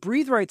 The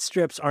Breathe Right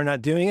strips are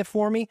not doing it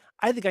for me.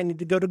 I think I need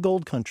to go to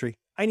Gold Country.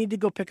 I need to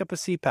go pick up a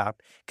CPAP.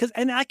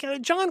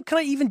 John, can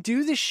I even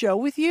do this show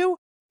with you?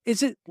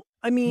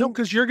 No,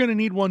 because you're going to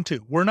need one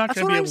too. We're not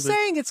going to be able to. That's what I'm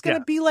saying. It's going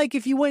to be like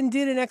if you went and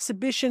did an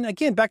exhibition,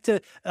 again, back to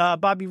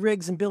Bobby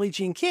Riggs and Billie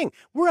Jean King.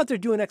 We're out there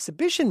doing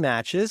exhibition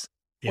matches,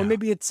 or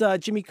maybe it's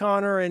Jimmy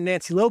Connor and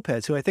Nancy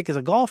Lopez, who I think is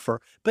a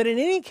golfer. But in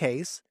any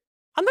case,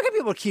 I'm not going to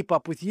be able to keep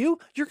up with you.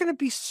 You're going to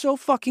be so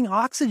fucking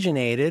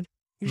oxygenated.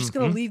 You're just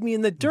going to leave me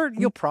in the dirt.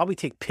 You'll probably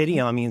take pity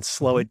on me and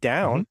slow it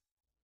down.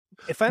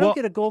 If I don't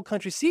get a Gold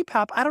Country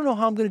CPAP, I don't know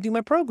how I'm going to do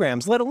my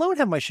programs, let alone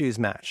have my shoes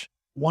match.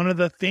 One of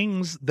the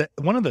things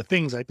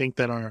I think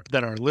that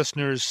our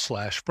listeners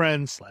 /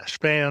 friends /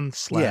 fans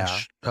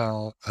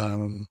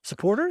 /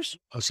 supporters.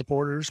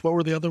 What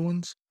were the other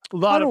ones?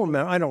 I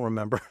don't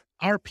remember.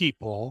 Our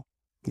people.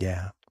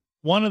 Yeah.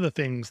 One of the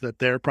things that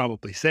they're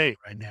probably saying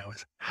right now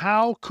is,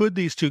 how could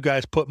these two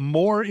guys put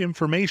more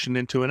information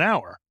into an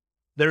hour?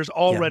 There's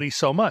already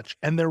so much,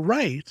 and they're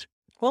right.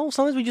 Well,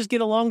 sometimes we just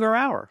get a longer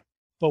hour.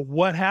 But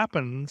what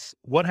happens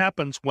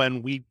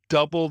when we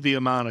double the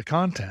amount of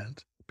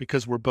content?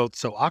 Because we're both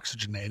so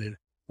oxygenated,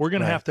 we're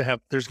going to have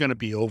there's going to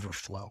be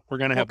overflow. We're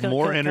going to have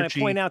more energy.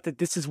 Can I point out that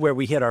this is where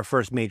we hit our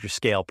first major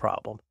scale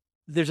problem?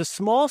 There's a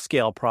small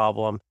scale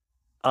problem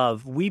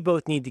of we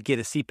both need to get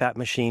a CPAP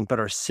machine, but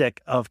are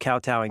sick of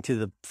kowtowing to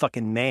the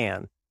fucking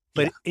man.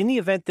 But in the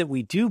event that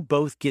we do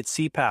both get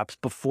CPAPs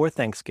before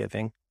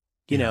Thanksgiving,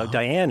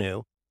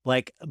 Dianu,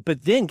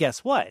 but then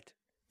guess what?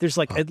 There's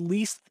at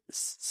least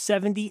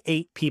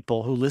 78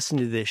 people who listen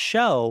to this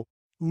show.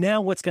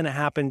 Now what's going to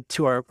happen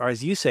to our,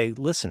 as you say,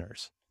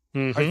 listeners?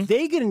 Are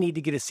they going to need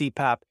to get a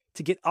CPAP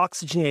to get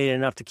oxygenated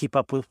enough to keep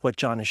up with what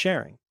John is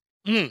sharing?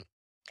 The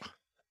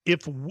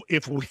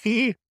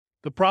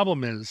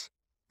problem is,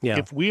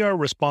 if we are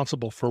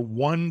responsible for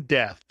one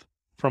death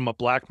from a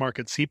black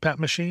market CPAP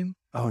machine,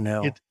 oh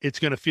no, it's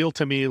going to feel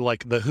to me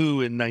like The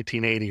Who in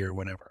 1980 or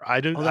whatever.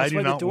 That's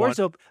why the doors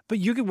open. But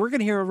we're going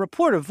to hear a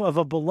report of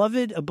a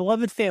beloved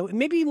fan,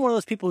 maybe even one of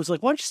those people who's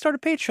like, "Why don't you start a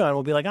Patreon?"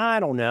 We'll be like,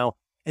 "I don't know."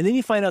 And then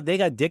you find out they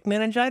got dick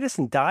meningitis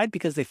and died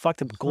because they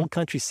fucked a Gold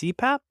Country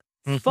CPAP.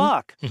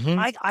 Fuck.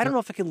 I don't know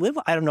if I can live.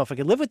 I don't know if I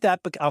can live with that,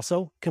 but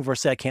also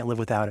conversely, I can't live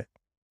without it.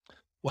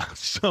 Well,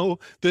 so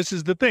this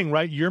is the thing,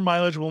 right? Your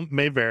mileage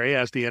may vary,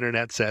 as the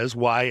internet says,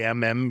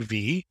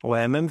 YMMV.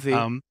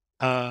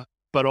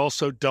 But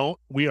also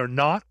we are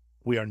not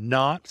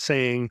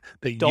saying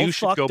that you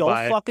should go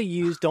buy it.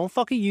 Don't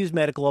fuck a used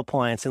medical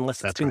appliance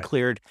unless it's been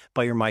cleared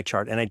by your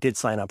MyChart. And I did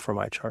sign up for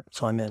MyChart,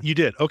 so I'm in. You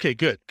did? Okay,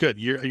 good.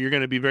 You're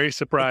going to be very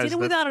surprised. I did it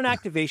without an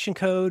activation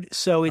code,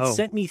 so it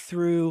sent me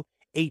through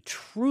a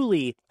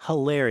truly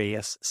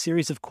hilarious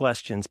series of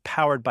questions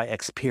powered by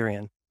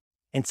Experian.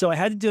 And so I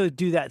had to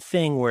do that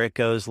thing where it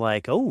goes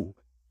like,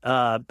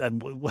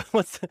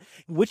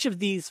 which of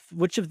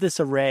this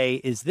array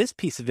is this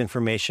piece of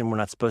information we're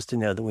not supposed to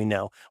know that we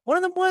know? One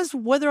of them was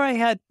whether I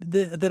had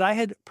that I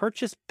had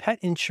purchased pet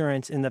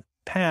insurance in the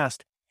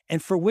past,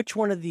 and for which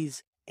one of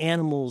these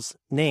animals'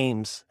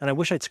 names. And I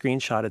wish I'd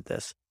screenshotted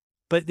this,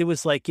 but it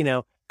was like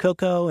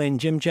Coco and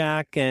Jim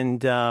Jack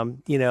and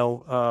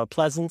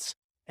Pleasance,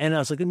 and I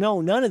was like,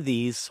 no, none of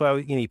these. So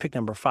you pick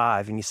number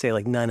 5 and you say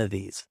like none of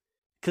these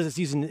because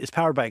it's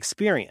powered by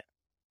Experian.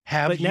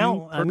 Have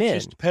you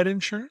purchased pet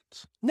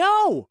insurance?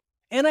 No.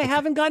 And I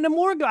haven't gotten a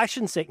mortgage. I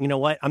shouldn't say, you know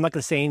what? I'm not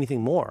going to say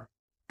anything more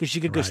because you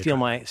could go steal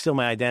my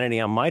identity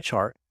on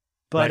MyChart.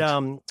 But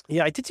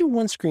I did do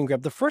one screen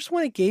grab. The first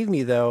one it gave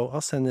me, though, I'll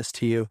send this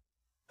to you.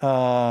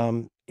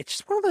 It's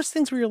just one of those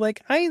things where you're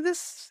like,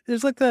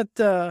 there's like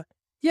that.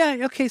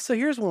 Okay. So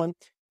here's one.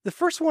 The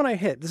first one I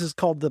hit, this is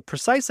called the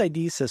Precise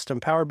ID System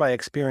powered by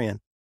Experian.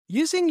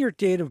 Using your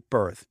date of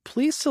birth,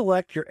 please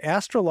select your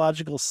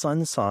astrological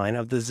sun sign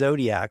of the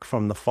zodiac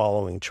from the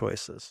following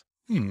choices.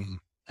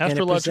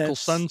 Astrological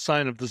sun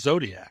sign of the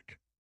zodiac.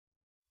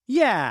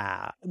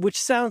 Yeah,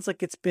 which sounds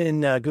like it's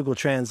been Google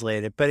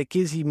translated, but it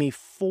gives me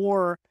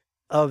 4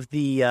 of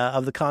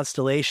the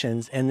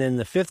constellations, and then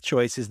the 5th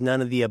choice is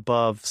none of the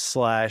above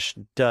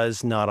 /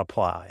 does not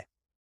apply.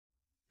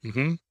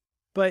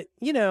 But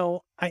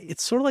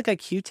it's sort of like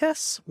IQ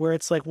tests, where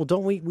it's like, well,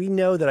 don't we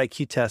know that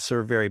IQ tests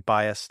are very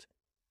biased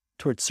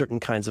towards certain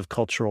kinds of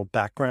cultural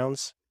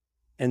backgrounds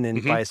and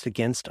then biased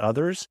against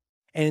others.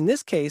 And in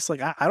this case,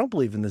 like, I don't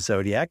believe in the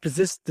zodiac. Does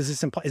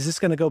this imply, is this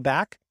going to go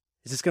back?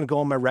 Is this going to go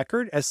on my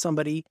record as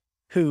somebody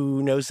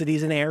who knows that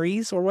he's an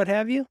Aries or what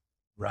have you?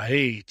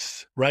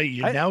 Right.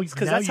 Now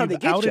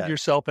you've outed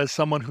yourself as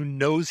someone who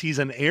knows he's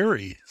an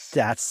Aries.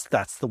 That's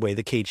the way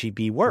the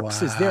KGB works.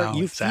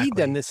 Feed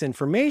them this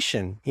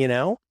information,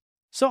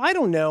 So I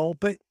don't know,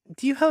 but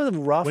do you have a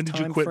rough time frame? When did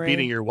you quit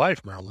beating your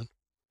wife, Marilyn?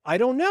 I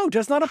don't know.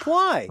 Does not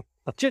apply.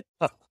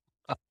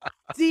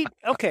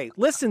 Okay,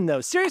 listen,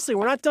 though. Seriously,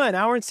 we're not done.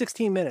 Hour and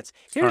 16 minutes.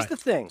 Here's the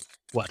thing.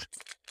 What?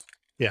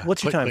 Yeah.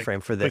 What's your time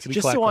frame for this?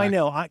 Just so I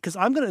know, because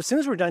I'm going to, as soon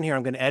as we're done here,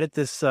 I'm going to edit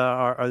this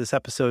this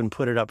episode and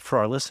put it up for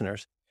our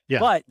listeners. Yeah.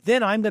 But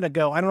then I'm going to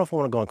go, I don't know if I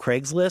want to go on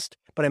Craigslist,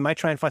 but I might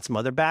try and find some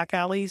other back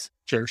alleys.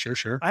 Sure.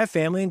 I have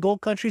family in Gold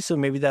Country, so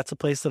maybe that's a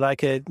place that I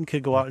could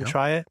go out and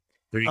try it.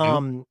 There you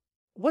go.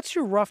 What's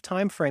your rough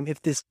time frame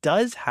if this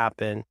does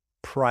happen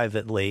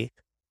privately?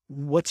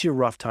 What's your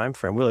rough time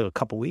frame? Really, a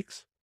couple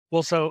weeks?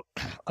 Well, so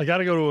I got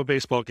to go to a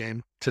baseball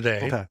game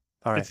today. Okay.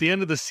 All right. It's the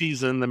end of the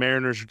season. The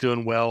Mariners are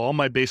doing well. All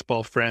my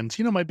baseball friends,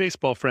 my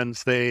baseball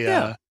friends, they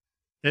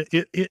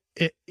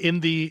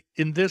the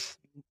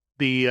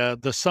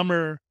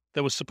summer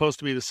that was supposed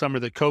to be the summer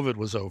that COVID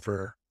was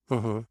over.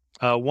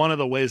 Mm-hmm. One of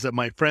the ways that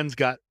my friends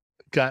got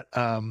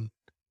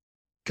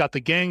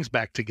the gangs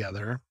back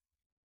together,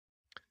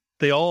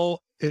 they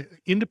all,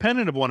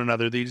 independent of one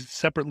another, these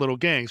separate little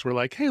gangs were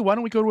like, hey, why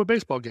don't we go to a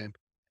baseball game?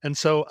 And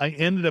so I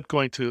ended up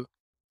going to,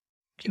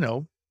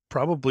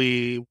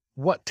 probably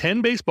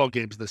 10 baseball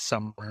games this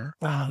summer.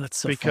 Wow, that's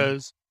so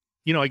because,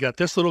 I got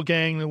this little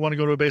gang that want to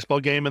go to a baseball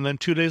game, and then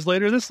 2 days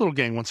later, this little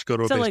gang wants to go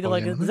to a baseball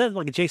game. Is that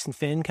like a Jason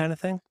Finn kind of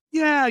thing?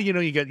 Yeah,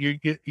 you got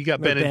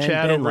Ben and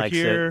Chad over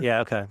here. It.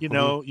 Yeah, okay.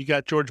 You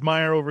got George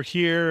Meyer over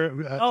here.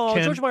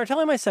 George Meyer, tell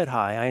him I said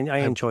hi. I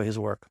enjoy his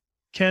work.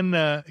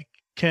 Ken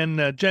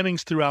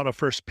Jennings threw out a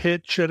first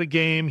pitch at a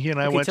game. He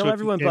and I went to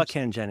everyone but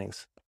Ken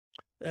Jennings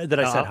that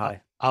I said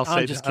hi.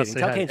 I'm just kidding.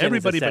 Tell Ken Jennings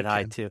everybody I said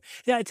hi too.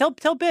 Yeah,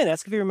 tell Ben.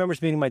 Ask if he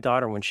remembers meeting my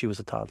daughter when she was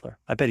a toddler.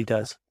 I bet he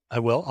does. I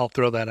will. I'll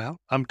throw that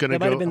out. I'm gonna.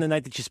 That might have been the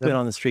night that you spit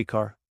on the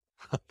streetcar.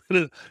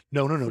 No.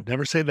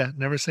 Never say that.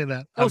 Never say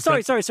that. Oh,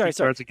 sorry.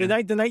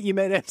 The night you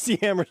met MC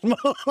Hammer's mom.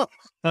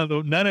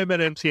 The night I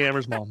met MC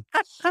Hammer's mom.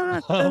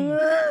 But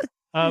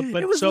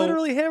it was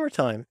literally Hammer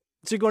time.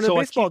 So you're going to a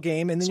baseball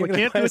game, and then you're going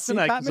to I can't do it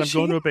tonight because I'm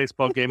going to a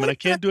baseball game, and I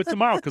can't do it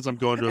tomorrow because I'm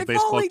going to a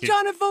baseball game.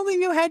 John, if only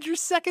you had your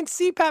second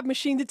CPAP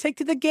machine to take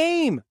to the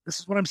game. This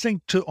is what I'm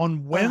saying.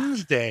 On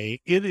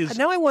Wednesday, it is.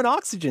 Now I want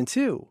oxygen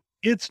too.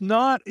 It's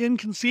not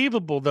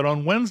inconceivable that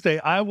on Wednesday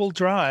I will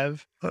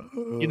drive,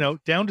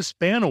 down to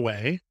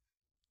Spanaway,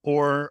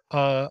 or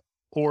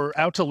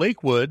out to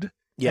Lakewood,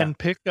 and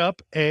pick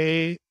up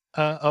a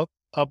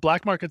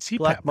black market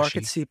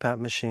CPAP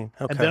machine.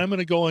 Okay. And then I'm going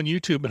to go on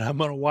YouTube and I'm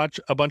going to watch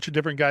a bunch of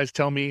different guys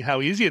tell me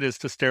how easy it is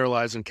to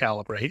sterilize and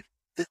calibrate.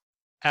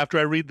 After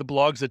I read the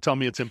blogs that tell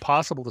me it's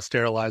impossible to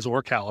sterilize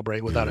or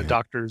calibrate without a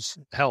doctor's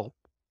help.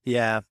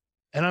 Yeah.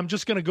 And I'm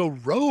just going to go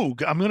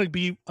rogue. I'm going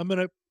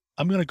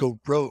to go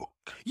rogue.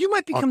 You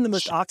might become the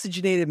most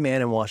oxygenated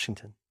man in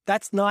Washington.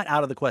 That's not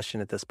out of the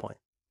question at this point.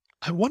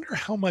 I wonder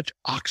how much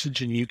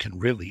oxygen you can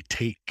really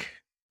take.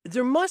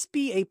 There must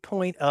be a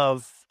point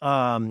of,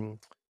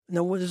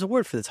 there's a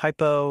word for this,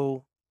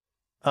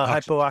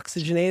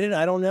 hypooxygenated.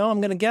 I don't know.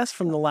 I'm going to guess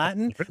from the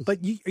Latin. But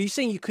are you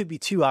saying you could be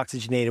too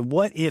oxygenated?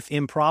 What if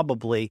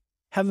improbably,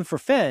 heaven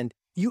forfend,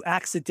 you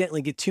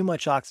accidentally get too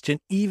much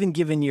oxygen, even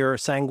given your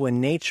sanguine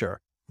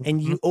nature,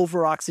 and you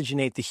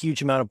over-oxygenate the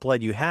huge amount of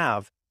blood you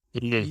have?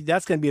 Mm-hmm.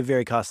 That's going to be a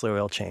very costly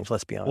oil change.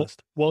 Let's be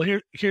honest. Well,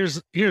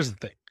 here's the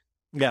thing.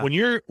 Yeah. When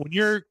your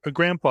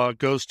grandpa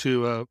goes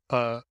to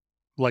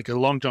like a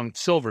Long John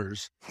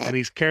Silver's and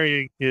he's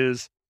carrying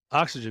his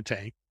oxygen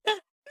tank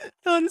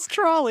on his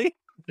trolley,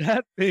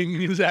 that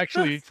thing is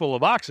actually full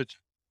of oxygen.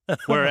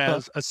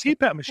 Whereas a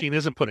CPAP machine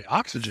isn't putting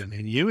oxygen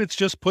in you; it's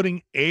just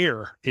putting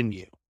air in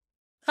you.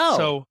 Oh.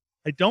 So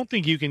I don't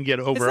think you can get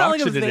over It's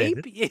not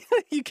oxygenated. Like a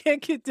vape. You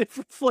can't get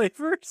different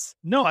flavors.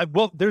 No,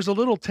 there's a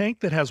little tank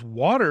that has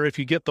water if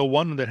you get the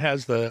one that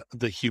has the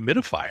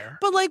humidifier.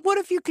 But like, what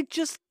if you could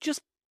just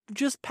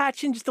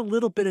patch in just a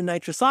little bit of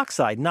nitrous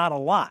oxide, not a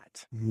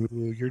lot?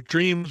 Ooh, your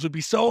dreams would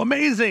be so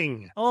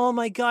amazing. Oh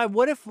my God.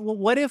 What if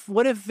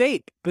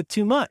vape, but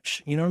too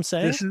much? You know what I'm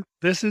saying?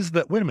 This is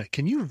the, wait a minute.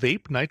 Can you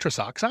vape nitrous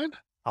oxide?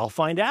 I'll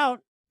find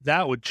out.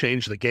 That would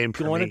change the game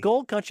for me. Going to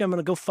Gold Country, I'm going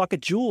to go fuck a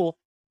Juul.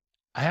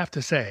 I have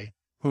to say,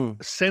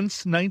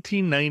 since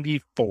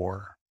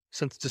 1994,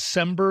 since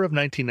December of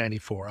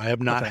 1994, I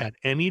have not had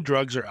any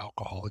drugs or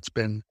alcohol. It's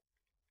been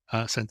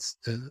since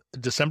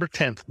December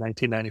 10th,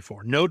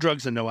 1994. No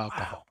drugs and no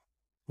alcohol.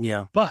 Wow.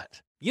 Yeah.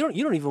 But you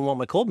don't even want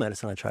my cold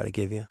medicine I try to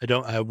give you.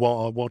 I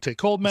won't take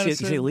cold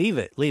medicine. You say, leave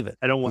it.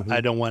 I don't want I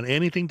don't want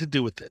anything to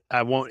do with it.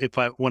 I won't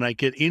when I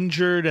get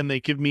injured and they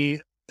give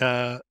me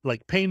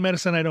like pain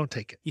medicine, I don't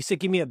take it. You said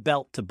give me a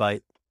belt to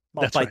bite.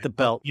 I'll bite the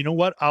belt. You know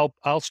what?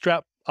 I'll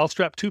strap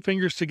 2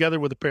 fingers together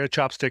with a pair of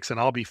chopsticks and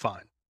I'll be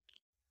fine.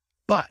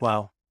 But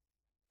wow.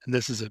 And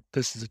this is a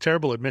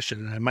terrible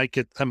admission, and I might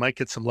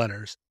get some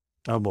letters.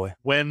 Oh boy.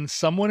 When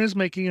someone is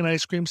making an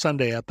ice cream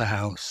sundae at the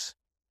house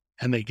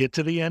and they get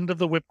to the end of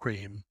the whipped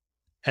cream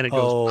and it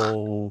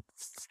goes,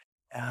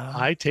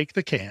 I take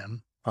the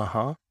can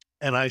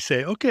and I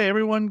say, okay,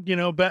 everyone,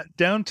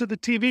 down to the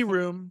TV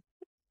room.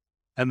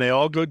 And they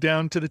all go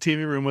down to the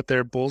TV room with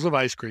their bowls of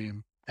ice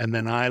cream. And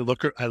then I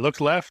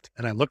look left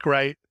and I look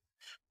right.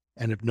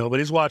 And if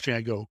nobody's watching,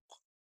 I go,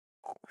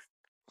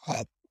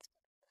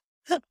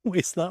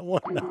 waste not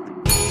one.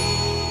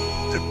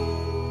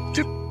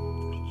 Tip.